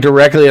throw it like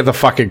directly at the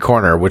fucking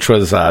corner, which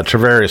was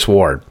Travarius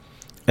Ward.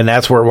 And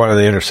that's where one of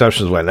the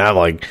interceptions went. And I'm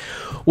like,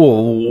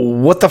 well,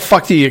 what the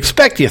fuck do you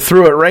expect? You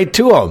threw it right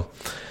to him.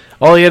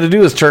 All he had to do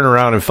was turn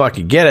around and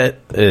fucking get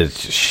it.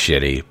 It's just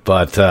shitty.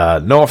 But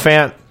Noah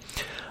Fant,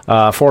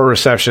 4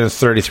 receptions,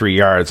 33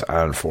 yards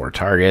on 4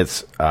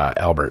 targets.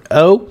 Albert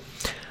O,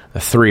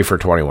 3 for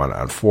 21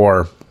 on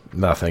 4.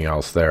 Nothing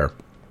else there.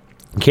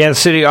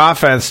 Kansas City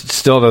offense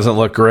still doesn't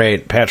look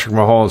great. Patrick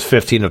Mahomes,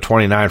 15 of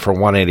 29 for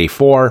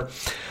 184.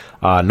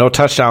 No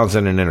touchdowns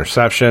and an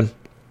interception.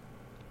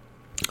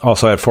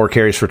 Also had 4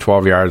 carries for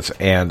 12 yards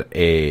and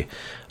a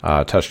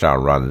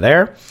touchdown run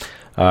there.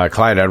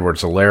 Clyde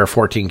Edwards-Helaire,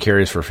 14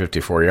 carries for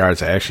 54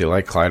 yards. I actually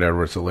like Clyde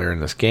Edwards-Helaire in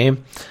this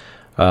game.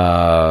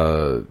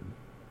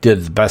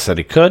 Did the best that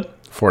he could.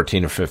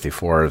 14 of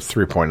 54,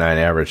 3.9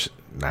 average.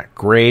 Not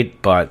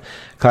great, but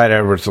Clyde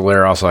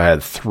Edwards-Helaire also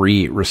had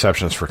 3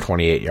 receptions for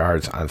 28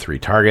 yards on 3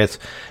 targets.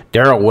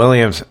 Darrell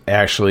Williams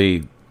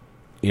actually,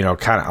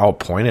 kind of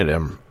outpointed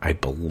him, I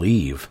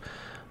believe.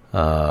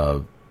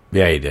 Yeah,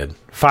 he did.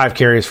 5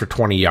 carries for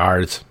 20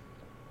 yards.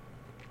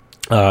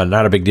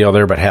 Not a big deal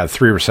there, but had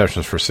 3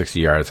 receptions for 60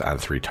 yards on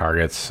 3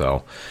 targets.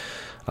 So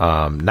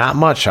not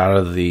much out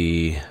of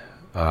the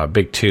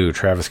big 2.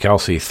 Travis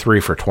Kelce, 3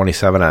 for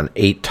 27 on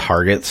 8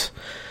 targets.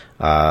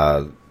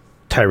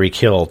 Tyreek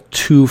Hill,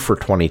 2 for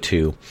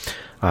 22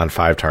 on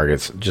 5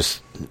 targets.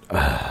 Just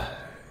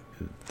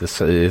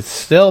it's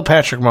still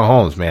Patrick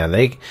Mahomes, man.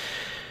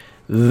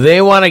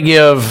 They want to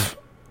give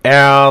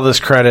all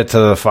this credit to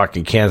the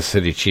fucking Kansas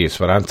City Chiefs,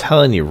 but I'm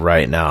telling you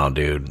right now,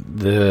 dude,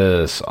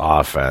 this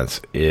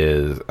offense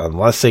is,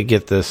 unless they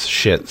get this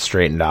shit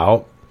straightened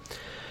out,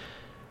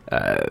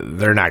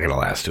 they're not going to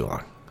last too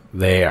long.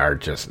 They are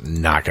just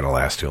not going to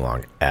last too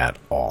long at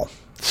all.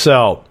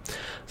 So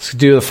let's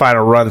do the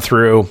final run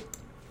through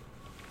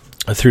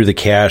the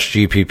Cash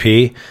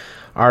GPP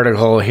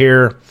article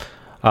here.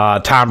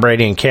 Tom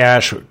Brady and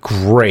Cash,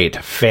 great,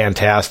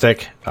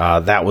 fantastic.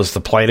 That was the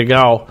play to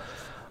go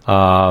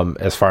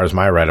as far as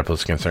my write-up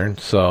was concerned.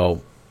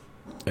 So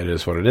it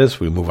is what it is.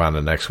 We move on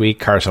to next week.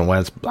 Carson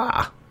Wentz,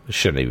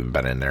 shouldn't have even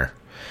been in there.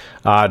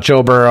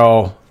 Joe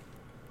Burrow,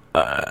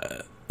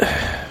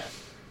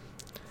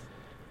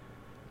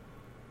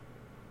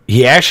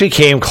 he actually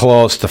came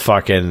close to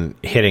fucking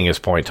hitting his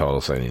point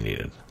totals that he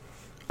needed.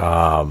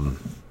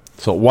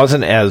 So it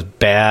wasn't as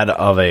bad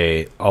of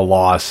a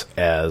loss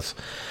as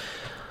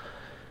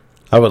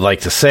I would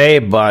like to say,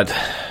 but,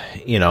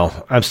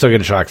 I'm still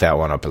going to chalk that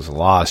one up as a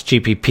loss.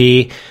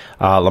 GPP,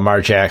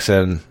 Lamar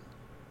Jackson,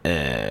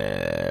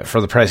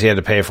 for the price he had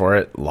to pay for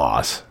it,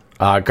 loss.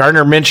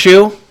 Gardner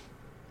Minshew,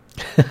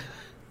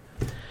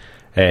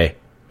 hey,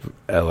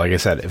 like I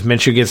said, if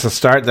Minshew gets the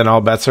start, then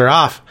all bets are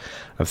off.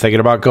 I'm thinking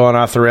about going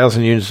off the rails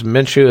and using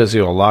Minshew as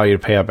he'll allow you to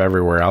pay up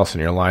everywhere else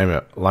in your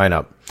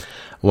lineup.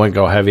 Wouldn't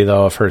go heavy,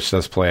 though. If Hurts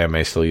does play, I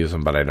may still use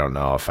him, but I don't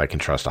know if I can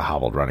trust a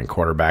hobbled running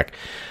quarterback.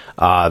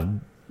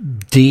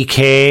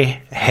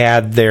 DK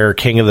had their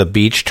King of the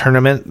Beach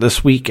tournament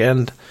this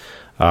weekend,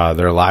 one of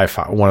their live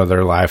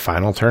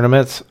final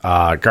tournaments.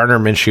 Gardner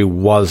Minshew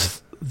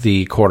was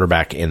the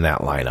quarterback in that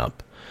lineup,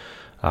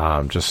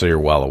 just so you're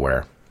well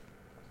aware.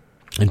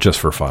 And just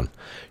for fun.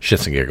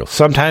 Shits and giggles.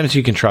 Sometimes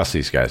you can trust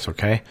these guys,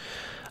 okay?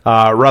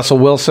 Russell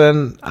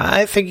Wilson,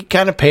 I think he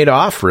kind of paid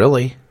off,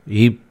 really.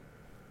 He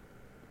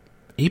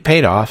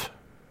paid off.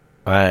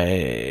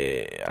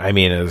 I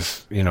mean,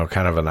 as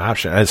kind of an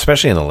option,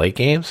 especially in the late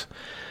games.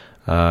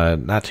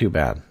 Not too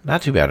bad.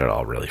 Not too bad at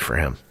all, really, for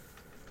him.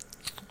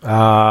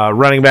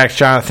 Running back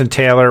Jonathan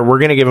Taylor, we're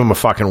going to give him a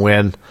fucking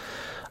win.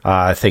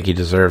 I think he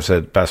deserves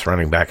it. Best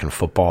running back in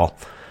football.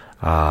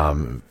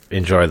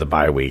 Enjoy the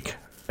bye week,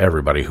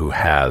 everybody who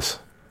has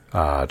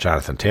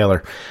Jonathan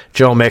Taylor.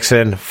 Joe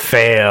Mixon,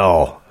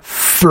 fail.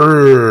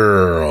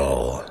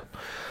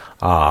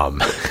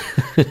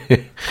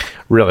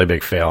 Really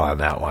big fail on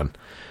that one.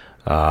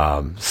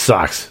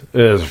 Sucks.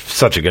 It was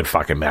such a good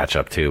fucking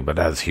matchup too, but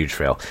that's a huge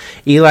fail.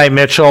 Eli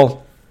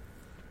Mitchell,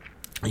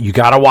 you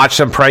got to watch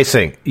some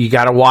pricing. You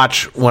got to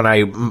watch when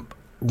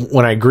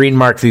I green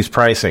mark these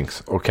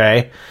pricings,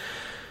 okay?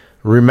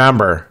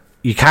 Remember,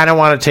 you kind of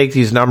want to take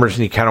these numbers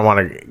and you kind of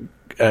want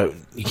to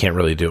you can't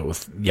really do it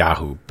with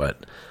Yahoo,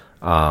 but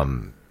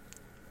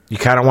you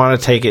kind of want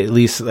to take it at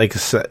least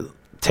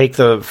take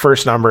the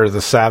first number,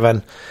 the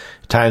 7,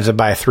 times it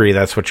by 3.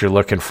 That's what you're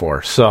looking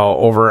for. So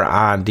over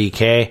on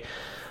DK,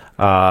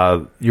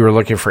 you were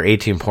looking for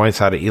 18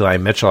 points out of Eli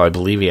Mitchell. I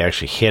believe he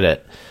actually hit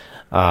it.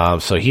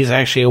 So he's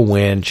actually a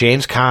win.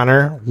 James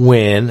Conner,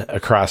 win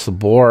across the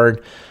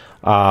board.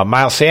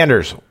 Miles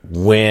Sanders,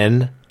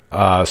 win,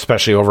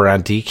 especially over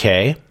on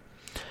DK.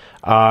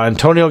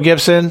 Antonio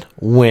Gibson,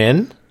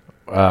 win.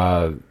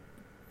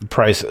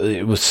 Price,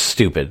 it was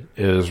stupid.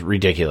 It was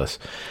ridiculous.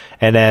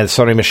 And then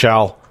Sony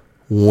Michel,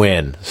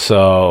 win.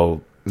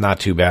 So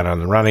not too bad on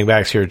the running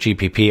backs here.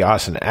 GPP,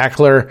 Austin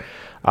Eckler.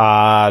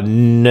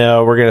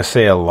 No, we're going to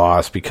say a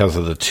loss because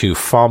of the 2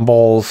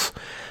 fumbles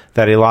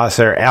that he lost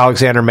there.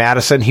 Alexander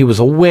Madison, he was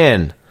a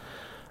win.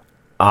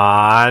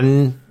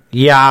 on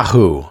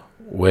Yahoo,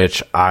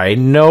 which I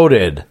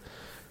noted.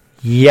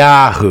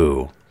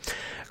 Yahoo.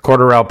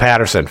 Cordarrelle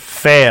Patterson,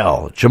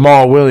 fail.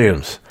 Jamal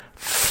Williams,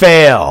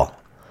 fail.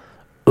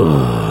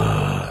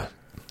 Ugh.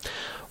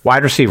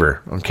 Wide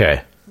receiver,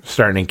 okay.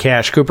 Starting in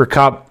cash. Cooper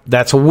Kupp,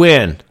 that's a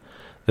win.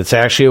 That's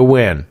actually a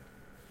win.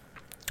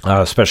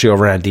 Especially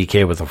over on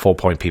DK with a full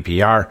point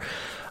PPR.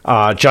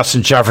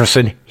 Justin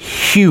Jefferson,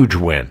 huge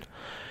win.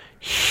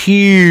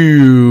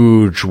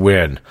 Huge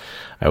win.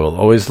 I will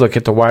always look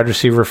at the wide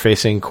receiver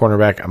facing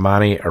cornerback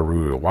Amani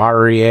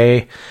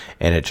Oruwariye,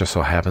 and it just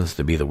so happens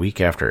to be the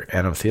week after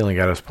Adam Thielen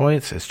got his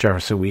points. It's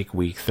Jefferson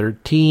week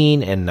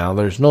 13, and now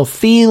there's no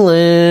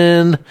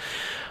Thielen.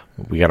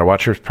 We got to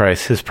watch his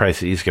price. His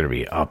price, he's going to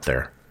be up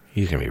there.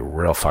 He's going to be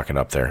real fucking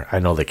up there. I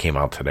know they came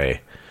out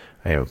today.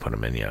 I haven't put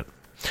him in yet.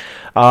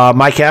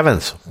 Mike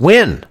Evans,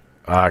 win.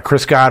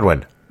 Chris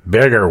Godwin,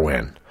 bigger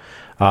win.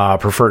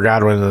 Prefer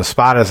Godwin in the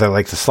spot as I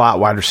like the slot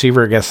wide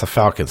receiver against the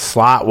Falcons.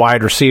 Slot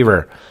wide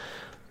receiver.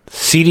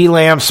 CeeDee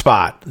Lamb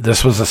spot.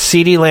 This was a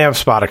CeeDee Lamb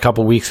spot a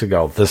couple weeks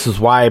ago. This is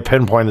why I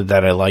pinpointed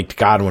that I liked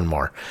Godwin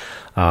more.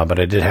 But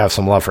I did have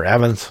some love for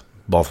Evans.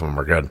 Both of them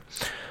were good.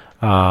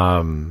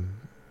 Brandon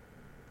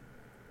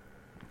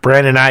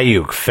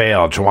Ayuk,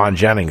 fail. Juwan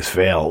Jennings,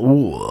 fail.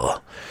 Ooh.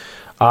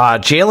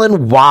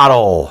 Jalen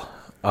Waddle,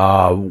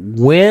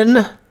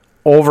 win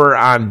over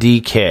on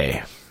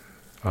DK.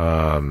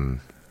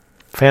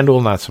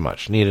 FanDuel, not so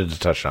much. Needed a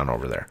touchdown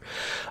over there.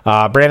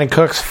 Brandon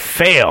Cooks,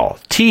 fail.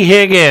 T.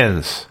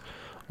 Higgins.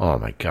 Oh,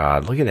 my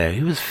God. Look at that.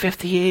 He was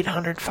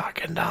 $5,800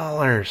 fucking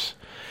dollars.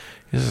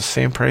 He was the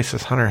same price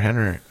as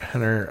Hunter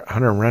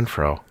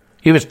Renfrow.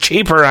 He was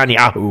cheaper on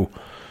Yahoo.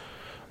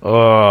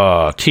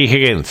 Oh, T.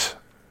 Higgins,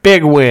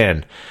 big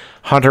win.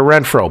 Hunter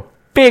Renfrow,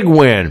 big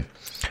win.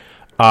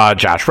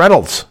 Josh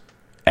Reynolds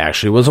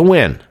actually was a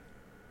win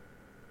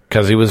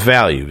because he was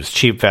value. He was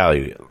cheap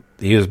value.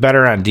 He was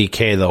better on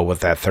DK, though,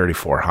 with that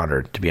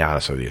 $3,400, to be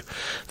honest with you.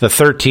 The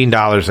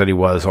 $13 that he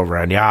was over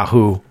on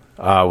Yahoo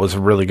was a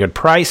really good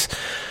price.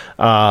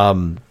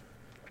 We're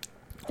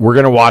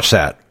going to watch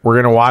that.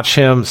 We're going to watch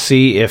him,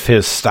 see if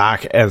his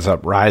stock ends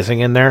up rising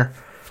in there.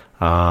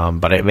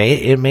 But it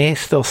may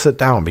still sit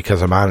down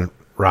because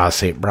Amon-Ra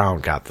St.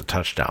 Brown got the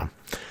touchdown.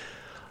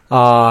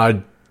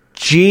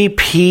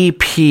 GPP,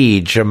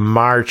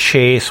 Jamar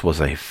Chase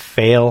was a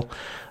fail.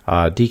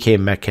 DK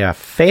Metcalf,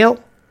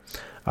 fail.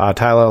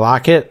 Tyler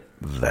Lockett,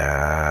 that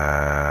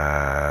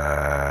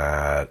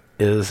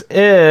is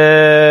it.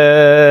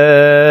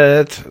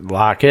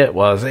 Lockett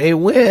was a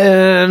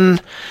win.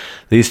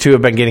 These two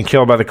have been getting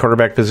killed by the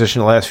quarterback position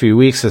the last few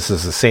weeks. This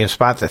is the same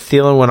spot that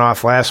Thielen went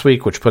off last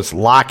week, which puts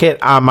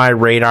Lockett on my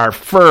radar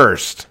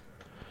first.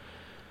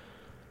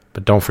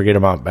 But don't forget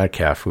about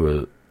Metcalf,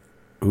 who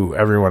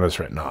everyone has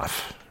written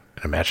off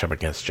in a matchup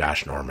against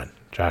Josh Norman.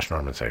 Josh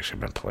Norman's actually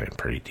been playing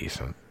pretty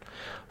decent.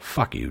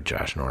 Fuck you,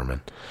 Josh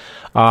Norman.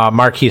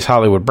 Marquise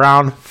Hollywood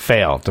Brown,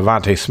 fail.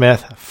 Devontae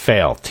Smith,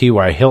 fail.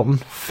 T.Y. Hilton,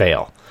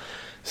 fail.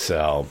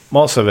 So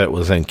most of it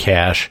was in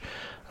cash.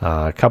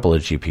 A couple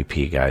of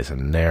GPP guys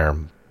in there.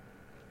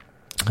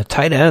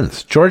 Tight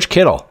ends. George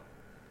Kittle.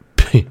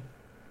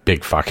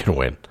 Big fucking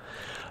win.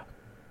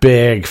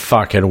 Big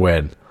fucking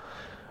win.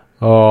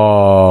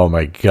 Oh,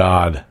 my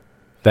God.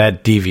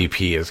 That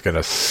DVP is going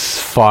to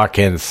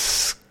fucking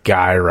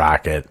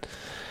skyrocket.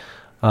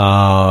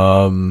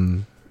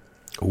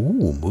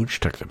 Mooch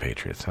took the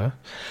Patriots, huh?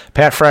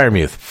 Pat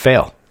Freiermuth,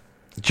 fail.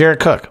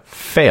 Jared Cook,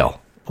 fail.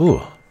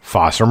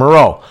 Foster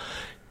Moreau.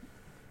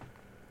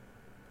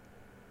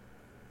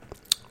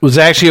 Was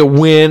actually a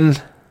win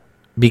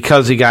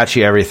because he got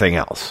you everything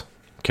else.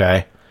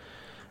 Okay?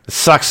 It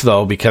sucks,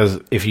 though, because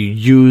if you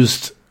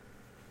used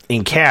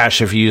in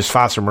cash, if you used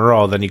Foster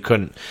Moreau, then you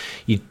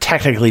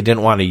technically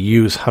didn't want to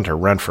use Hunter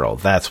Renfrow.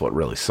 That's what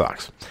really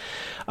sucks.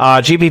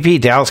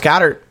 GPP, Dallas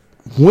Goedert,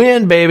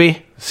 win,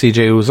 baby.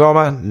 CJ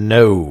Uzoma,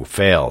 no,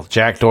 fail.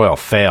 Jack Doyle,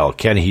 fail.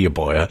 Kenny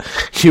Yeboah,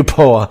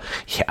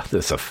 yeah,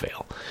 this is a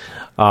fail.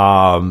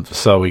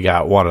 So we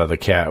got one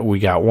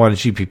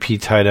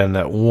GPP tight end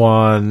that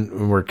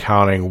won. We're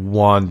counting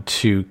 1,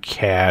 2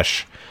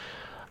 cash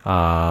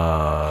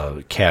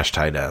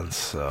tight ends.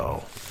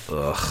 So,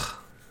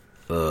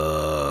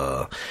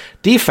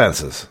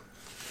 defenses.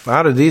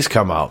 How did these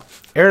come out?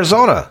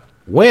 Arizona,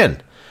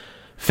 win.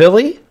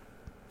 Philly,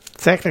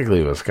 technically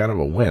it was kind of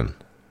a win.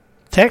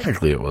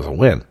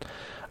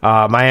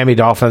 Miami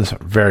Dolphins,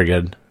 very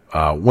good.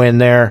 Win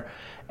there.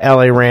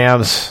 LA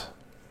Rams,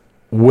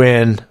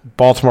 win.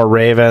 Baltimore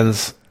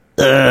Ravens,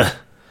 fail.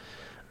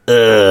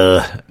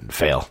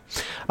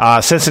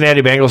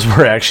 Cincinnati Bengals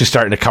were actually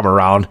starting to come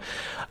around.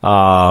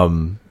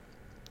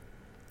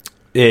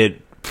 The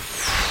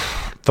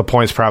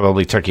points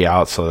probably took you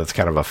out, so that's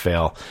kind of a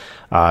fail.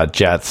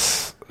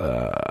 Jets,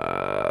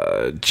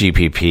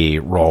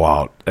 GPP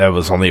rollout. That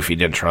was only if you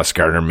didn't trust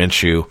Gardner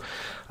Minshew.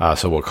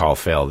 So we'll call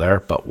fail there.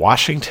 But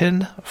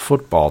Washington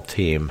football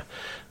team,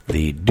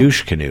 the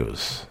douche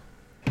canoes.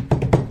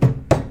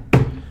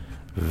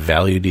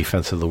 Value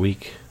defense of the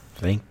week.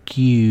 Thank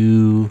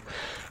you.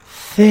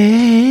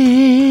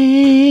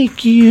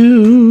 make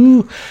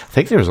you. I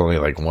think there was only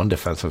like one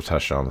defensive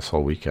touchdown this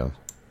whole weekend.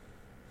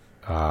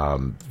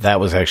 That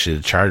was actually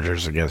the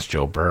Chargers against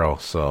Joe Burrow.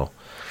 So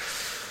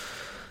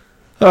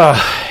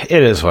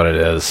it is what it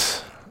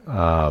is.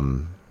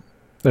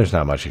 There's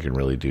not much you can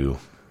really do.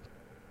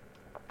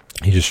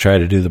 You just try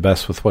to do the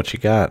best with what you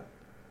got.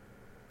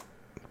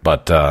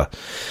 But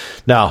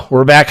no,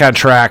 we're back on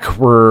track.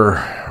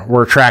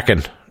 We're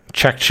tracking.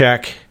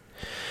 Check.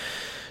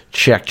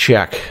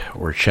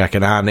 We're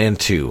checking on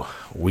into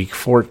week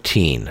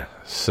 14.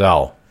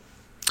 So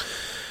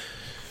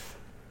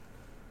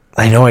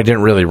I know I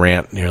didn't really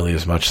rant nearly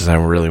as much as I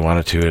really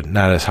wanted to.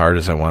 Not as hard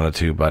as I wanted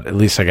to, but at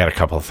least I got a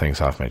couple of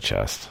things off my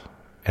chest.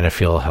 And I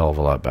feel a hell of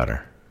a lot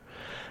better.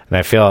 And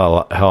I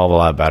feel a hell of a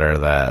lot better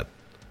that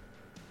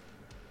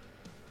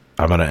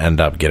I'm going to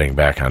end up getting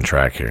back on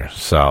track here.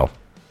 So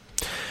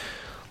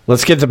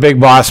let's get the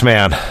big boss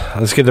man.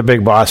 Let's get the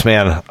big boss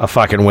man a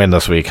fucking win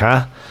this week,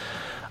 huh?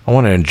 I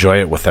want to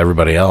enjoy it with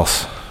everybody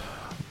else.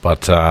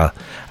 But I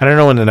don't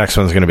know when the next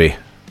one's going to be.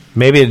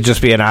 Maybe it'd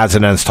just be an odds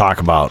and ends talk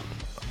about.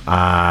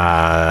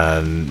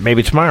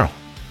 Maybe tomorrow.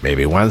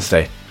 Maybe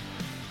Wednesday.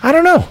 I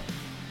don't know.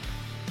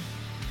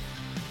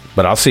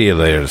 But I'll see you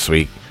later this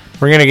week.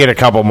 We're going to get a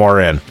couple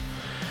more in.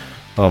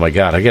 Oh my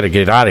God, I got to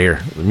get out of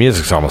here. The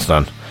music's almost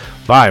done.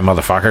 Bye,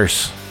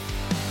 motherfuckers.